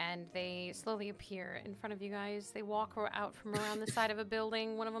 And they slowly appear in front of you guys. They walk out from around the side of a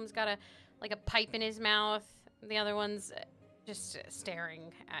building. One of them's got a pipe in his mouth. The other one's just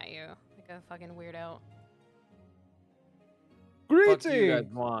staring at you like a fucking weirdo. Fuck do you guys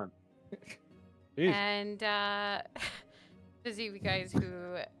Greetings. want? Jeez. And those of you guys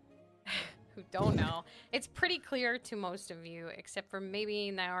who don't know, it's pretty clear to most of you, except for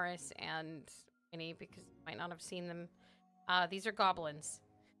maybe Nyaris and Winnie, because you might not have seen them. These are goblins.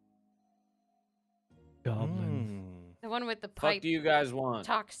 Goblins. Mm. The one with the Fuck pipe do you guys want?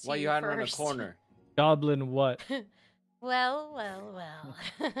 talks to Why you you hiding around the first. corner? Goblin what? Well, well,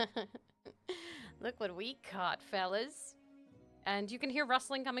 well. Look what we caught, fellas. And you can hear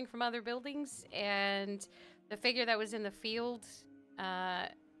rustling coming from other buildings, and the figure that was in the field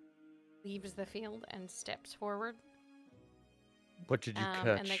leaves the field and steps forward. What did you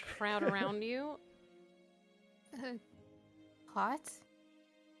And they catch? crowd around you. Hot?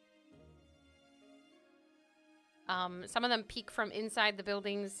 Some of them peek from inside the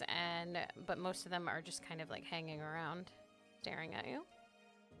buildings, but most of them are just kind of like hanging around, staring at you.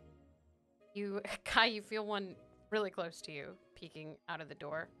 You, Kai, you feel one really close to you, peeking out of the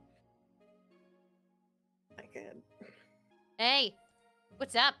door. My God. Hey,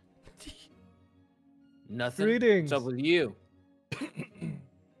 what's up? Nothing. Greetings. What's up with you?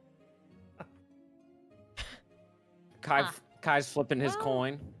 Huh. Kai's flipping his Well,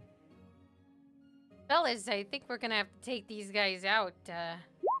 coin. Fellas, I think we're gonna have to take these guys out.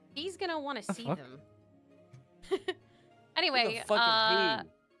 He's gonna want to see fuck? them. Who Anyway, the fuck is he?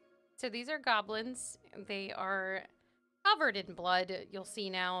 so these are goblins. They are covered in blood. You'll see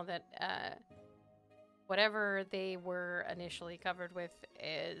now that whatever they were initially covered with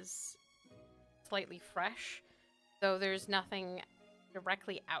is slightly fresh. Though there's nothing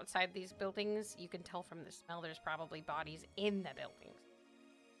directly outside these buildings, you can tell from the smell there's probably bodies in the buildings.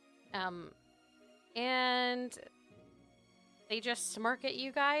 And they just smirk at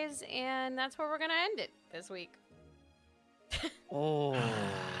you guys, and that's where we're gonna end it this week. Oh.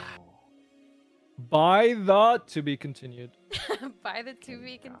 By the to be continued. By the to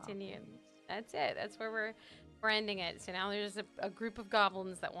be continued. That's it. That's where we're ending it. So now there's a group of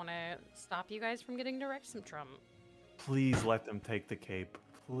goblins that want to stop you guys from getting to Rexentrum. Please let them take the cape.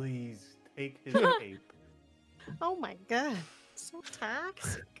 Please take his cape. Oh my god, so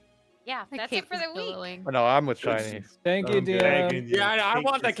toxic. Yeah, The that's cape it for is the week. billowing. Oh, no, I'm with Shiny. Thank you, I'm dear. begging you, Yeah, I take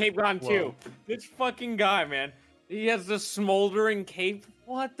want the this cape gone too. cloak. This fucking guy, man. He has this smoldering cape.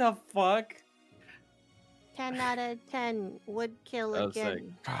 What the fuck? 10 out of 10 would kill That was sick.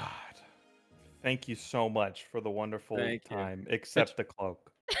 again. God. Thank you so much for the wonderful Thank you. time. Except the cloak.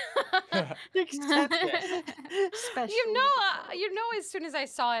 Except special. You know, as soon as I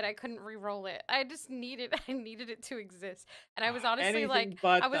saw it, I couldn't re-roll it. I needed it to exist. And I was honestly like, Anything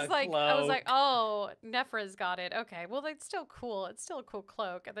but I was the like, cloak. oh, Nephra's got it. Okay, well, it's still cool. It's still a cool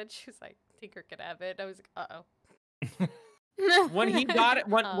cloak. And then she was like, Tinker could have it. I was like, uh-oh. When he got it,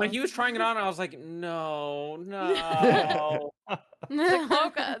 when Oh. he was trying it on, I was like, no. The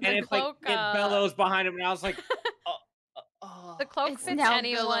cloak, And it's like it bellows behind him, and I was like, the cloak It's fits now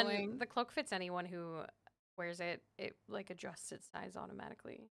anyone. billowing. The cloak fits anyone who wears it. It like adjusts its size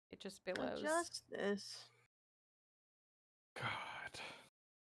automatically. It just billows. Adjust this. God.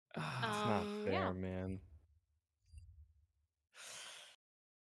 It's not fair, yeah. man.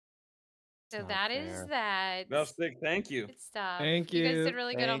 So not that is fair. that. that was sick. Thank you. Good stuff. Thank You guys you. did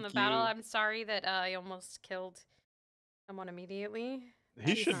really good on the Thank battle. you. I'm sorry that I almost killed someone immediately.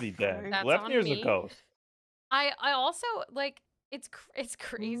 He should be dead. That's Left on ear's a me. ghost. I also like it's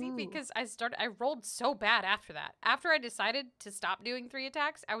crazy Ooh. because I rolled so bad after that. After I decided to stop doing 3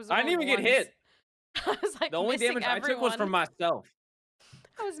 attacks, I was. I didn't even rolling get ones. hit. I was like The only missing damage I took was everyone. from myself.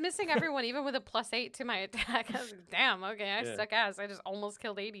 I was missing everyone, even with a +8 to my attack. I was like, damn, okay, I Yeah. suck ass. I just almost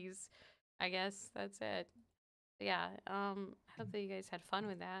killed 80s. I guess that's it. Yeah, hope that you guys had fun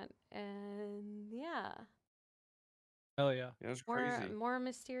with that. And yeah, Hell yeah. It was crazy. more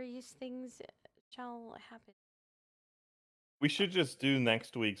mysterious things shall happen. We should just do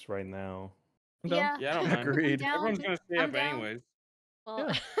next week's right now. I'm down. Yeah. Yeah, I don't mind. Agreed. down. Everyone's gonna stay I'm up down. anyways.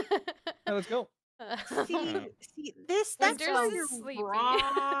 Well, Yeah, let's go. See, that's Winter's where is you're sleepy.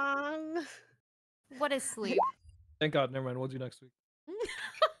 wrong. What is sleep? Thank God. Never mind. We'll do next week.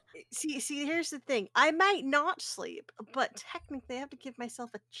 See, here's the thing. I might not sleep, but technically I have to give myself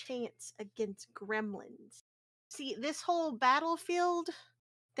a chance against gremlins. See, this whole battlefield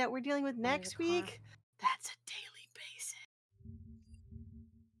that we're dealing with Where's the next car? week, that's a daily basis.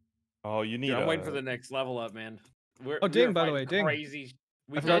 Oh, you need Dude, I'm a... waiting for the next level up, man. Oh, we ding, were by the fighting way, ding. Crazy.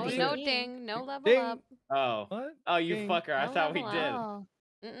 We I forgot No, to no say- ding, no level Ding. up. Oh. What? Oh, you Ding. fucker. I No thought we level did. Oh.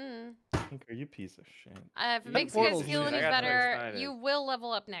 Mm-mm. Tinker, you piece of shit. If it Yeah, makes you guys portals feel is- any I got so better, excited. you will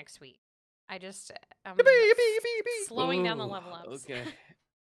level up next week. I just I'm Yippee, yippee, yippee, yippee. slowing down the Ooh, level ups. Okay.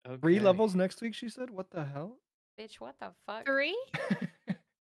 3 Okay. levels next week, she said? What the hell? Bitch, what the fuck? 3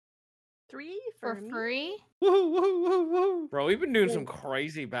 3 for for me? free? Woo, woo, woo, woo. Bro, we've been doing some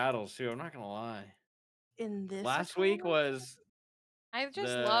crazy battles too. I'm not gonna lie. In this Last week economy? was I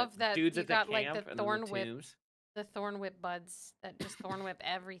just the love that dudes you at the got camp like the and then thorn the whip, tombs. the thorn whip buds that just thorn whip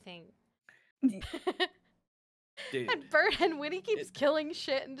everything. Dude, And Bert and Winnie keeps killing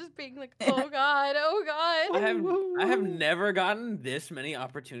shit and just being like, oh god, oh god. I have never gotten this many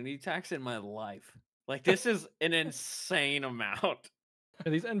opportunity attacks in my life. Like this is an insane amount.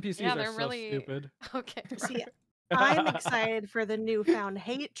 Yeah, these NPCs Yeah, are they're so really- stupid. Okay. See, I'm excited for the newfound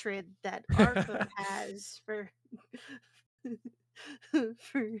hatred that Arkham has for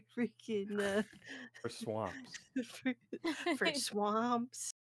for freaking For swamps. for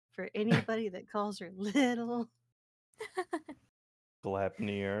swamps, for anybody that calls her little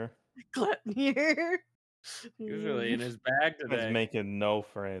Glepnir Gluttonier. He was really in his bag was today. making no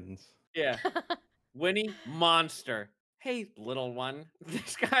friends. Yeah. Winnie, monster. Hey, little one.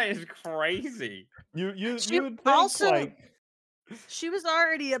 This guy is crazy. You She would think also- like She was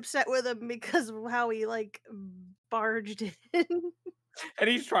already upset with him because of how he like barged in. And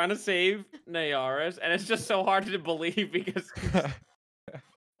he's trying to save Nayaris, and it's just so hard to believe because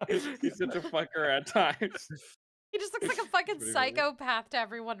he's such a fucker at times. He just looks like a fucking Pretty funny. psychopath to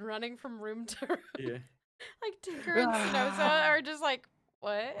everyone running from room to room. Yeah. Like Tinker and Spinoza are just like,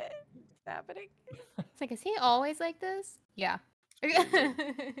 what is happening? It's like, is he always like this? Yeah.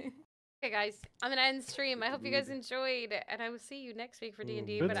 Okay, guys, I'm gonna end stream. I hope you guys enjoyed, and I will see you next week for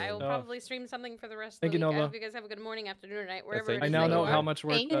D&D. Good But I will stuff. probably stream something for the rest Thank of the you, week. I Nova. hope you guys have a good morning, afternoon, or night, wherever thank it I is now that know you how are. much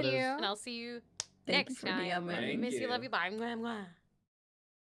work Thank that you. is. And I'll see you Thank next you for time. DMing. Miss you, Thank love you. you, bye. Mwah, mwah.